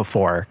thought of it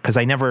before, because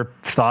I never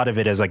thought of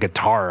it as a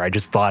guitar. I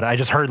just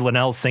heard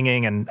Linnell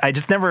singing, and I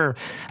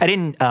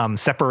didn't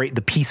separate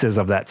the pieces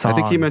of that song. I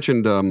think he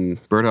mentioned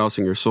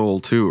Birdhousing Your Soul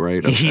too,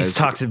 right? He's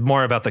talked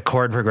more about the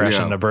chord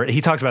progression. Yeah.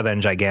 He talks about that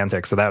in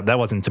Gigantic, so that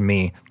wasn't to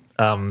me.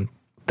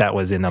 That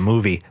was in a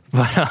movie.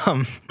 But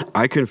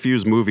I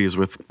confuse movies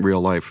with real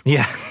life.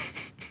 Yeah.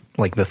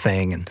 Like The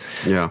Thing. And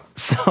yeah.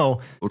 So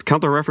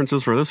count the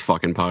references for this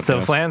fucking podcast. So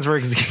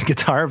Flansburgh's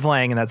guitar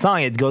playing in that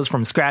song, it goes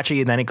from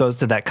scratchy and then it goes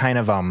to that kind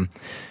of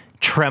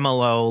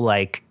tremolo,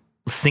 like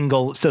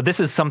single. So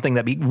this is something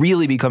that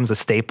really becomes a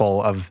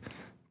staple of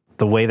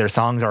the way their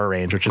songs are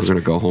arranged, which is... I'm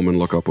going to go home and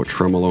look up what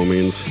tremolo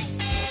means.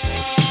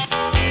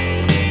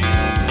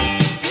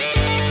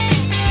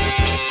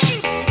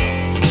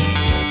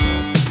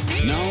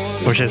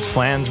 Which is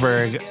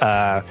Flansburgh.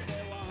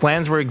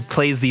 Flansburgh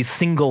plays these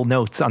single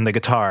notes on the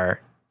guitar,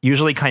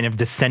 usually kind of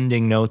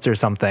descending notes or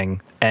something.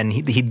 And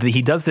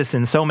he does this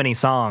in so many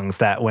songs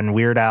that when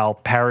Weird Al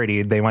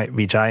parodied They Might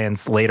Be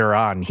Giants later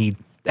on, he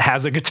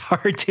has a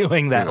guitar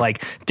doing that,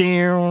 like,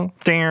 down,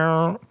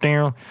 down,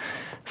 down.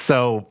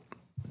 So,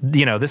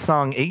 this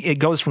song, it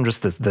goes from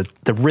just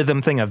the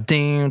rhythm thing of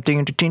ding,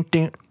 ding, ding,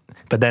 ding,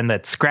 but then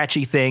that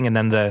scratchy thing, and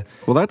then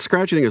that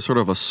scratchy thing is sort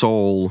of a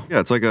soul.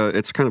 Yeah,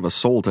 it's kind of a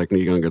soul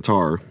technique on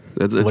guitar.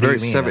 It's what very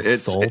do you mean,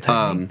 it's soul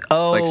technique?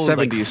 Like 70s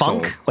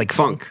like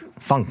funk,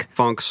 soul, like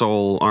funk,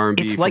 soul,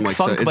 R&B. It's like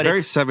funk, it's but very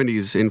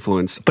 70s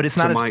influence. But it's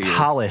not as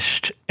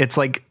polished. It's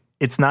like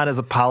it's not as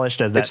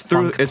polished as that. It's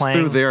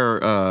through their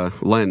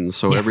lens,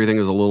 so everything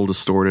is a little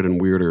distorted and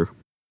weirder.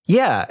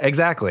 Yeah,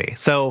 exactly.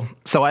 So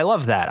I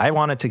love that. I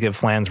wanted to give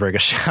Flansburgh a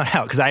shout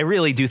out because I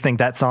really do think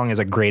that song is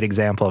a great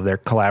example of their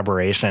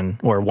collaboration,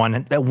 where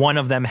one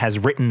of them has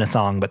written a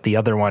song, but the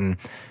other one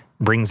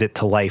brings it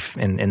to life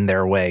in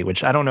their way,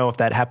 which I don't know if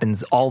that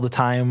happens all the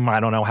time. I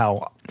don't know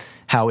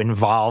how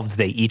involved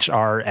they each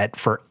are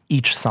for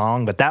each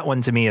song, but that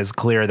one to me is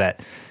clear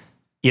that,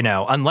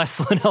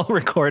 unless Linnell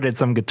recorded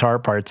some guitar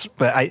parts,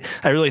 but I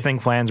really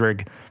think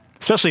Flansburgh,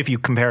 especially if you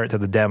compare it to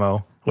the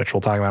demo, which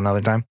we'll talk about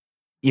another time,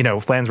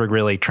 Flansburgh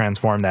really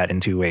transformed that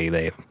into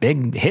a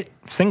big hit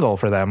single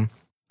for them.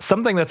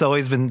 Something that's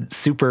always been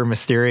super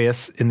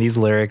mysterious in these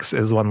lyrics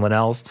is when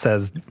Linnell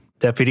says,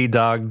 "Deputy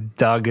dog,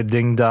 dog a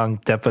ding dong,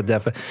 depa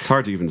depa." It's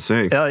hard to even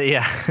say.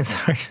 Yeah, it's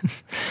hard,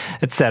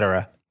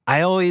 etc.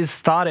 I always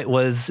thought it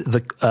was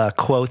the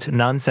quote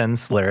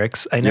nonsense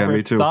lyrics. I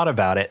never thought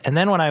about it. And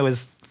then when I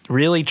was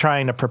really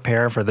trying to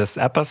prepare for this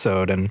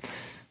episode and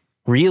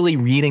really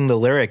reading the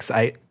lyrics,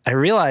 I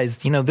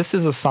realized, this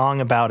is a song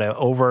about an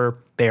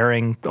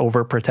overbearing,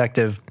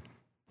 overprotective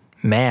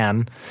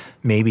man.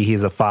 Maybe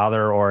he's a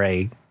father or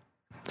a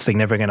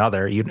significant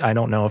other. I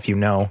don't know if you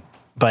know,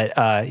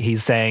 but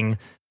he's saying,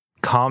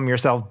 calm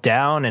yourself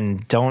down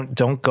and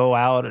don't go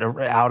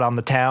out on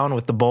the town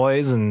with the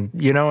boys. And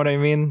you know what I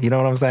mean? You know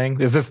what I'm saying?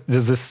 Is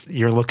this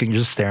you're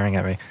just staring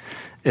at me.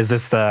 Is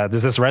this,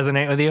 does this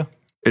resonate with you?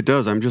 It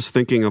does. I'm just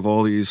thinking of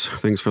all these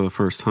things for the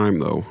first time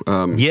though.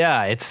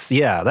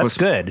 That's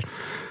good.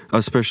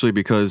 Especially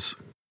because,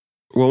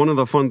 one of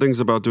the fun things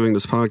about doing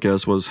this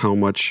podcast was how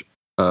much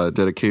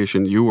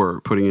dedication you were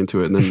putting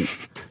into it, and then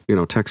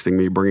texting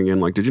me, bringing in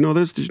like, did you know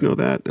this, did you know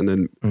that, and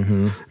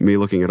then me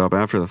looking it up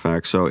after the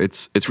fact. So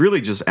it's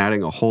really just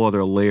adding a whole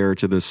other layer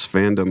to this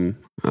fandom.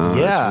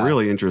 It's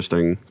really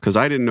interesting because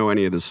I didn't know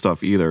any of this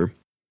stuff either.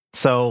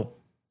 So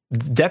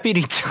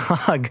Deputy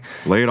Dog,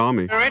 lay it on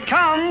me. Here it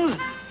comes,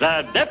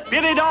 the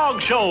Deputy Dog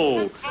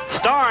Show,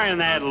 starring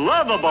that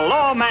lovable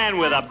lawman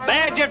with a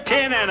badge of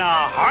tin and a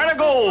heart of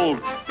gold,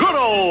 good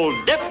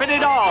old Deputy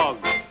Dog.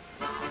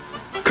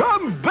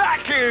 Come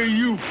back here,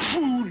 you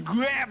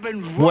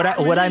food-grabbing...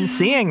 What I'm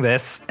seeing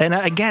this, and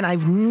again,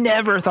 I've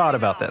never thought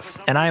about this,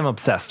 and I am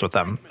obsessed with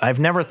them. I've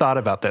never thought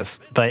about this,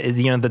 but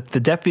the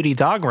Deputy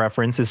Dog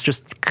reference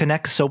just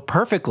connects so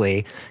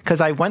perfectly,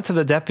 because I went to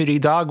the Deputy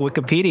Dog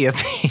Wikipedia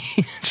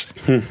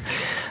page,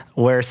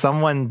 where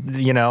someone,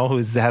 who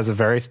has a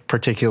very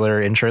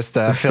particular interest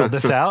filled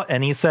this out,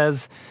 and he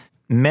says...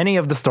 Many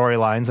of the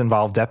storylines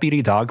involve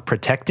Deputy Dog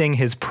protecting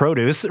his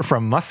produce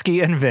from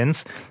Muskie and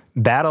Vince,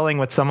 battling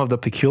with some of the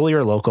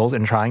peculiar locals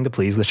and trying to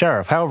please the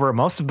sheriff. However,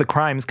 most of the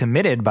crimes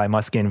committed by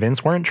Muskie and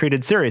Vince weren't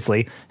treated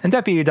seriously, and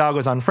Deputy Dog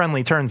was on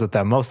friendly terms with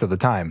them most of the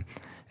time,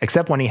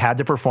 except when he had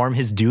to perform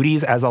his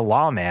duties as a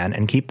lawman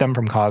and keep them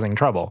from causing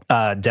trouble.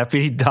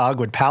 Deputy Dog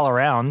would pal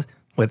around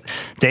with...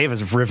 Dave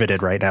is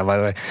riveted right now, by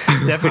the way.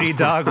 Deputy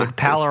Dog would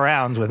pal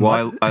around with...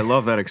 Well, I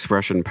love that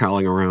expression,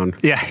 palling around.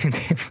 Yeah,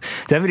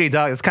 Deputy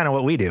Dog, it's kind of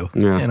what we do,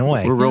 in a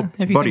way. We're real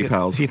buddy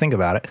pals. If you think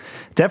about it.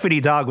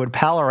 Deputy Dog would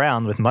pal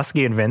around with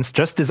Muskie and Vince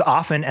just as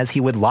often as he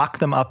would lock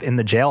them up in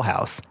the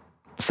jailhouse.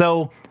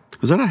 So...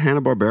 Was that a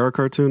Hanna-Barbera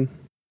cartoon?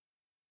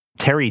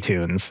 Terry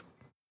Toons.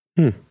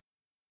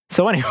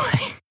 So anyway...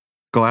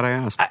 Glad I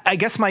asked. I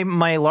guess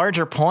my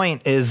larger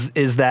point is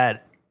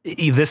that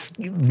this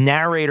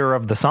narrator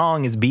of the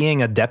song is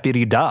being a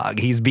deputy dog.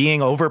 He's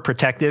being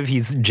overprotective.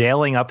 He's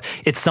jailing up.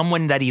 It's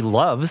someone that he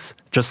loves,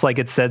 just like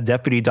it said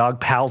Deputy Dog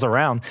pals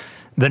around.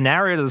 The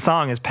narrator of the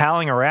song is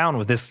palling around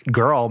with this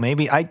girl.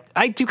 Maybe I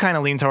do kind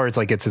of lean towards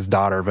like it's his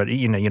daughter, but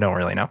you don't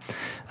really know.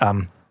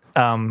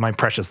 My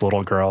precious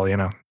little girl,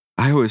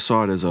 I always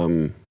saw it as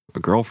a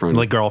girlfriend.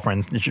 Like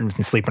girlfriends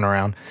sleeping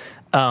around.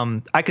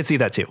 I could see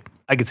that too.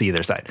 I could see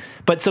either side.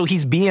 But so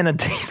he's being a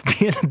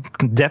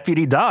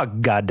deputy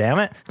dog,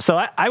 goddammit. So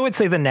I would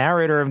say the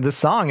narrator of this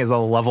song is a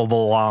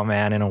lovable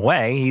lawman in a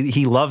way.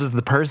 He loves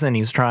the person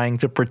he's trying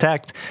to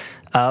protect,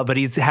 but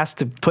he has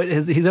to put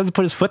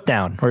his foot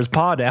down or his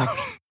paw down.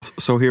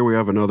 So here we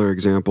have another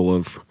example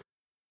of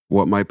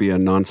what might be a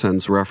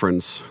nonsense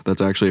reference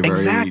that's actually a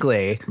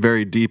very,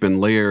 very deep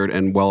and layered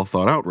and well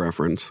thought out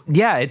reference.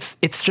 Yeah,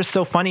 it's just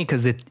so funny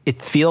because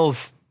it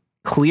feels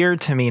clear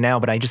to me now,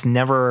 but I just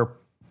never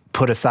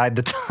put aside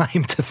the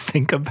time to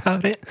think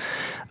about it.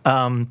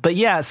 But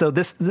yeah, so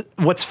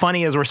what's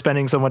funny is we're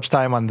spending so much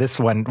time on this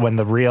one when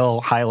the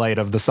real highlight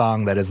of the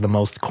song that is the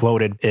most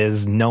quoted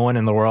is "No one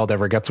in the world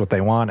ever gets what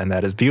they want," and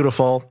that is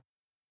beautiful.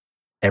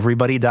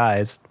 Everybody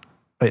dies.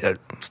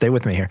 Stay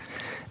with me here.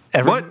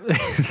 What?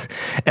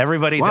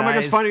 Everybody dies. Why am I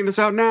just finding this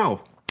out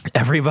now?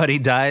 Everybody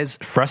dies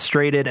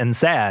frustrated and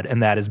sad,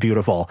 and that is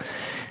beautiful.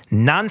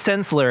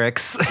 Nonsense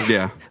lyrics.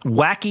 Yeah.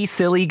 Wacky,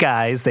 silly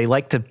guys. They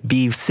like to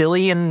be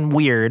silly and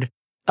weird.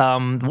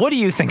 What do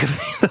you think of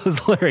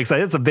those lyrics?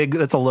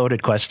 That's a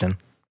loaded question.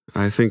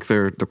 I think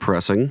they're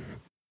depressing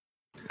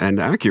and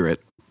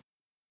accurate.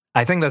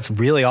 I think that's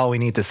really all we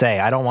need to say.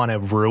 I don't want to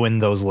ruin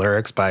those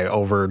lyrics by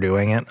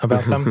overdoing it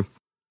about them.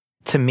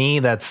 To me,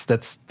 that's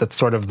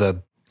sort of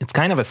it's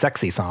kind of a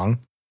sexy song,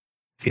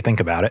 if you think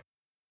about it.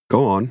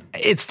 Go on.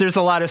 There's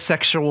a lot of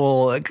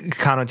sexual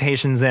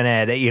connotations in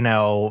it,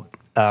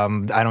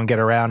 I don't get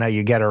around how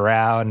you get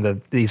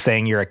around. He's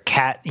saying you're a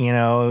cat, you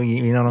know what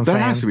I'm saying?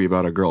 That has to be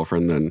about a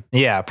girlfriend then.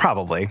 Yeah,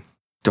 probably.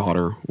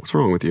 Daughter, what's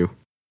wrong with you?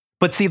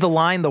 But see, the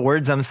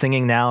words I'm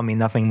singing now mean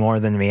nothing more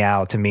than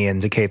meow to me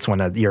indicates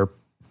when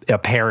a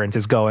parent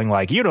is going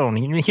like, you don't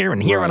even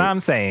hear what I'm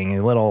saying,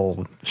 you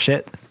little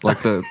shit.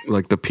 Like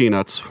the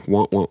Peanuts.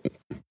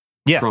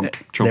 Yeah, Trump.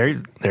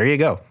 There you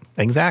go.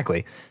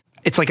 Exactly.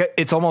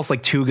 it's almost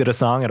like too good a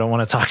song. I don't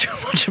want to talk too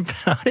much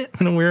about it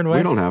in a weird way.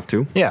 We don't have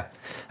to. Yeah.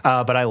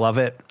 But I love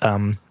it. The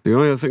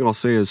only other thing I'll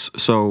say is,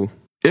 so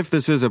if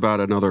this is about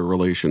another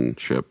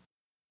relationship,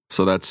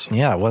 so that's...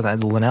 Yeah, well,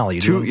 that's Linnell.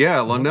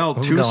 Linnell,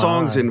 2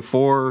 songs in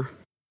 4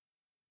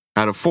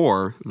 out of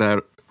 4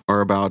 that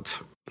are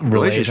about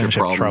relationship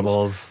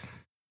troubles.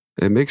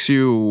 It makes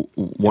you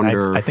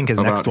wonder. I think his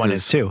next one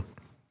is too.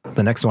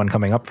 The next one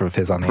coming up of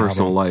his on the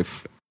personal album.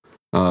 life.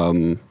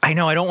 I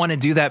know I don't want to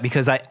do that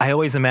because I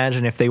always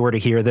imagine if they were to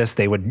hear this,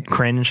 they would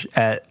cringe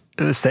at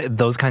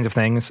those kinds of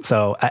things.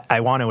 So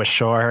I want to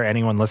assure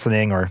anyone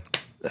listening, or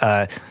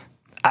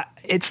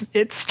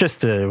it's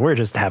just we're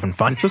just having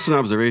fun. Just an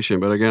observation,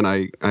 but again,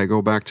 I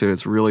go back to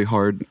it's really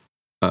hard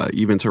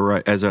even to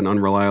write as an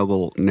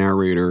unreliable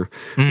narrator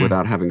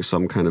without having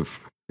some kind of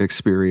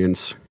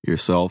experience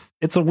yourself.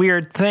 It's a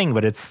weird thing,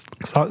 but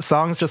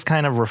songs just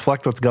kind of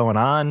reflect what's going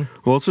on.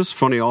 Well, it's just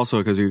funny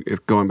also because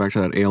going back to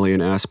that alien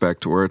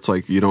aspect where it's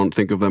like you don't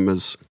think of them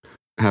as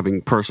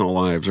having personal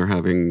lives or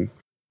having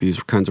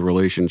these kinds of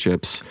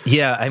relationships.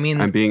 Yeah, I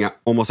mean... And being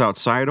almost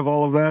outside of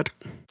all of that.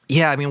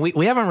 Yeah, I mean,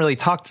 we haven't really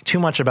talked too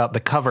much about the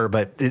cover,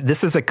 but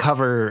this is a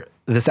cover...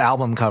 This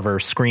album cover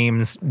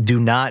screams, do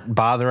not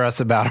bother us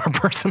about our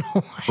personal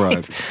life.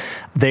 Right.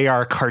 They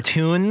are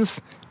cartoons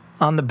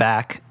on the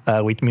back.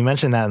 We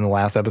mentioned that in the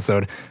last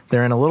episode.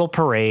 They're in a little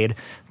parade.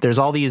 There's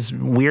all these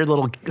weird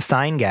little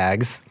sign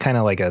gags, kind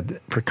of like a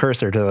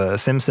precursor to the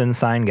Simpsons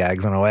sign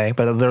gags in a way,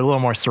 but they're a little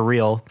more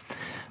surreal.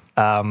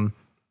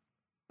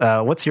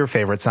 What's your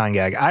favorite sign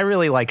gag? I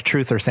really like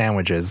Truth or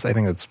Sandwiches. I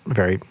think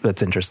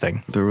that's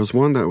interesting. There was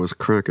one that was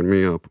cracking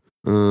me up.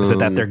 Is it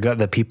that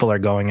the people are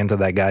going into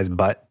that guy's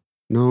butt?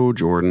 No,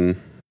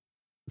 Jordan.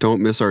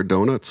 Don't miss our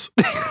donuts.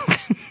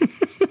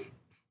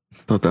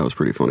 Thought that was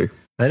pretty funny.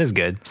 That is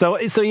good. So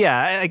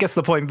yeah, I guess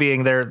the point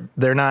being they're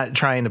not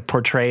trying to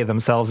portray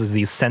themselves as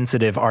these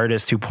sensitive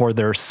artists who pour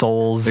their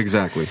souls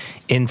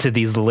into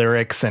these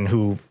lyrics and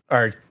who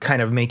are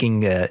kind of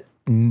making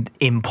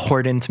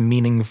important,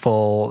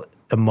 meaningful,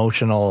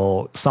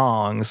 emotional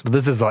songs. But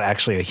this is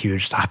actually a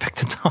huge topic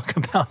to talk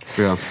about.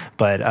 Yeah.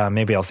 But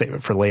maybe I'll save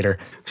it for later.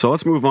 So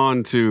let's move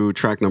on to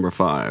track number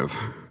 5.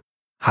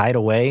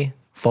 Hideaway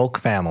Folk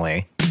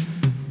Family.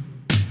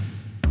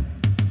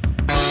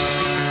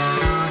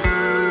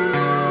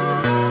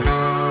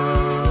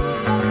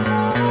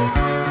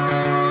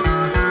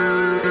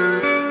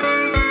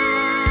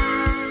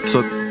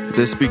 So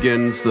this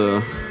begins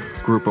the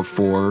group of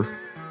 4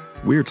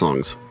 weird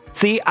songs.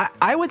 See,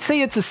 I would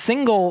say it's a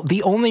single.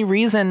 The only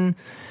reason...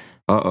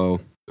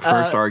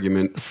 First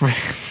argument. First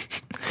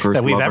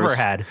that we've ever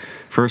had.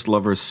 First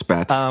lovers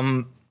spat.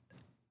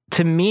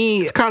 To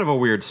me... It's kind of a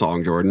weird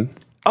song, Jordan.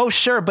 Oh,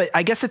 sure, but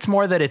I guess it's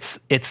more that it's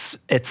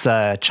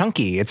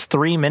chunky. It's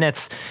 3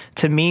 minutes.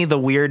 To me, the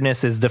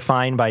weirdness is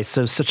defined by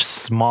such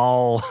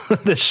small...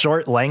 the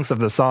short lengths of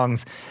the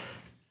songs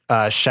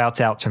shouts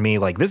out to me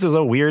like, this is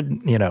a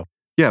weird,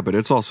 Yeah, but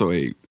it's also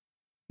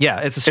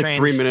it's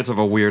 3 minutes of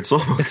a weird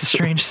song. It's a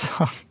strange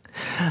song.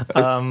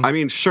 I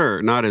mean,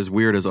 sure, not as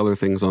weird as other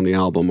things on the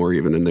album or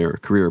even in their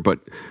career, but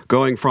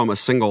going from a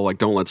single like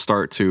Don't Let's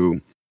Start to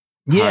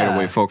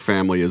Hideaway Folk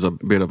Family is a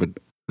bit of a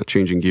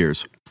changing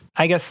gears.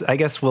 I guess I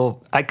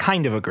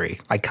kind of agree.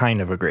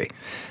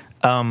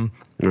 All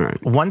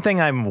right. One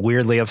thing I'm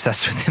weirdly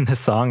obsessed with in this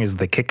song is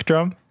the kick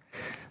drum.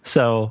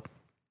 So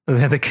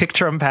the kick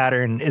drum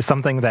pattern is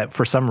something that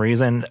for some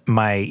reason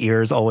my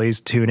ears always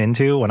tune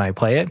into when I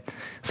play it.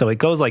 So it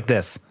goes like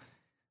this.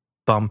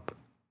 Bump,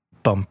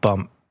 bump,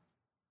 bump,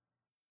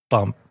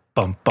 bump,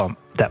 bump, bump.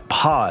 That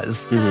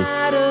pause.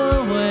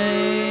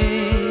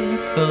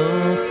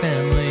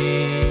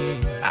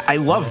 I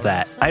love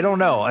that. I don't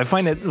know. I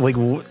find it like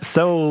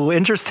so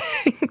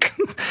interesting.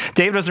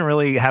 Dave doesn't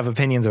really have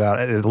opinions about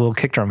it, a little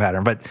kick drum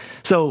pattern, but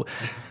so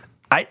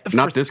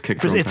this kick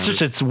drum pattern.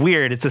 It's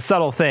weird. It's a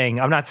subtle thing.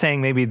 I'm not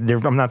saying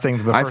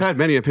I've had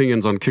many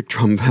opinions on kick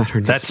drum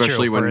patterns,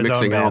 especially when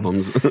mixing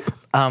albums.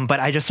 But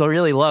I just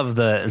really love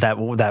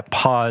that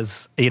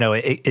pause.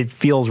 It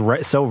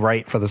feels so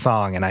right for the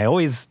song, and I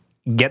always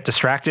get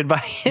distracted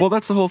by it. Well,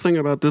 that's the whole thing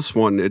about this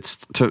one. It's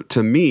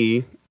to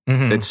me,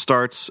 it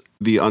starts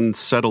the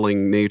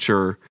unsettling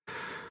nature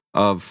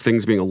of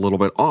things being a little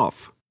bit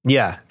off.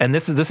 Yeah, and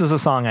this is a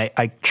song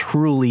I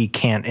truly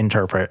can't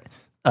interpret.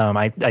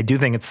 I do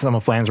think it's some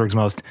of Flansburgh's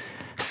most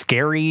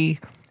scary.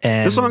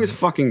 And this song is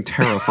fucking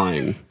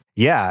terrifying.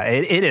 Yeah,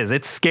 it is.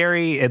 It's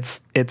scary.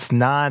 It's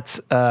not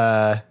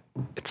a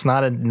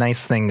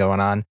nice thing going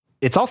on.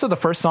 It's also the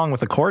first song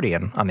with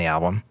accordion on the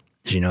album.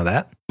 Did you know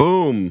that?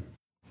 Boom.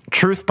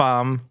 Truth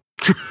bomb.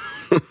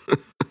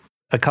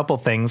 A couple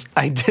things.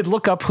 I did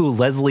look up who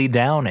Leslie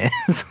Down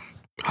is.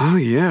 Oh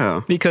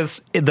yeah,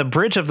 because the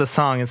bridge of the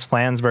song is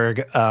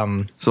Flansburgh.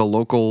 It's a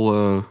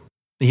local.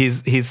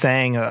 He's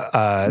saying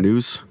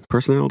news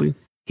personality.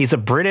 He's a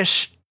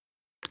British.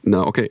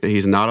 No, okay,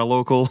 he's not a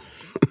local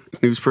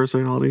news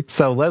personality.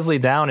 So Leslie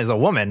Down is a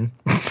woman.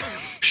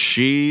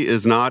 She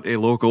is not a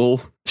local.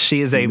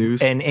 She is an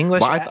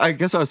English. Well, I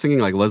guess I was thinking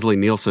like Leslie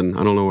Nielsen.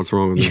 I don't know what's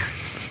wrong with me.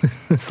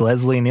 It's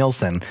Leslie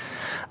Nielsen.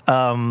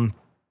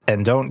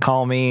 And don't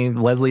call me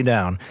Leslie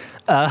Down.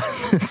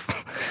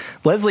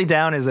 Leslie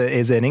Down is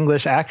an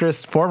English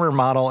actress, former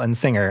model, and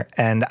singer.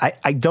 And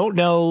I don't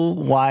know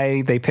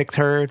why they picked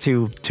her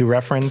to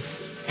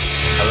reference.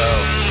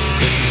 Hello,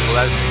 this is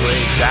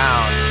Leslie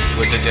Down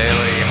with the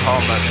Daily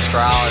Home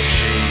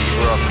Astrology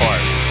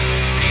Report.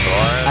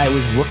 I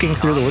was looking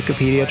through the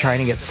Wikipedia trying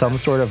to get some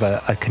sort of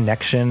a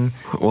connection.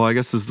 Well, I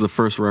guess this is the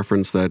first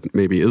reference that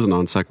maybe is a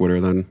non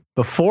sequitur then.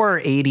 Before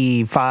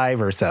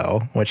 85 or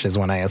so, which is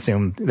when I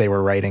assumed they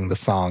were writing the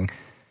song.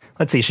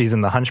 Let's see, she's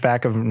in The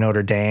Hunchback of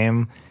Notre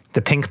Dame.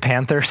 The Pink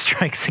Panther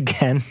Strikes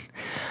Again.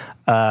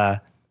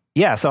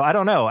 Yeah, so I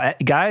don't know.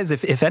 Guys,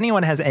 if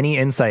anyone has any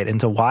insight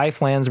into why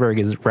Flansburgh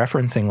is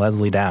referencing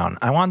Leslie Down,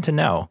 I want to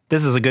know.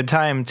 This is a good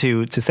time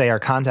to say our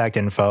contact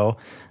info.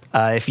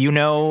 If you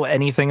know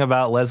anything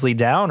about Leslie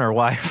Down or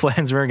why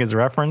Flansburgh is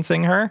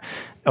referencing her,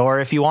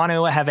 or if you want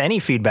to have any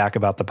feedback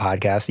about the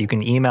podcast, you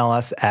can email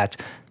us at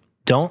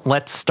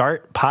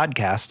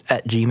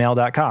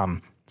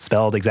don'tlet'sstartpodcast@gmail.com.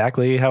 Spelled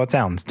exactly how it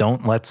sounds.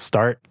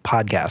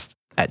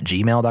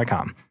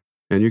 don'tlet'sstartpodcast@gmail.com.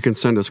 And you can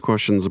send us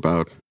questions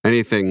about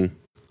anything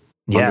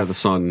under the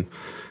sun.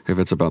 If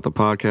it's about the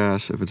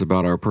podcast, if it's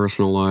about our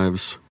personal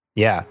lives.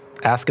 Yeah.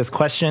 Ask us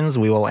questions.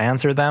 We will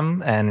answer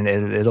them, and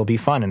it'll be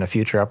fun in a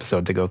future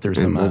episode to go through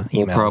some emails.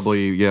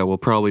 We'll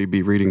probably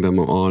be reading them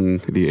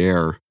on the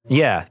air.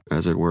 Yeah.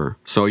 As it were.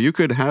 So you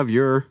could have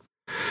your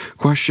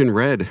question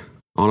read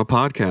on a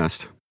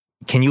podcast.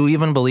 Can you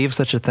even believe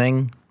such a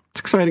thing? It's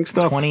exciting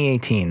stuff.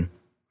 2018.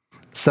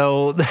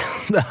 So,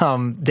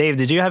 Dave,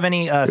 did you have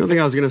any... the only thing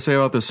I was going to say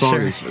about this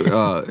song is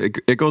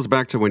it goes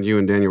back to when you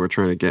and Daniel were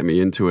trying to get me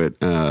into it.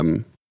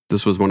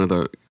 This was one of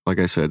the, like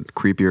I said,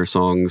 creepier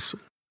songs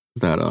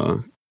that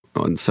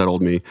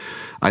unsettled me.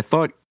 I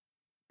thought,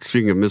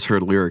 speaking of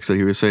misheard lyrics, that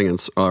he was saying,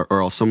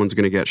 or else someone's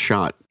going to get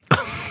shot.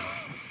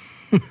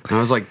 And I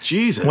was like,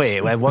 Jesus. Wait,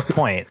 at what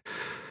point?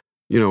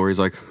 Where he's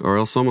like, or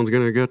else someone's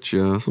going to get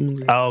you.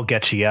 Oh,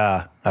 get you,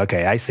 yeah.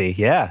 Okay, I see,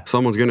 yeah.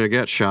 Someone's going to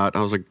get shot.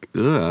 I was like,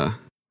 ugh.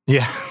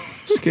 Yeah.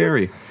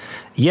 Scary.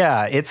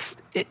 Yeah,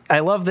 I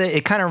love that.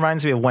 It kind of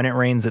reminds me of When It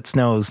Rains, It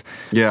Snows.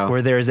 Yeah.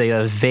 Where there's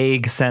a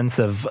vague sense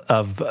of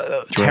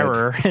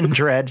terror and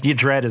dread.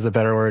 Dread is a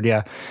better word,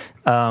 yeah.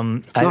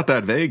 It's not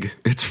that vague.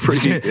 It's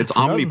pretty, it's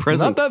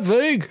omnipresent. Not that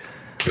vague.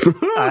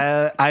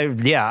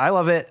 I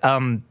love it.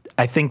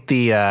 I think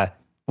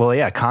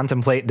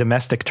contemplate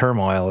domestic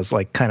turmoil is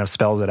like kind of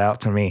spells it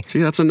out to me. See,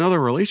 that's another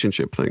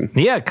relationship thing.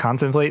 Yeah,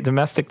 contemplate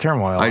domestic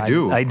turmoil. I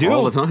do.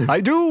 All the time. I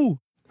do.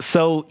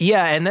 So,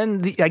 yeah, and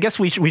then I guess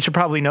we should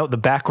probably note the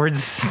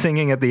backwards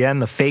singing at the end,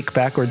 the fake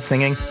backwards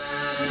singing.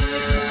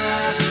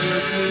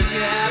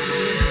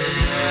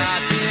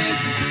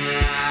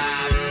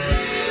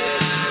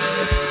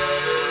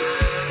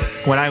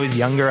 When I was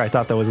younger, I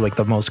thought that was like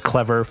the most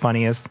clever,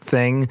 funniest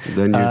thing.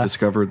 Then you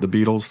discovered the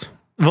Beatles.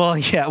 Well,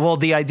 yeah. Well,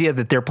 the idea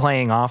that they're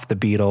playing off the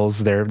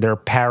Beatles, they're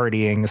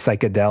parodying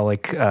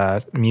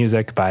psychedelic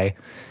music by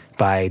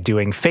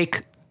doing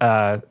fake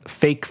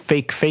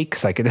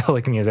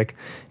psychedelic music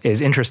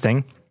is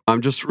interesting.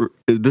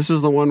 This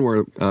is the one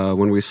where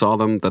when we saw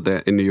them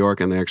in New York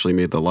and they actually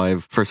made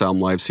the first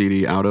album live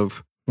CD out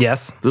of.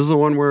 Yes. This is the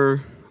one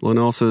where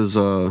Linnell says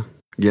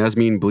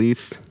Yasmin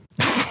Bleeth.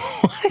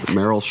 What?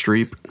 Meryl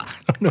Streep. I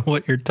don't know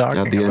what you're talking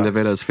about. At the end of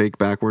it as fake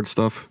backward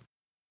stuff.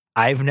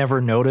 I've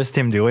never noticed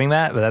him doing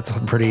that, but that's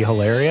pretty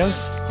hilarious.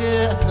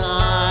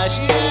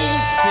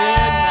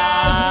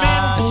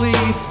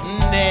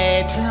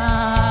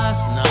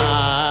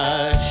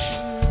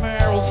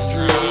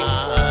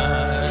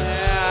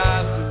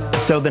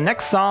 So the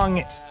next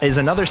song is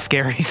another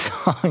scary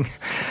song.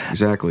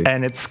 Exactly.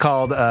 And it's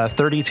called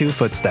 32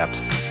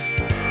 Footsteps.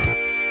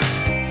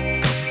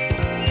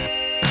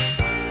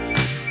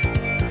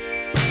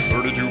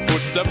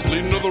 Footsteps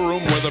leading to the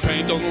room where the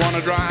paint doesn't want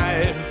to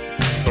dry.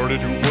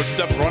 32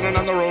 footsteps running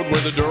on the road where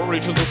the door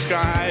reaches the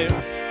sky.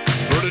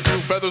 32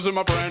 feathers in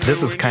my brand.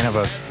 This is kind of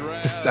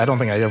I don't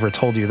think I ever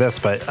told you this,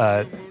 but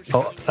a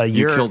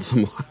year... You killed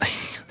someone.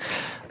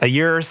 A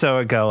year or so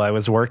ago, I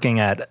was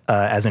working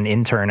as an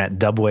intern at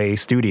Dubway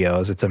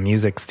Studios. It's a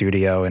music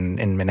studio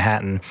in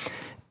Manhattan.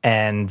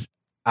 And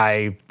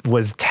I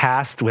was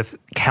tasked with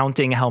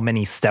counting how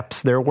many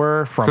steps there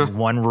were from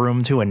one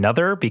room to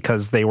another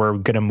because they were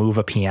going to move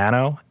a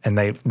piano, and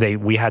I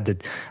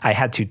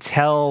had to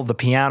tell the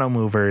piano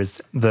movers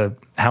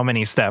how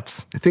many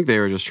steps. I think they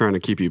were just trying to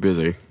keep you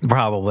busy.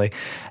 Probably.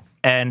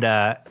 And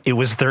it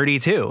was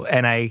 32.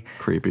 And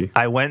creepy.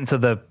 I went to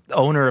the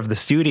owner of the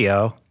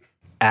studio,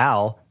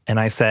 Al, and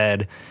I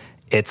said,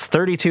 "It's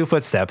 32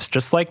 footsteps,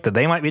 just like the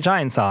They Might Be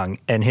Giants song."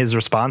 And his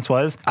response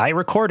was, "I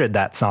recorded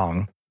that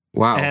song."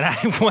 Wow. And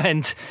I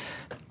went,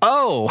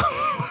 "Oh."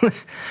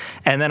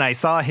 And then I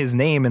saw his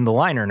name in the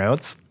liner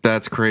notes.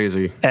 That's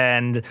crazy.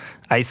 And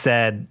I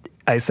said,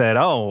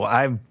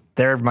 "Oh,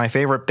 they're my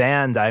favorite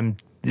band.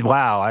 And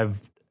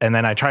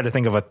then I tried to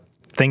think of a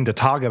thing to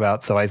talk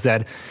about. So I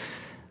said,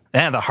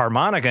 And the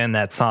harmonica in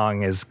that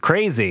song is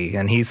crazy.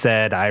 And he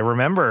said, I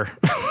remember.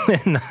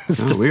 And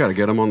we got to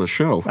get him on the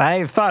show.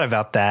 I thought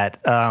about that.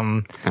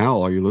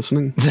 Al, are you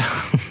listening?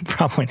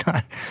 Probably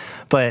not.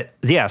 But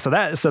yeah, so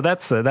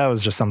that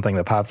was just something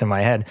that popped in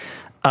my head.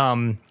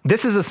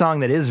 This is a song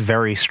that is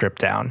very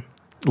stripped down.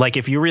 Like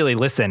if you really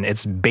listen,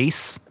 it's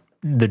bass,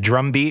 the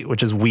drum beat,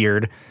 which is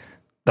weird,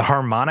 the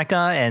harmonica,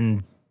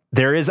 and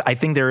I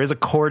think there is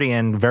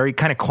accordion very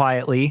kind of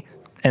quietly.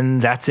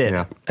 And that's it.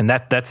 Yeah. And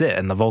that's it.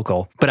 And the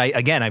vocal. But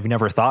I've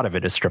never thought of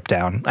it as stripped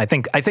down. I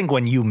think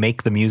when you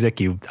make the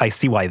music, I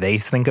see why they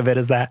think of it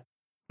as that.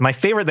 My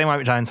favorite They Might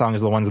Be Giants song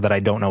is the ones that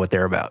I don't know what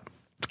they're about.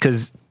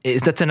 Because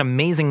that's an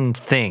amazing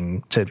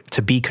thing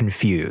to be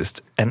confused.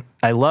 And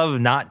I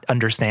love not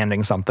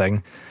understanding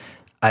something.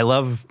 I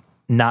love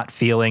not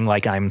feeling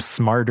like I'm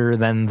smarter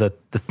than the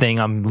thing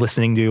I'm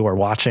listening to or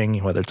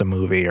watching, whether it's a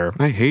movie or...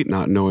 I hate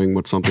not knowing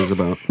what something's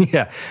about.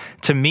 Yeah.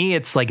 To me,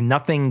 it's like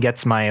nothing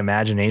gets my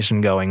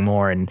imagination going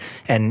more.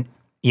 And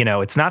you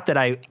know, it's not that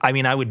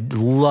I would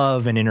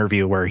love an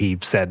interview where he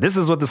said, this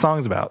is what the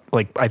song's about.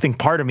 Like, I think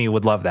part of me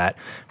would love that.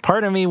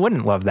 Part of me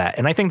wouldn't love that.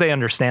 And I think they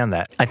understand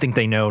that. I think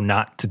they know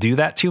not to do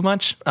that too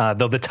much,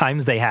 though the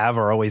times they have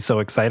are always so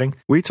exciting.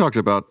 We talked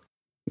about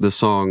the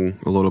song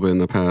a little bit in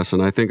the past,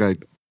 and I think I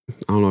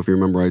don't know if you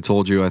remember, I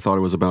told you I thought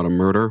it was about a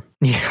murder.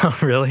 Yeah,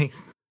 really?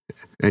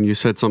 And you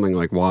said something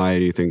like, why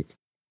do you think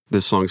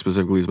this song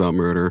specifically is about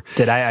murder?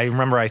 Did I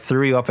remember I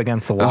threw you up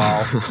against the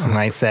wall and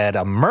I said,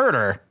 a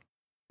murder?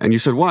 And you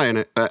said, why?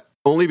 And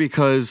only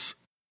because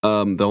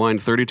the line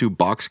 32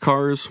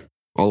 boxcars,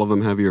 all of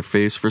them have your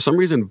face. For some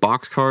reason,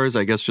 boxcars,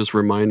 I guess, just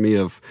remind me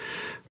of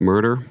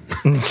murder.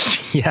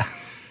 Yeah.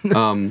 I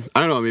don't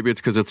know, maybe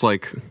it's because it's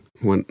like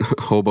when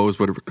hobos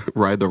would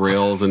ride the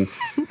rails and...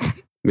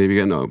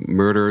 Maybe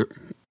murder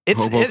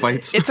hobo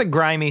fights. It's a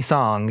grimy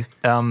song.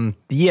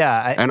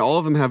 Yeah. And all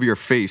of them have your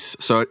face.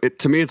 So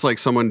to me, it's like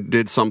someone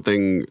did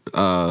something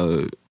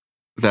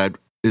that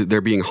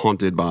they're being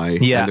haunted by.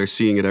 Yeah. And they're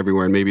seeing it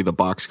everywhere. And maybe the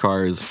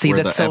boxcars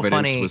where the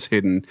evidence was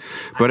hidden.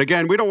 But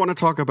again, we don't want to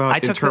talk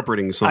about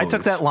interpreting songs. I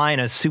took that line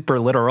as super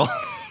literal.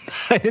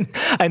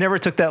 I never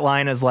took that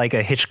line as like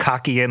a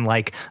Hitchcockian,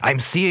 like, I'm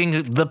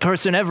seeing the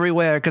person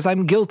everywhere because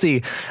I'm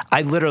guilty.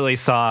 I literally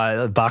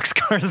saw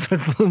boxcars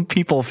with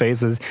people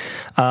faces.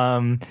 I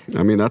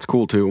mean, that's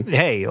cool too.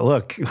 Hey,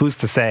 look, who's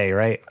to say,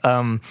 right?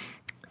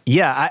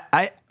 Yeah,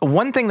 I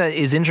one thing that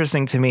is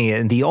interesting to me,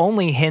 and the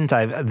only hint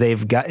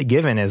they've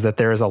given is that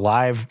there is a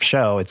live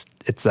show.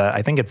 It's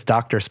I think it's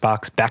Dr.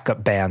 Spock's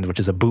Backup Band, which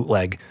is a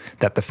bootleg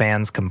that the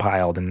fans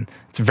compiled, and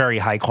it's a very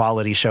high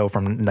quality show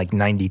from like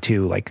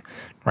 '92, like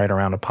right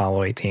around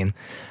Apollo 18.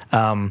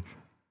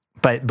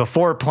 But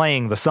before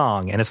playing the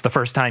song, and it's the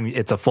first time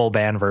it's a full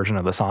band version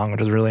of the song,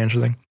 which is really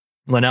interesting.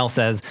 Linnell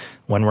says,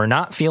 "When we're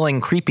not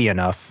feeling creepy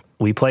enough,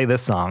 we play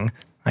this song."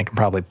 I can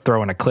probably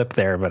throw in a clip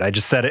there, but I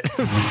just said it.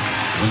 When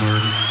we're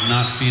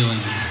not feeling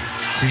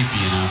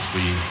creepy enough,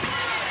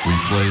 we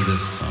play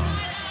this song.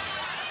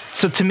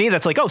 So to me,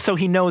 that's like, oh, so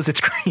he knows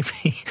it's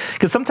creepy.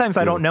 Because sometimes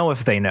I don't know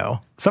if they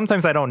know.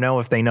 Sometimes I don't know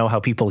if they know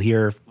how people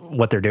hear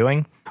what they're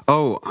doing.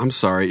 Oh, I'm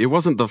sorry. It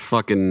wasn't the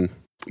fucking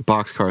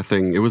boxcar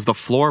thing. It was the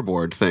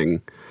floorboard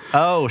thing.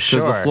 Oh, sure.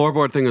 Because the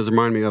floorboard thing has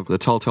reminded me of The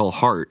Telltale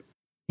Heart.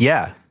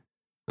 Yeah.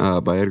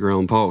 By Edgar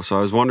Allan Poe. So I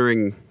was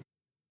wondering...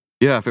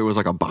 Yeah, if it was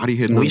like a body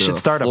hidden under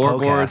the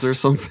floorboards or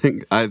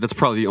something. That's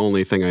probably the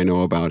only thing I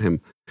know about him.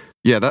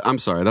 Yeah, I'm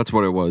sorry, that's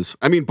what it was.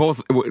 I mean,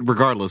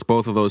 regardless,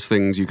 both of those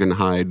things you can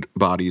hide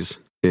bodies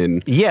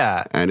in.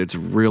 Yeah. And it's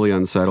really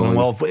unsettling.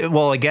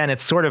 Well, again,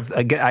 it's sort of,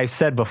 I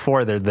said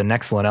before, the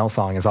next Linnell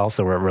song is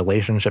also a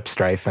relationship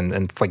strife. And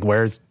it's like,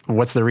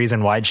 what's the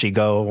reason? Why'd she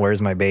go?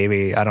 Where's my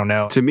baby? I don't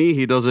know. To me,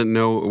 he doesn't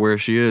know where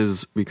she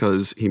is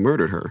because he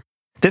murdered her.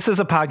 This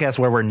is a podcast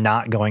where we're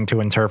not going to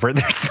interpret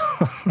their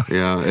songs.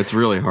 Yeah, it's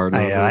really hard.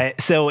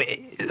 So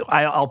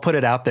I'll put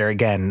it out there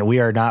again. We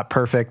are not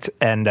perfect.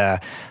 And,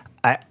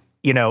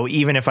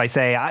 even if I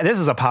say this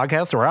is a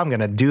podcast where I'm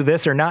going to do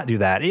this or not do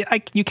that,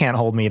 you can't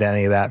hold me to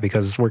any of that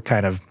because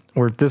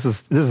this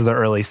is the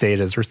early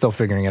stages. We're still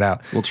figuring it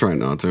out. We'll try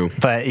not to.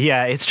 But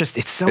yeah, it's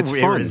so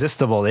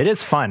irresistible. It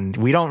is fun.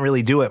 We don't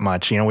really do it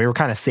much. We were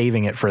kind of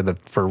saving it for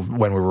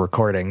when we were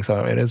recording.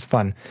 So it is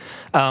fun.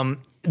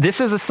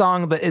 This is a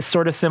song that is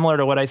sort of similar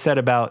to what I said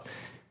about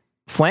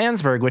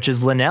Flansburgh, which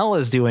is Linnell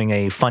is doing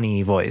a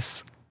funny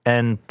voice.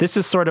 And this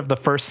is sort of the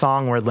first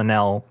song where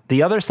Linnell,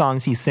 the other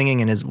songs he's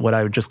singing in is what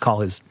I would just call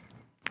his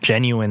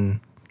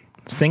genuine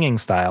singing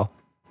style.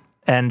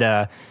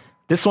 And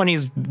this one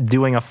he's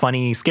doing a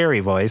funny, scary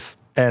voice.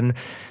 And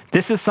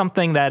this is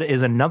something that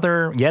is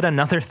yet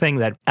another thing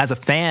that as a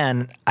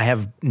fan, I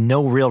have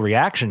no real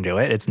reaction to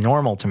it. It's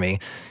normal to me.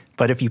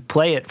 But if you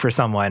play it for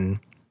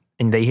someone...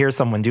 and they hear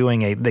someone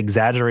doing an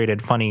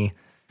exaggerated, funny,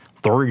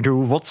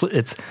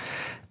 it's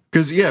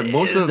because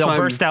most of the time they'll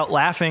burst out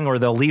laughing or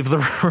they'll leave the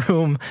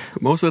room.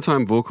 Most of the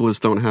time,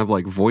 vocalists don't have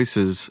like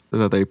voices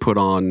that they put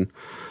on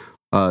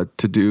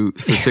to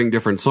sing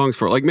different songs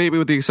for, like maybe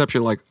with the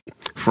exception like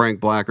Frank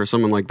Black or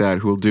someone like that,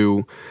 who'll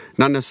do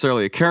not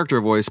necessarily a character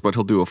voice, but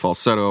he'll do a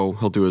falsetto,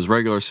 he'll do his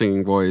regular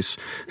singing voice,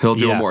 he'll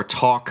do a more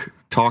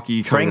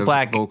talky kind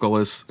of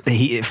vocalist.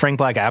 Frank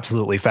Black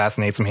absolutely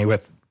fascinates me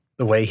with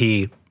the way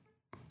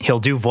he'll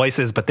do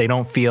voices, but they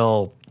all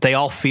feel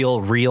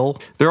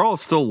real. They're all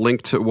still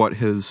linked to what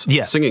his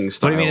singing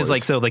style is. What I mean is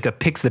like, so like the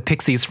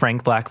Pixies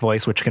Frank Black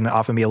voice, which can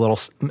often be a little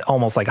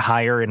almost like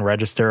higher in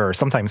register or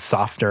sometimes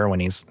softer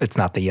when it's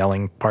not the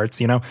yelling parts,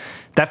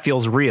 that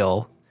feels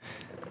real.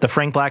 The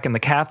Frank Black and the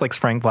Catholics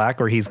Frank Black,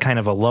 where he's kind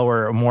of a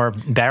lower, more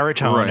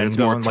baritone and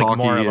going like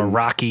more of a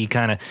rocky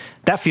kind of,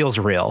 that feels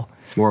real.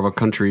 More of a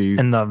country.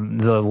 And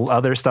the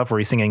other stuff where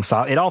he's singing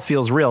soft, it all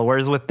feels real.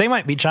 Whereas with They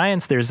Might Be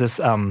Giants, there's this...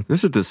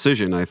 There's a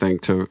decision, I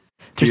think, to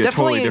be a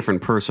totally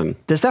different person.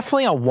 There's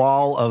definitely a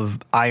wall of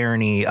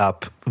irony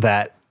up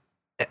that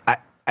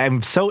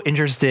I'm so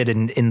interested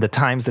in the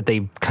times that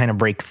they kind of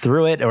break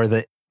through it, or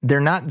that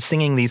they're not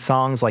singing these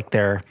songs like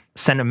they're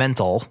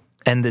sentimental.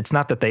 And it's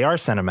not that they are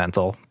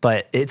sentimental,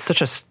 but it's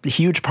such a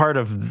huge part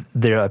of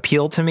their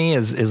appeal to me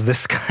is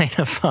this kind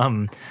of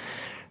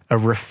a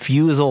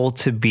refusal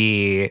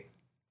to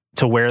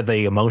wear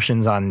the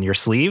emotions on your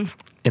sleeve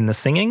in the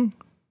singing,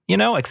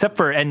 except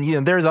for,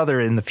 and there's other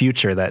in the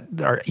future that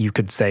you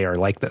could say are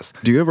like this.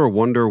 Do you ever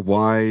wonder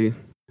why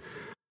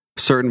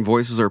certain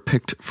voices are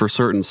picked for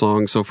certain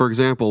songs? So for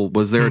example,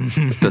 was there a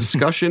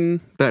discussion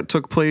that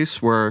took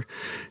place where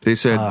they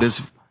said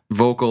this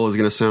vocal is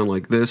going to sound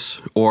like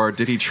this, or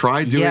did he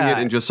try doing it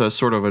in just a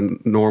sort of a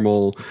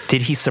normal...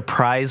 Did he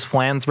surprise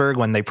Flansburgh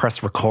when they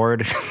pressed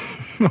record?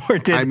 or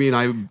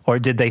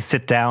did they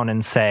sit down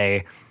and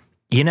say,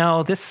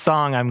 this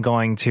song I'm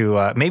going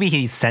to... maybe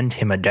he sent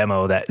him a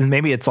demo that...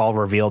 Maybe it's all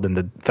revealed in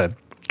the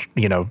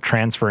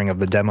transferring of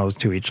the demos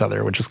to each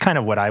other, which is kind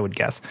of what I would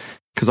guess.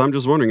 Because I'm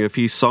just wondering if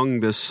he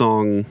sung this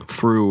song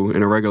through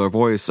in a regular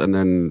voice and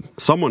then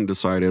someone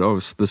decided,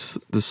 this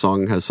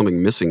song has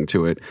something missing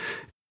to it.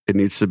 It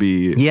needs to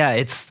be... Yeah,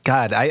 I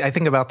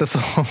think about this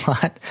a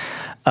lot.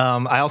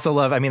 I also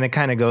love, it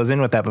kind of goes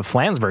in with that, but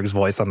Flansburgh's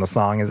voice on the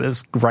song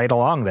is right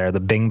along there.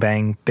 The bing,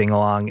 bang, bing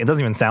along. It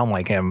doesn't even sound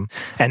like him.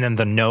 And then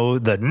the no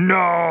at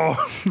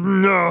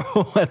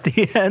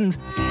the end.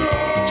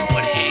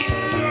 28,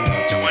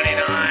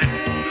 29,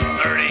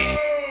 30,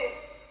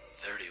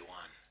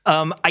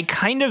 31. I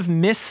kind of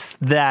miss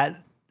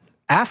that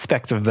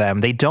aspect of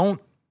them. They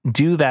don't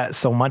do that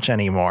so much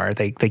anymore.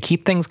 They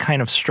keep things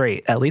kind of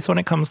straight, at least when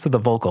it comes to the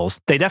vocals.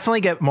 They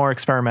definitely get more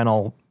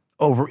experimental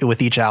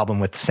with each album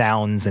with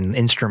sounds and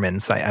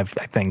instruments, I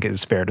think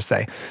is fair to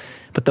say.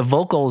 But the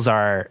vocals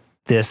are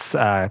this,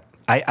 I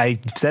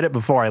said it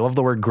before, I love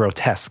the word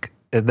grotesque.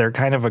 They're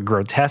kind of a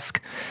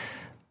grotesque,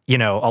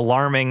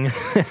 alarming.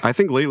 I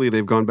think lately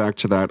they've gone back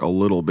to that a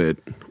little bit.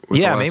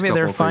 Yeah, maybe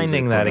they're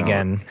finding that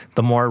again.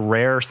 The more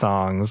rare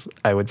songs,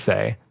 I would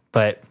say.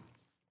 But...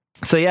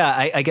 So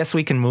yeah, I guess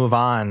we can move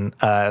on.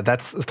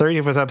 That's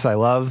 30 Footsteps. I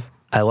love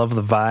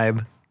the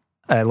vibe.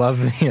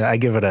 I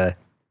give it a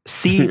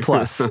C+.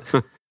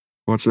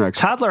 What's next?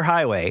 Toddler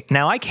Highway.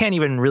 Now I can't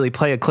even really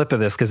play a clip of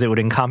this because it would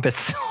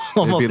encompass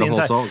almost the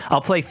entire song. I'll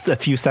play a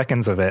few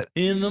seconds of it.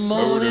 In the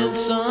morning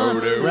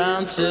sun,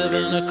 around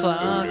 7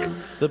 o'clock,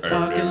 the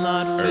parking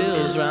lot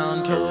fills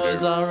round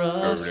Toys R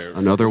Us.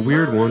 Another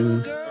weird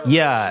one.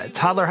 Yeah,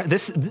 Toddler.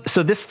 This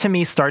to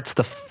me starts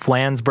the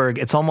Flansburgh.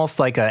 It's almost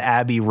like a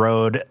Abbey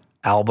Road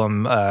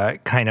album,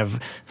 kind of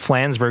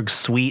Flansburgh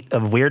suite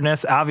of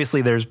weirdness.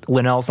 Obviously, there's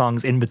Linnell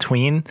songs in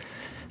between,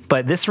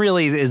 but this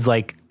really is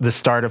like the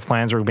start of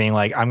Flansburgh being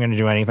like, I'm going to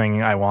do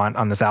anything I want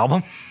on this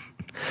album.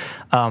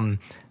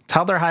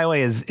 Toddler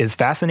Highway is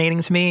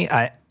fascinating to me.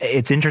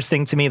 It's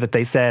interesting to me that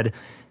they said,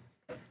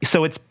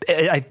 so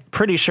I'm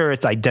pretty sure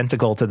it's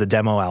identical to the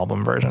demo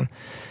album version.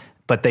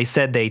 But they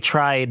said they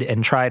tried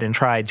and tried and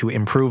tried to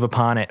improve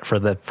upon it for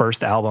the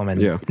first album,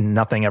 and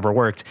nothing ever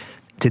worked.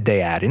 Did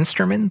they add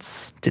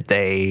instruments?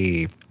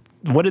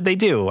 What did they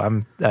do?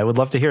 I would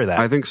love to hear that.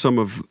 I think some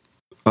of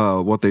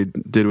what they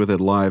did with it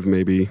live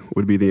maybe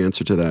would be the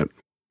answer to that.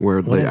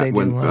 Where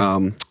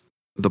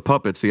the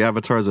puppets, the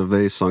avatars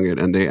they sung it,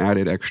 and they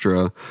added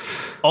extra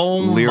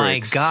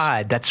lyrics. My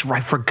God, that's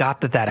right. I forgot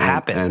that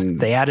happened. And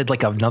they added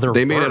like another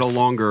They verse. made it a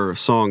longer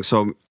song,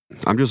 so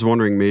I'm just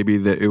wondering maybe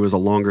that it was a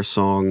longer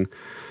song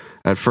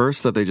at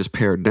first that they just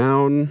pared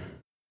down.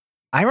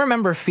 I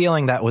remember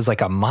feeling that was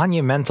like a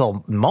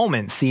monumental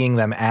moment, seeing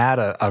them add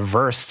a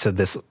verse to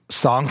this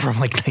song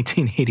from like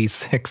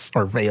 1986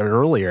 or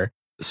earlier.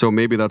 So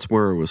maybe that's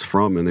where it was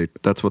from, and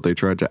that's what they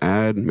tried to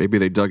add. Maybe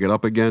they dug it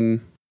up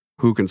again.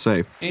 Who can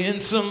say? In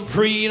some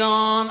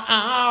pre-dawn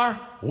hour,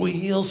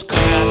 wheels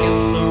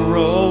cracking the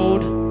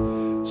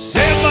road.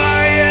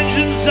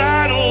 Semi-engines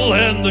idle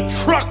and the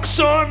trucks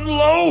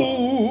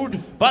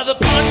unload. By the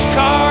punch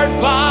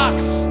card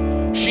box,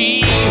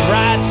 she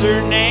writes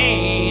her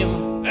name.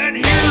 And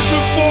here's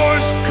a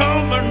voice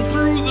coming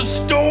through the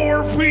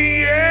store PA.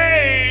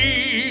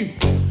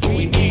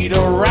 We need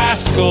a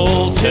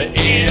rascal to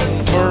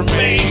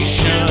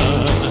information.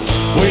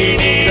 We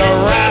need a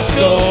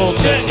rascal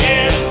to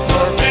information.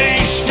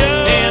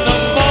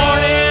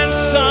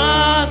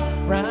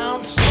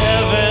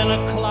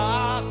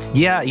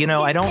 Yeah,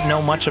 I don't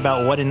know much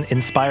about what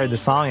inspired the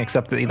song,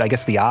 except I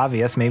guess the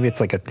obvious. Maybe it's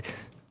like a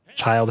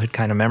childhood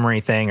kind of memory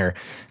thing, or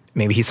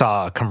maybe he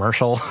saw a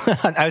commercial.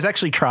 I was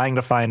actually trying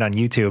to find on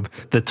YouTube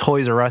the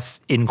Toys R Us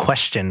in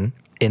question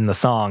in the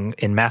song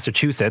in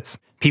Massachusetts.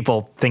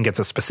 People think it's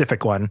a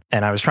specific one,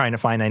 and I was trying to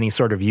find any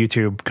sort of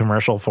YouTube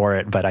commercial for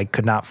it, but I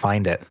could not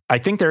find it. I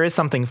think there is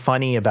something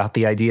funny about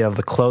the idea of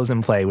the close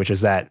and play, which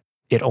is that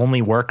it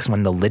only works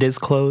when the lid is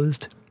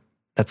closed.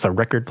 That's a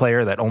record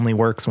player that only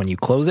works when you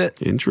close it.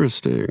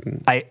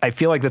 Interesting. I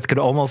feel like this could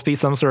almost be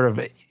some sort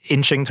of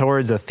inching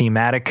towards a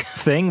thematic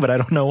thing, but I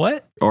don't know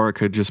what. Or it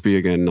could just be,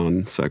 again,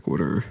 non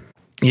sequitur.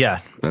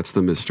 Yeah. That's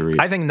the mystery.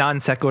 I think non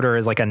sequitur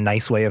is like a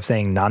nice way of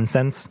saying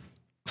nonsense.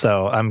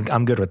 So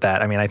I'm good with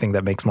that. I mean, I think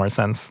that makes more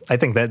sense. I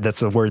think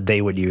that's a word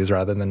they would use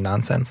rather than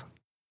nonsense.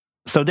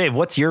 So, Dave,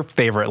 what's your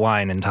favorite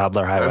line in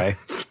Toddler Highway?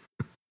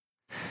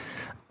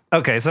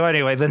 Okay, so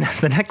anyway, the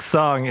next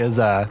song is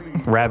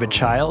Rabid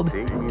Child.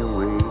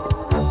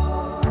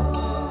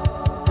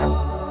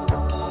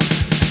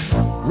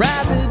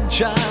 Rabid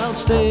child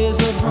stays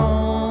at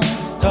home,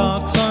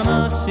 talks on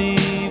a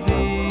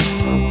CB.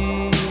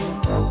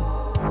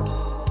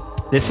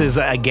 This is,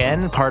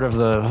 again, part of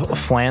the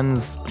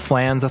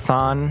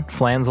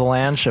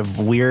Flansalanche of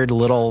weird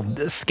little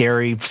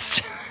scary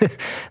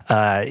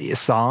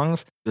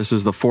songs. This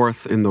is the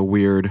fourth in the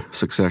weird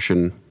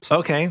succession.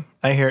 Okay,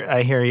 I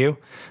hear you.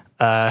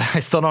 I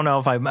still don't know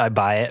if I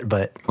buy it,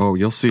 but... Oh,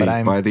 you'll see.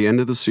 By the end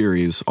of the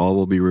series, all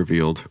will be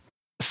revealed.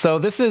 So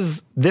this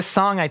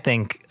song, I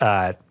think,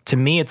 to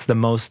me, it's the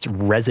most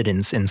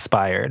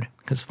Residents-inspired,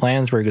 because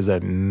Flansburgh is a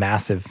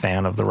massive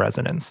fan of the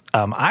Residents.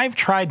 I've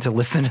tried to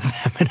listen to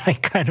them, and I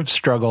kind of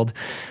struggled,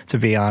 to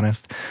be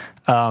honest,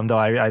 though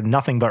I have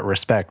nothing but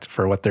respect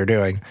for what they're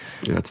doing.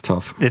 Yeah, it's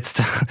tough.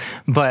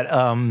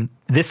 But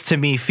this, to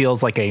me,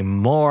 feels like a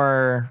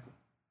more...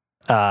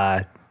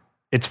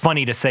 it's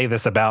funny to say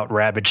this about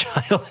Rabid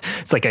Child.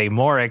 It's like a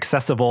more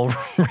accessible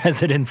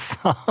Residents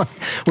song,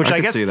 which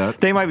I guess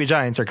They Might Be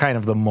Giants are kind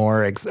of the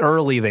more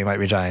early They Might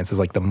Be Giants is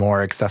like the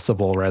more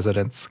accessible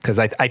Residents, because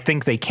I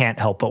think they can't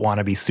help but want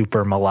to be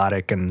super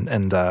melodic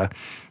and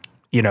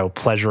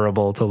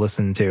pleasurable to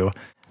listen to.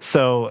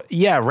 So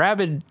yeah,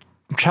 Rabid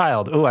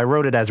Child. Oh, I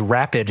wrote it as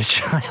Rapid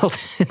Child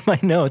in my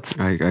notes.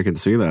 I can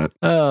see that.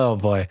 Oh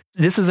boy.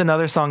 This is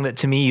another song that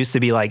to me used to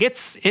be like,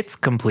 it's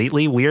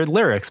completely weird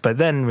lyrics, but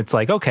then it's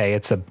like,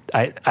 okay,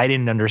 I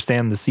didn't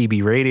understand the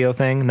CB radio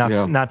thing.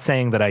 Not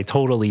saying that I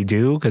totally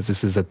do, because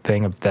this is a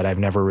thing that I've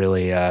never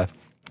really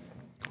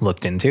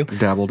looked into.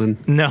 Dabbled in?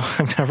 No,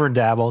 I've never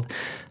dabbled.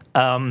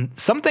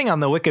 Something on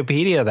the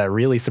Wikipedia that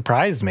really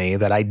surprised me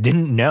that I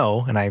didn't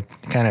know, and I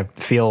kind of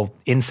feel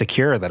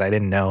insecure that I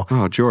didn't know.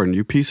 Oh, Jordan,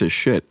 you piece of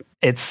shit.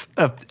 It's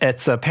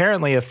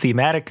apparently a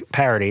thematic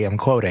parody, I'm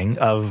quoting,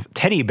 of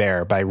Teddy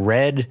Bear by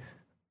Red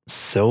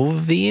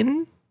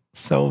Sovine?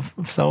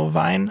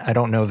 Sovine? I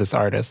don't know this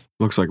artist.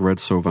 Looks like Red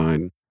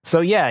Sovine.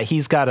 So yeah,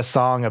 he's got a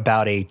song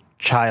about a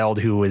child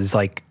who is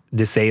like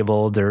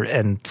disabled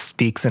and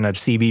speaks in a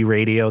CB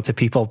radio to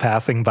people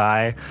passing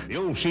by. The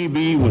old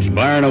CB was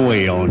blaring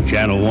away on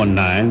Channel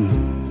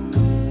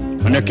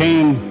 19 when there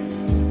came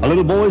a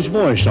little boy's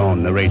voice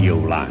on the radio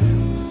line.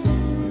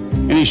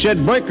 And he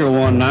said, "Breaker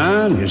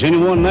 19, is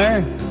anyone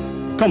there?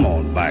 Come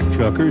on back,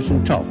 truckers,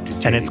 and talk to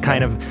Teddy." And it's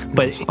kind of,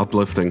 but it's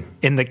uplifting.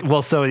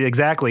 So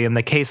exactly in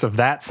the case of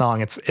that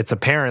song, it's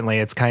apparently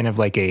it's kind of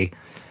like a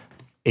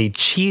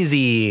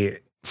cheesy.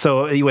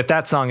 So with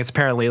that song, it's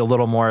apparently a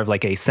little more of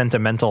like a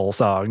sentimental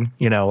song,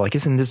 like,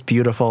 isn't this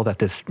beautiful that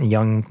this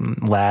young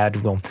lad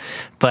will,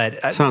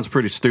 but sounds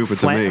pretty stupid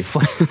to me.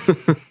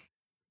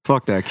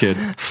 Fuck that kid.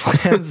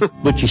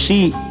 But you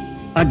see,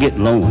 I get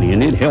lonely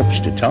and it helps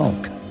to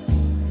talk,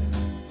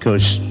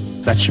 because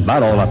that's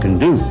about all I can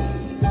do.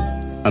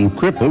 I'm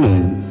crippled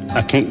and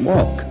I can't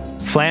walk.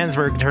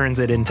 Flansburgh turns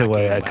it into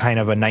a kind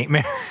of a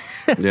nightmare.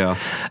 Yeah.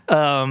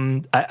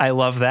 I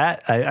love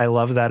that. I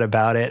love that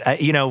about it.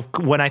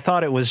 When I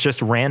thought it was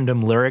just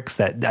random lyrics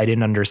that I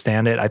didn't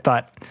understand it, I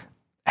thought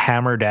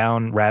Hammer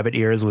Down Rabbit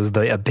Ears was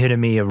the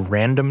epitome of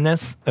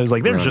randomness. I was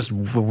like, there's just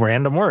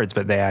random words,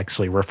 but they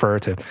actually refer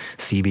to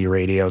CB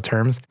radio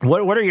terms.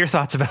 What are your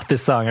thoughts about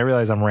this song? I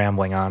realize I'm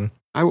rambling on.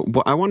 I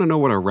want to know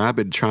what a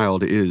rabid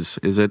child is.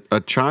 Is it a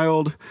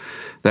child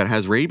that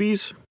has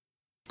rabies?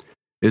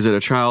 Is it a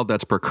child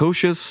that's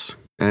precocious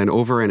and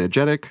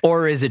over-energetic?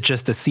 Or is it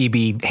just a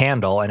CB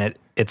handle and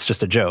it's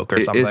just a joke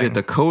or something? Is it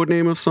the code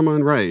name of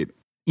someone? Right.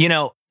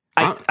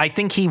 I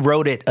think he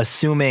wrote it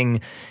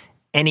assuming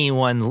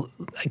anyone,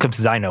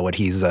 because I know what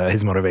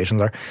his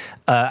motivations are.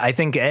 I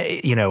think,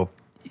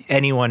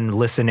 anyone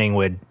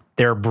listening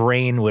their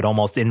brain would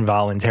almost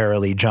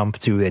involuntarily jump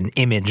to an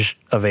image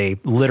of a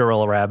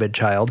literal rabid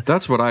child.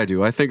 That's what I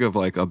do. I think of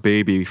like a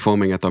baby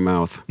foaming at the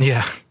mouth.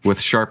 Yeah. With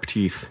sharp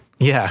teeth.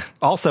 Yeah.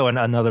 Also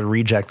another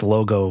reject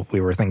logo we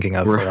were thinking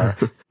of.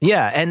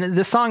 Yeah. And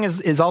the song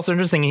is also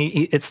interesting.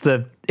 It's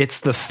the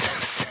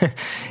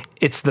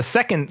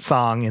second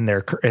song in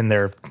their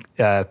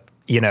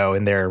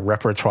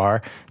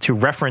repertoire to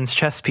reference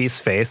Chess Piece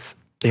Face.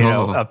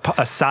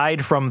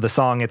 aside from the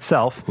song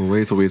itself. Well,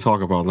 wait till we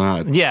talk about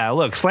that. Yeah,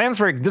 look,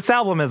 Flansburgh, this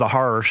album is a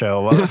horror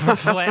show of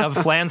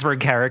Flansburgh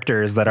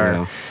characters that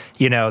are,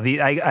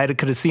 I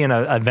could have seen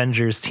an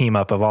Avengers team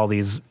up of all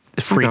these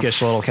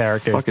freakish little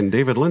characters. Fucking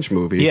David Lynch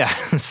movie. Yeah,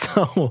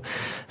 so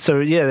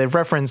they've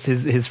referenced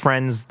his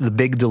friends, the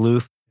Big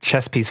Duluth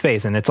chess piece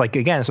face, and it's like,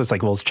 again, so it's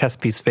like, well, is chess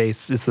piece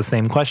face, it's the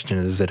same question.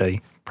 Is it a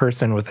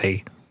person with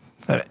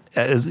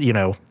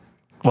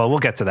well, we'll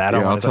get to that.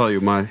 Yeah, I'll tell you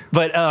my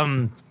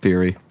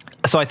theory.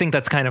 So I think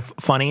that's kind of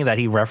funny that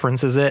he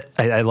references it.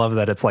 I love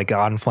that it's like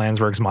on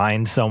Flansburgh's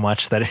mind so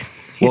much that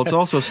it's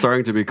also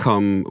starting to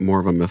become more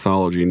of a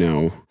mythology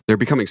now. They're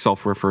becoming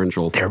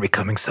self-referential. They're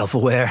becoming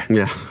self-aware.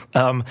 Yeah.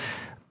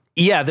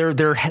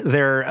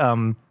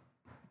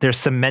 They're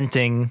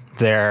cementing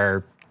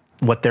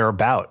what they're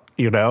about,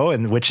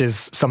 and which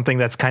is something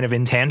that's kind of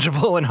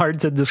intangible and hard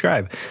to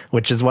describe,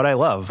 which is what I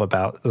love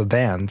about the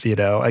bands.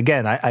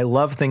 Again, I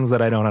love things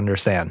that I don't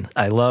understand.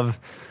 I love,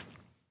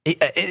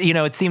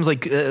 it seems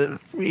like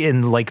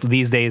in like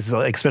these days,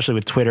 especially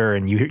with Twitter,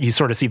 and you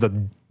sort of see the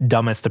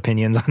dumbest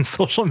opinions on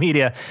social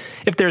media.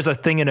 If there's a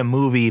thing in a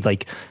movie,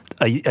 like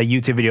a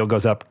YouTube video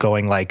goes up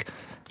going like,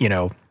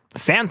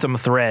 Phantom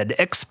Thread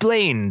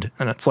explained,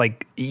 and it's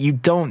like, you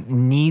don't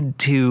need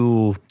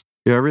to.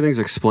 Yeah, everything's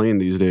explained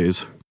these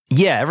days.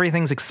 Yeah,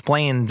 everything's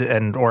explained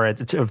or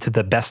to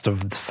the best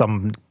of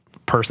some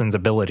person's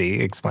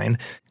ability explained.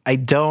 I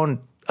don't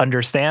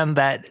understand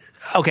that.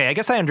 Okay, I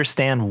guess I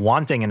understand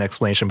wanting an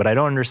explanation, but I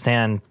don't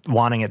understand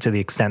wanting it to the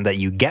extent that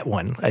you get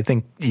one. I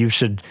think you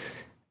should,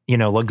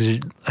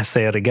 I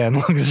say it again,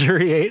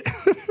 luxuriate.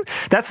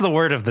 That's the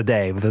word of the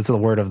day. That's the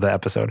word of the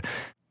episode.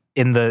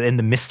 In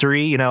the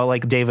mystery,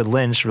 like David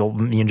Lynch,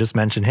 you just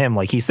mentioned him.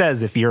 Like he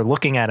says, if you're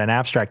looking at an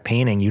abstract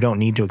painting, you don't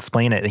need to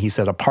explain it. He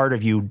said a part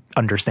of you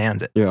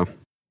understands it. Yeah.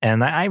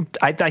 And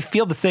I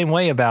feel the same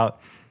way about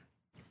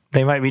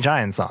They Might Be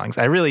Giants songs.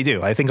 I really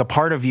do. I think a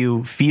part of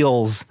you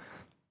feels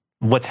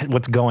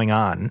what's going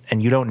on,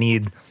 and you don't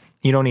need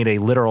a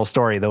literal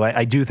story, though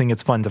I do think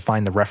it's fun to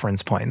find the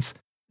reference points.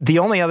 The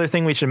only other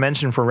thing we should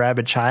mention for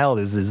Rabid Child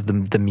is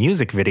the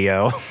music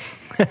video.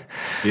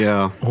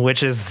 Yeah.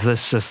 Which is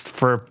this just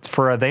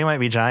for a They Might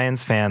Be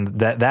Giants fan,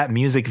 that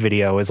music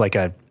video is like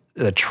a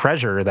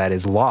treasure that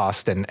is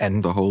lost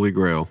and the Holy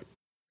Grail.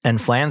 And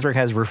Flansburgh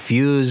has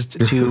refused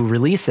to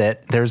release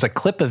it. There's a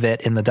clip of it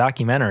in the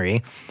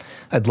documentary.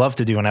 I'd love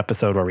to do an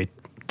episode where we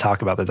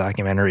talk about the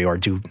documentary or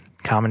do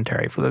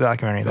commentary for the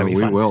documentary. That'd be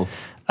fun. We will.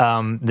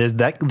 There's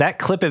that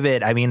clip of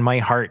it. I mean, my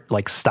heart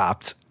like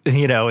stopped,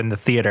 in the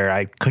theater.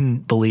 I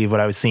couldn't believe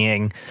what I was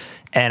seeing.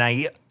 And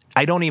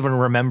I don't even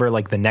remember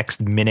like the next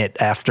minute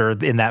after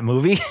in that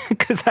movie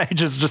because I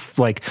just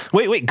like,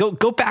 wait,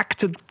 go back.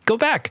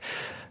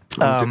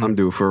 I'm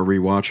due for a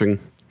rewatching.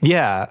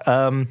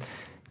 Yeah.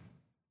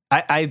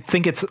 I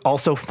think it's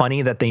also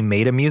funny that they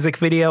made a music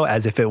video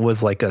as if it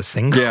was like a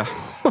single. Yeah.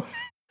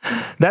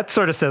 That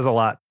sort of says a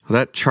lot.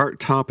 That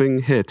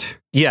chart-topping hit.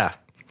 Yeah,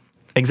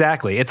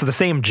 exactly. It's the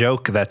same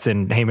joke that's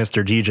in Hey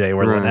Mr. DJ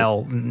where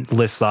Linnell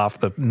lists off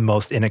the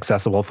most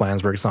inaccessible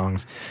Flansburgh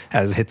songs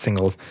as hit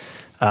singles.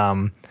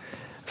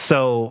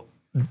 So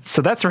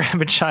that's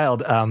Rabid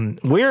Child.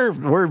 We're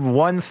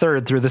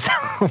 1/3 through this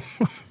album.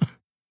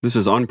 This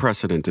is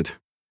unprecedented.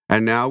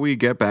 And now we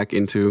get back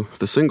into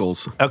the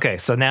singles. Okay,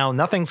 so now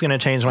nothing's going to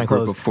change my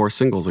clothes. Group of 4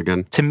 singles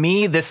again. To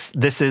me, this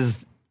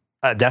is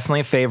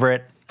definitely a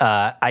favorite.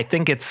 I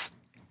think it's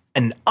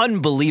an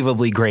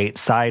unbelievably great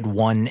side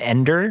one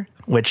ender,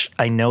 which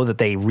I know that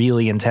they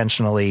really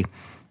intentionally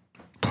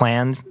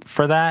planned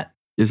for that.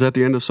 Is that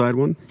the end of side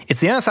one?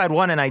 It's the end of side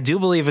one, and I do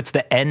believe it's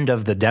the end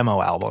of the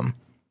demo album.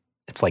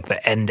 It's like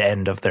the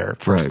end of their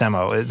first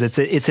demo.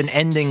 It's an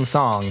ending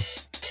song.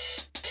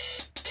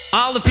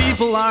 All the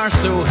people are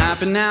so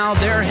happy now,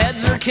 their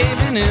heads are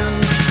caving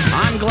in.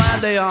 I'm glad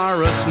they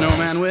are a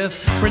snowman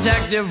with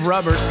protective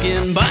rubber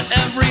skin, but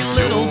every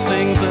little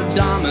thing's a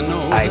domino.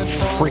 I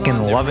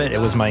freaking love it. It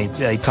was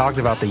I talked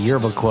about the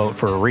yearbook quote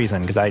for a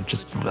reason,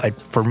 because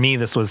for me,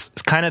 this was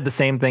kind of the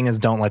same thing as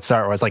Don't Let's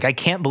Start, where I was like, I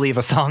can't believe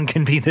a song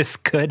can be this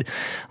good.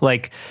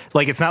 Like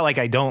it's not like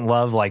I don't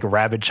love like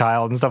Rabid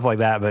Child and stuff like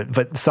that,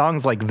 but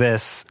songs like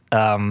this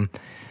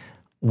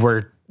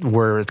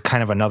were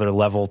kind of another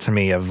level to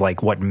me of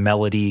like what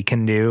melody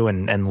can do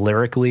and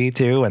lyrically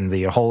too, and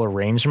the whole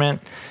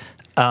arrangement.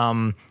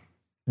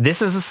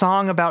 This is a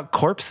song about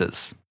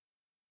corpses.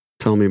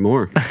 Tell me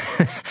more.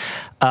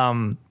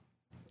 I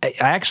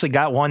actually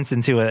got once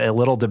into a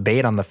little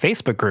debate on the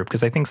Facebook group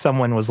because I think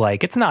someone was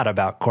like, it's not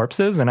about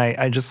corpses. And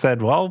I just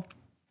said, well,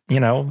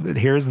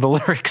 here's the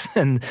lyrics.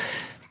 And,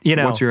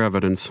 what's your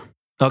evidence?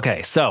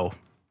 Okay. So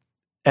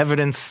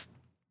evidence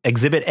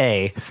exhibit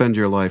A. Defend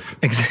your life.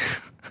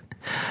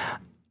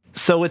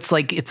 So it's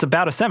like, it's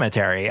about a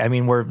cemetery. I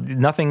mean, where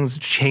nothing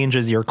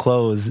changes your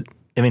clothes.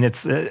 I mean,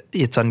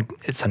 it's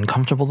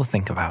uncomfortable to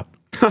think about,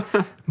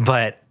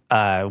 but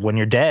when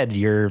you're dead,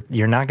 you're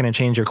not going to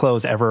change your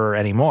clothes ever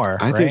anymore.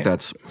 I think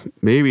that's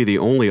maybe the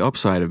only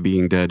upside of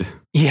being dead.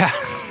 Yeah.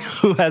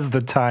 Who has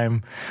the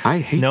time? I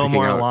hate no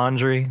more out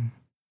laundry.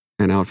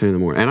 and outfit in the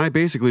morning. And I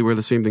basically wear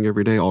the same thing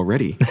every day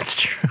already. That's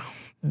true.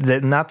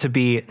 Not to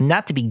be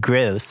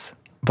gross,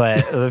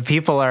 but the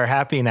people are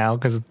happy now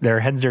because their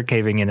heads are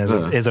caving in.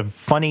 Is a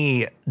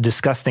funny,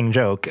 disgusting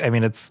joke. I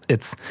mean, it's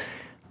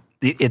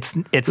this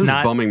not is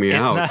bumming me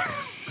out.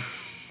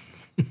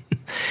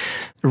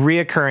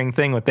 Reoccurring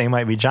thing with They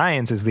Might Be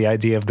Giants is the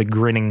idea of the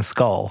grinning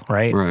skull,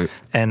 right? Right.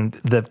 And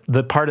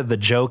the part of the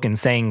joke in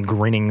saying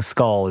grinning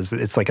skull is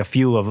it's like a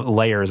few of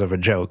layers of a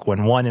joke.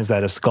 When one is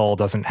that a skull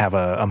doesn't have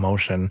a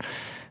emotion,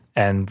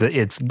 and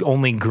it's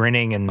only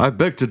grinning. And I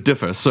beg to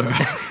differ, sir.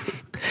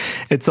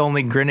 It's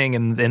only grinning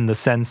in the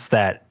sense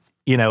that,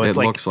 you know,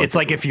 it's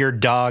like if your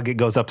dog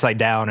goes upside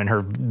down and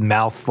her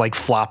mouth like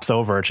flops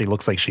over and she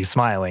looks like she's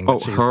smiling. Oh,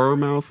 her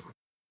mouth?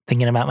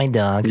 Thinking about my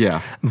dog.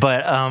 Yeah.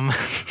 But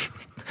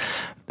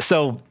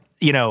so,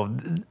 you know,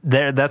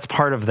 that's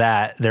part of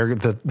that.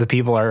 The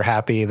people are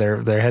happy.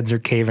 Their heads are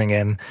caving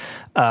in.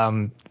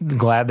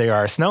 Glad they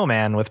are.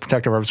 Snowman with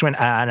Protective Orbs Twin.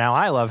 Now,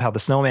 I love how the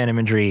snowman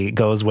imagery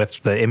goes with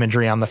the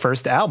imagery on the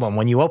first album.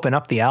 When you open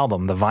up the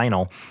album, the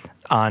vinyl,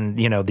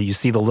 you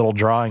see the little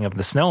drawing of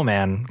the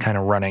snowman kind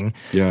of running.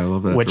 Yeah, I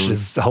love that. Which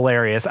is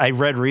hilarious. I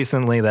read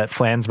recently that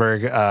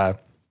Flansburgh,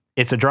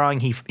 it's a drawing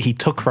he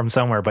took from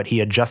somewhere, but he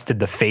adjusted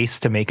the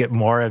face to make it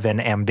more of an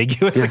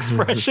ambiguous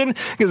expression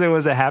because it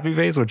was a happy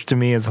face, which to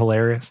me is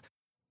hilarious.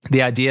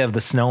 The idea of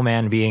the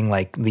snowman being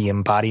like the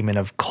embodiment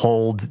of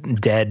cold,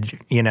 dead,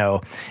 you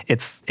know,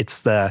 this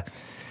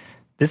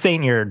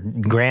ain't your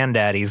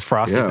granddaddy's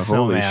Frosty the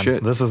Snowman. Holy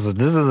shit. This is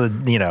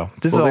a you know,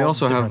 this well, is they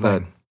also have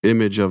that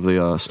image of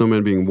the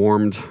snowman being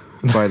warmed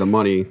by the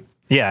money.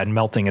 Yeah, and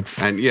melting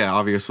and yeah,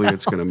 obviously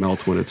it's going to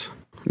melt when it's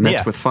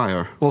mixed with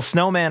fire. Well,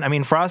 Snowman, I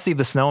mean, Frosty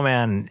the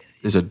Snowman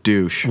is a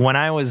douche.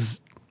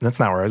 That's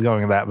not where I was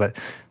going with that, but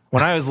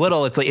when I was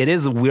little, it's like, it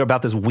is weird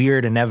about this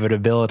weird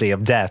inevitability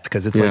of death,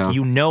 because it's like,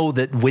 you know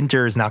that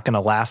winter is not going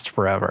to last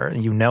forever.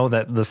 You know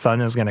that the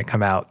sun is going to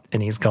come out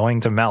and he's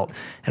going to melt.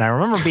 And I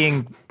remember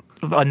being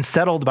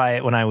unsettled by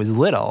it when I was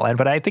little,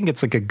 but I think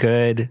it's like a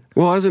good...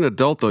 Well, as an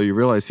adult, though, you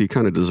realize he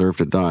kind of deserved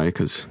to die,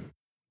 because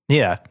he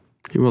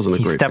wasn't a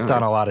great guy. He stepped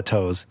on a lot of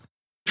toes.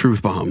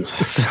 Truth bombs.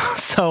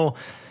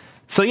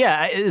 So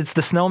yeah, it's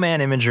the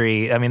snowman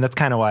imagery. I mean, that's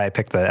kind of why I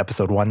picked the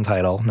episode 1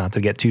 title, not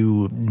to get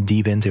too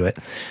deep into it.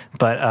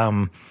 But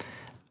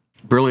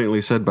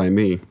brilliantly said by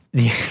me.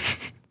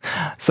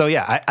 So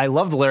yeah, I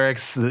love the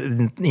lyrics.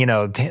 You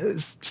know,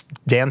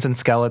 dancing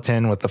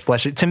skeleton with the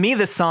flesh. To me,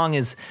 this song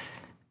it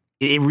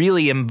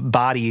really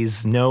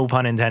embodies, no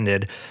pun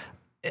intended.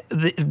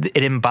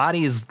 It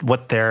embodies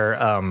what they're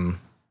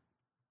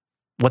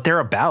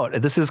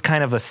about. This is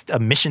kind of a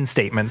mission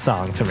statement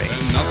song to me.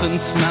 Nothing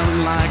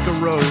smelling like a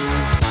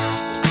rose,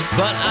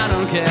 but I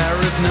don't care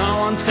if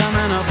no one's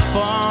coming up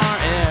for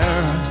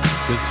air,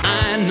 'cause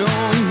I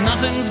know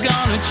nothing's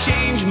gonna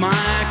change my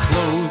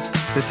clothes.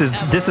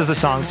 This is a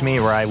song to me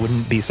where I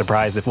wouldn't be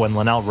surprised if when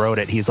Linnell wrote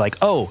it, he's like,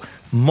 oh,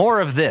 more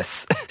of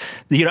this.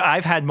 You know,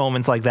 I've had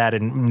moments like that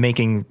in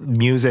making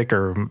music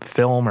or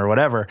film or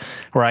whatever,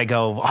 where I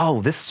go,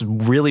 oh, this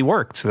really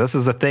worked. This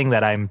is a thing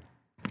that I'm,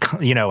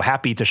 you know,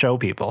 happy to show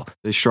people.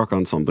 They struck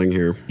on something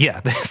here.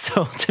 Yeah.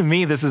 So to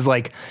me, this is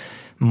like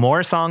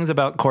more songs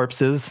about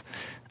corpses,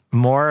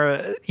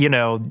 more, you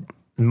know,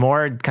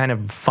 more kind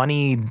of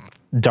funny,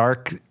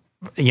 dark,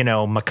 you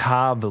know,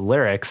 macabre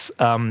lyrics.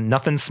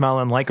 Nothing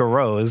smelling like a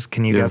rose.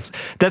 Can you guess?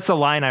 That's a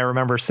line I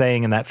remember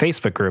saying in that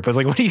Facebook group. I was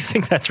like, what do you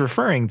think that's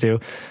referring to?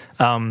 It's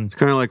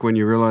kind of like when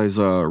you realize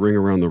Ring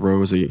Around the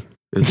Rosie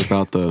is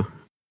about the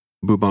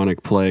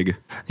bubonic plague.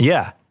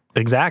 Yeah.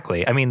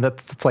 Exactly. I mean,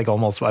 that's like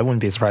almost, I wouldn't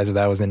be surprised if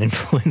that was an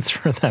influence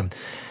for them.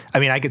 I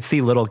mean, I could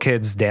see little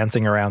kids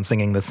dancing around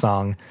singing this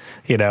song,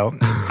 you know.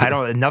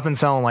 Nothing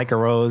smelling like a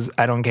rose.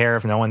 I don't care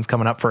if no one's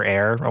coming up for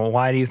air. Well,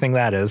 why do you think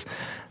that is?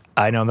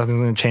 I know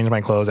nothing's going to change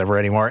my clothes ever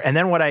anymore. And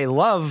then what I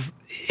love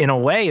in a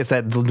way is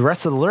that the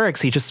rest of the lyrics,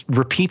 he just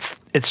repeats.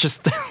 It's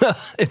just,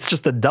 it's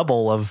just a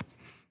double of,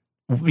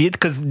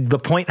 because the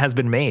point has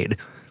been made,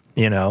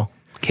 you know,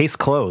 case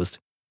closed.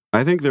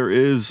 I think there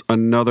is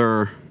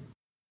another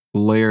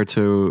layer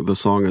to the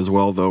song as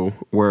well, though,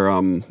 where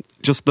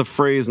just the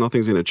phrase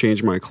 "nothing's going to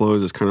change my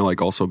clothes" is kind of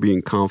like also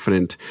being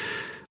confident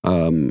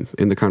in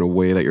the kind of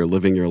way that you're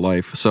living your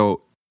life.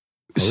 So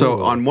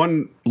on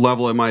one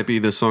level, it might be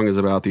this song is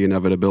about the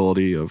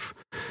inevitability of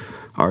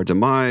our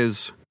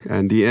demise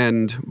and the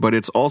end, but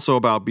it's also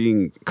about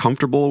being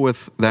comfortable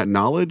with that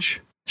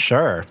knowledge.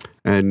 Sure.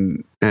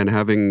 And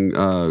having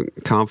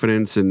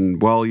confidence in,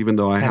 well, even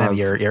though I kind have of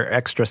your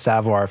extra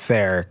savoir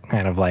faire,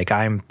 kind of like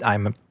I'm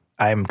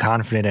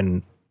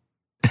confident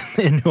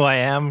in who I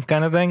am,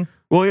 kind of thing.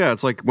 Well, yeah,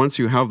 it's like once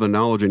you have the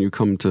knowledge and you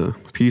come to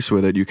peace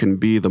with it, you can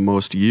be the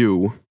most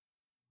you.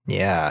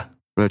 Yeah.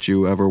 That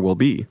you ever will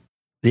be.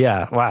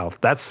 Yeah. Wow.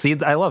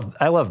 I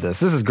love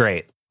this. This is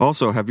great.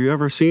 Also, have you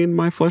ever seen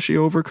my fleshy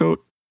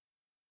overcoat?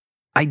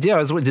 I do.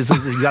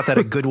 You got that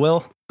at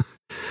Goodwill?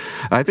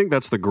 I think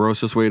that's the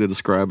grossest way to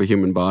describe a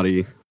human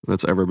body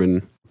that's ever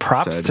been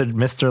Props said. To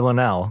Mr.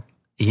 Linnell.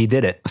 He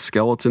did it. A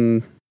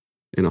skeleton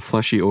in a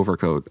fleshy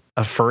overcoat.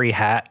 A furry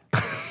hat.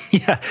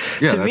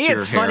 To me,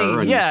 it's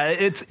funny. Yeah,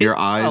 it's your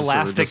eyes,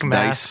 Elastic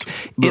Mask.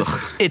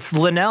 It's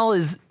Linnell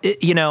is.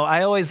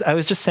 I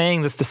was just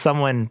saying this to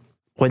someone.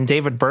 When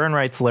David Byrne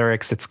writes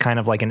lyrics, it's kind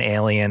of like an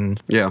alien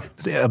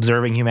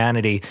observing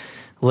humanity.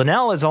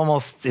 Linnell is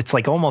almost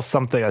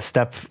something, a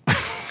step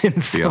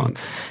in some,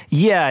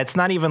 it's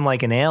not even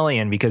like an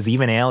alien, because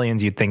even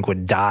aliens you'd think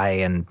would die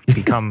and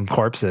become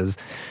corpses.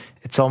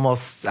 It's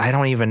almost, I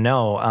don't even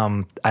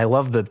know. I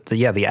love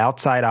the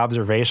outside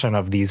observation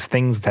of these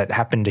things that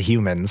happen to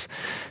humans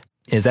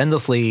is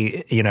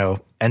endlessly,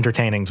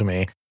 entertaining to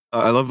me.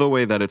 I love the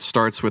way that it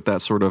starts with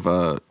that sort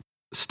of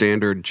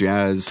standard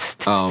jazz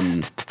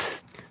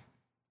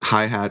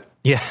hi-hat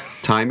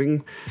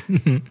timing,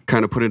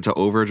 kind of put into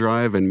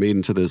overdrive and made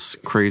into this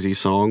crazy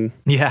song.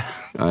 Yeah.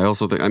 I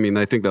also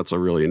think that's a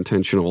really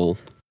intentional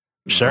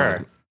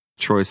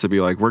choice to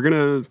be like, we're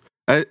going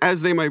to,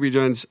 as They Might Be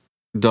Giants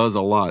does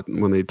a lot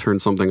when they turn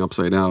something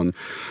upside down,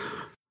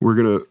 we're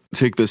going to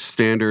take this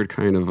standard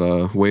kind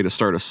of way to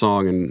start a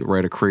song and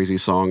write a crazy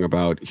song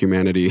about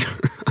humanity.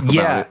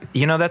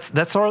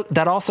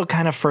 That also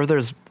kind of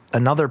furthers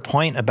another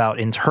point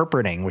about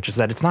interpreting, which is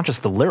that it's not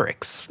just the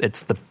lyrics,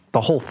 it's the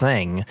whole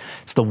thing.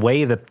 It's the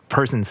way the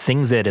person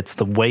sings it. It's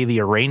the way the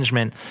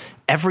arrangement,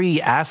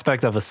 every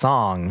aspect of a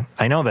song.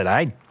 I know that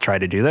I try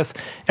to do this.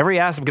 Every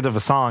aspect of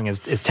a song is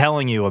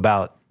telling you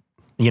about,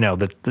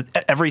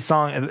 every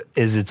song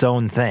is its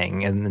own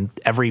thing, and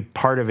every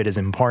part of it is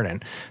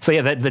important. So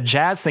the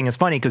jazz thing is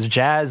funny because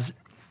jazz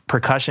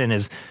percussion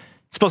is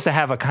supposed to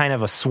have a kind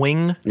of a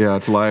swing. Yeah,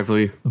 it's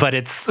lively. But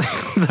it's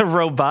the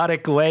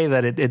robotic way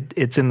that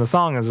it's in the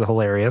song is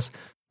hilarious.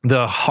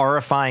 The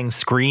horrifying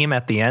scream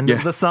at the end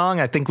of the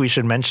song, I think we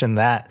should mention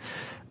that.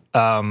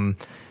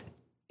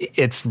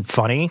 It's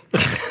funny.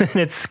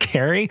 It's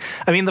scary.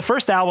 I mean, the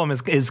first album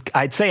is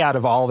I'd say out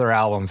of all their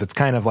albums, it's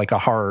kind of like a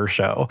horror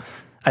show.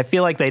 I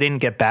feel like they didn't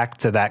get back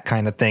to that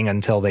kind of thing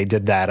until they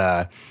did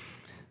that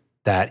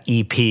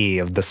EP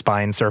of The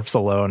Spine Surfs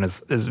Alone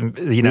is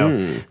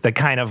the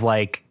kind of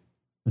like,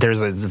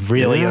 there's a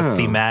really a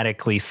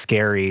thematically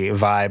scary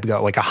vibe,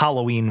 like a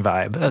Halloween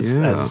vibe,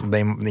 as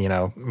they,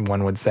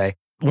 one would say.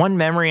 One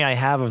memory I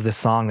have of this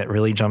song that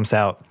really jumps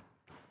out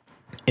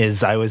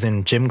is I was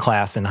in gym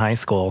class in high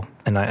school,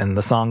 and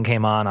the song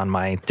came on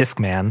my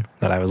Discman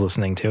that I was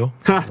listening to.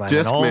 I'm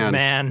an old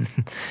man.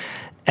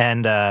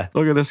 And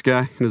look at this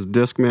guy and his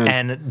Discman.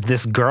 And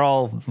this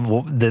girl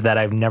that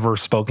I've never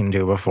spoken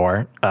to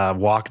before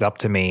walked up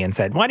to me and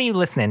said, "What are you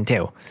listening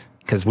to?"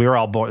 Because we were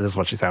all bored. This is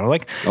what she sounded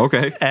like.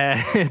 Okay.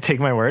 Take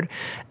my word.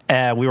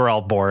 We were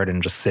all bored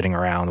and just sitting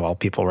around while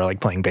people were like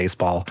playing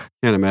baseball.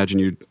 Can't imagine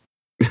you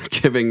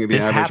giving the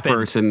average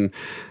person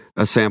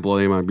a sample of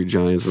They Might Be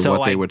Giants and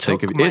what they would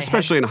think of it,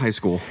 especially in high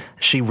school.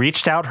 She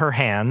reached out her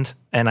hand,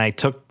 and I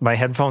took my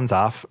headphones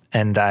off,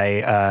 and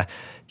I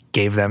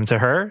gave them to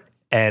her.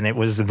 And it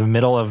was in the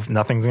middle of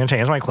Nothing's Gonna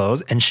Change My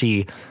Clothes, and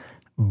she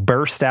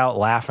burst out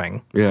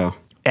laughing. Yeah.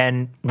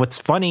 And what's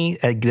funny,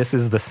 this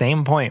is the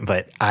same point,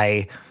 but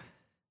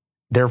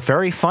they're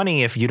very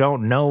funny if you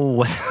don't know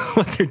what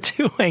they're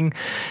doing.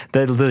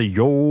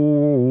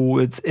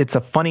 It's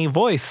a funny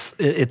voice.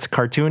 It's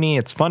cartoony.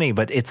 It's funny,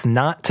 but it's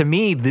not, to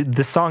me,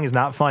 this song is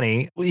not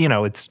funny.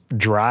 It's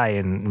dry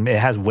and it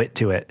has wit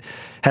to it. It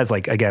has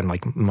like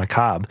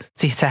macabre.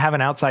 See, to have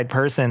an outside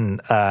person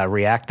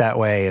react that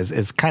way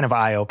is kind of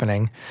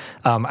eye-opening.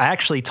 I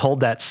actually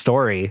told that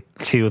story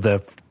to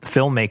the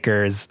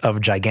filmmakers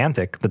of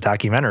Gigantic, the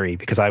documentary,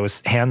 because I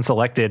was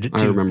hand-selected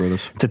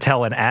to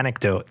tell an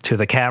anecdote to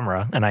the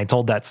camera, and I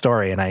told that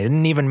story, and I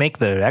didn't even make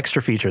the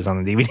extra features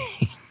on the DVD.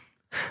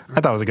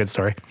 I thought it was a good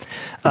story.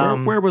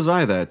 Where was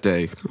I that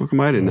day? How come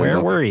I didn't know?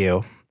 Where were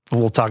you?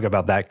 We'll talk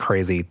about that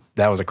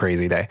was a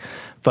crazy day.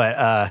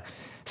 But,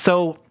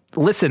 so,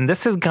 listen,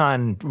 this has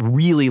gone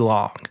really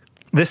long.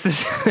 This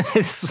is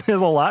a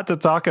lot to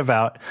talk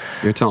about.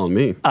 You're telling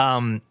me.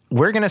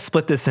 We're going to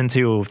split this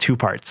into two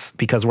parts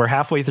because we're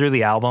halfway through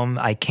the album.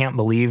 I can't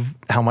believe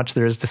how much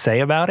there is to say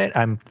about it.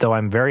 I'm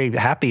very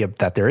happy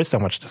that there is so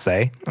much to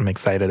say. I'm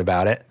excited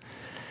about it.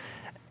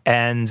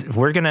 And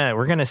we're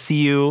going to see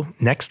you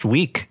next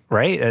week,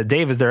 right?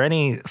 Dave, is there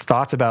any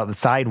thoughts about the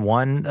side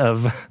one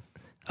of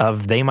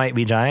They Might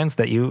Be Giants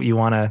that you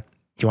want to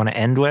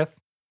end with?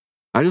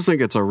 I just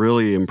think it's a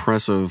really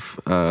impressive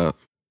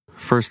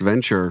first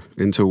venture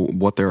into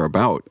what they're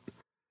about.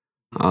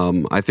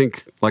 I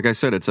think, like I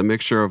said, it's a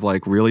mixture of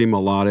like really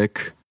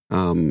melodic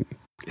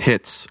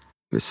hits,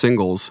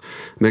 singles,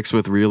 mixed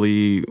with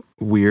really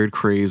weird,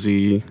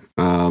 crazy,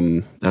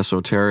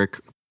 esoteric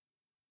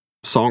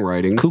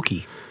songwriting,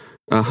 kooky.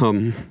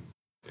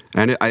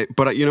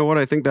 But you know what?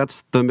 I think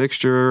that's the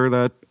mixture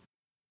that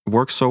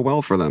works so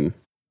well for them.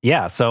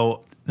 Yeah.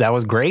 So that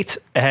was great,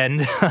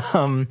 and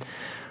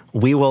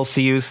we will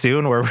see you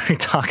soon, where we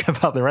talk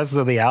about the rest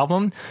of the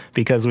album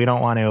because we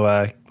don't want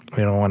to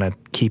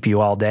keep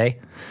you all day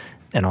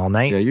and all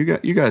night. Yeah,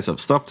 you guys have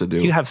stuff to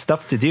do. You have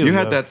stuff to do. You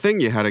had that thing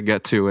you had to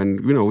get to,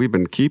 and we've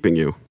been keeping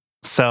you.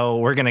 So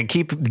we're going to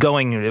keep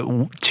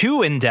going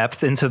too in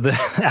depth into the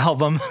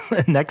album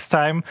next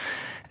time.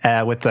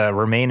 with the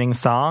remaining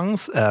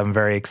songs. I'm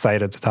very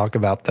excited to talk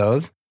about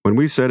those. When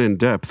we said in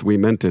depth, we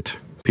meant it,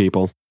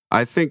 people.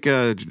 I think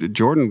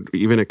Jordan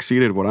even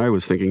exceeded what I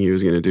was thinking he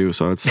was going to do,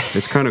 so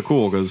it's kind of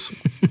cool because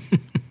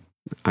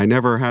I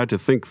never had to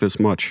think this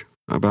much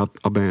about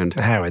a band.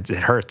 Oh, it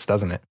hurts,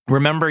 doesn't it?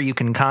 Remember, you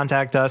can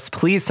contact us.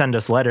 Please send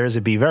us letters.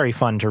 It'd be very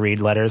fun to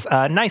read letters.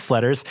 Nice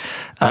letters.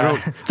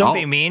 Don't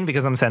be mean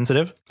because I'm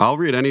sensitive. I'll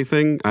read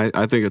anything.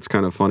 I think it's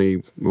kind of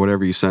funny,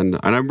 whatever you send.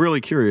 And I'm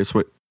really curious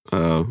what...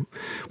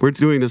 we're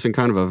doing this in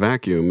kind of a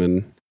vacuum,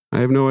 and I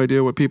have no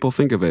idea what people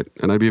think of it,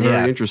 and I'd be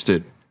very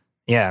interested.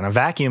 Yeah, and a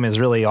vacuum is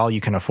really all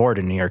you can afford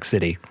in New York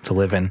City to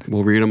live in.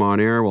 We'll read them on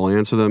air. We'll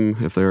answer them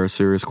if they're a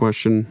serious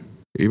question,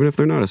 even if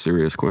they're not a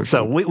serious question.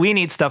 So we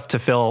need stuff to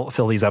fill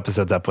these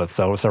episodes up with.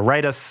 So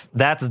write us.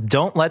 That's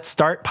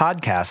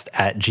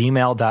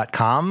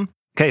don'tlet'sstartpodcast@gmail.com.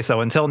 Okay,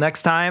 so until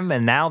next time,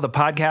 and now the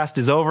podcast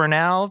is over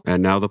now.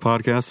 And now the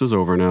podcast is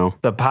over now.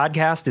 The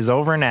podcast is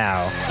over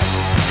now.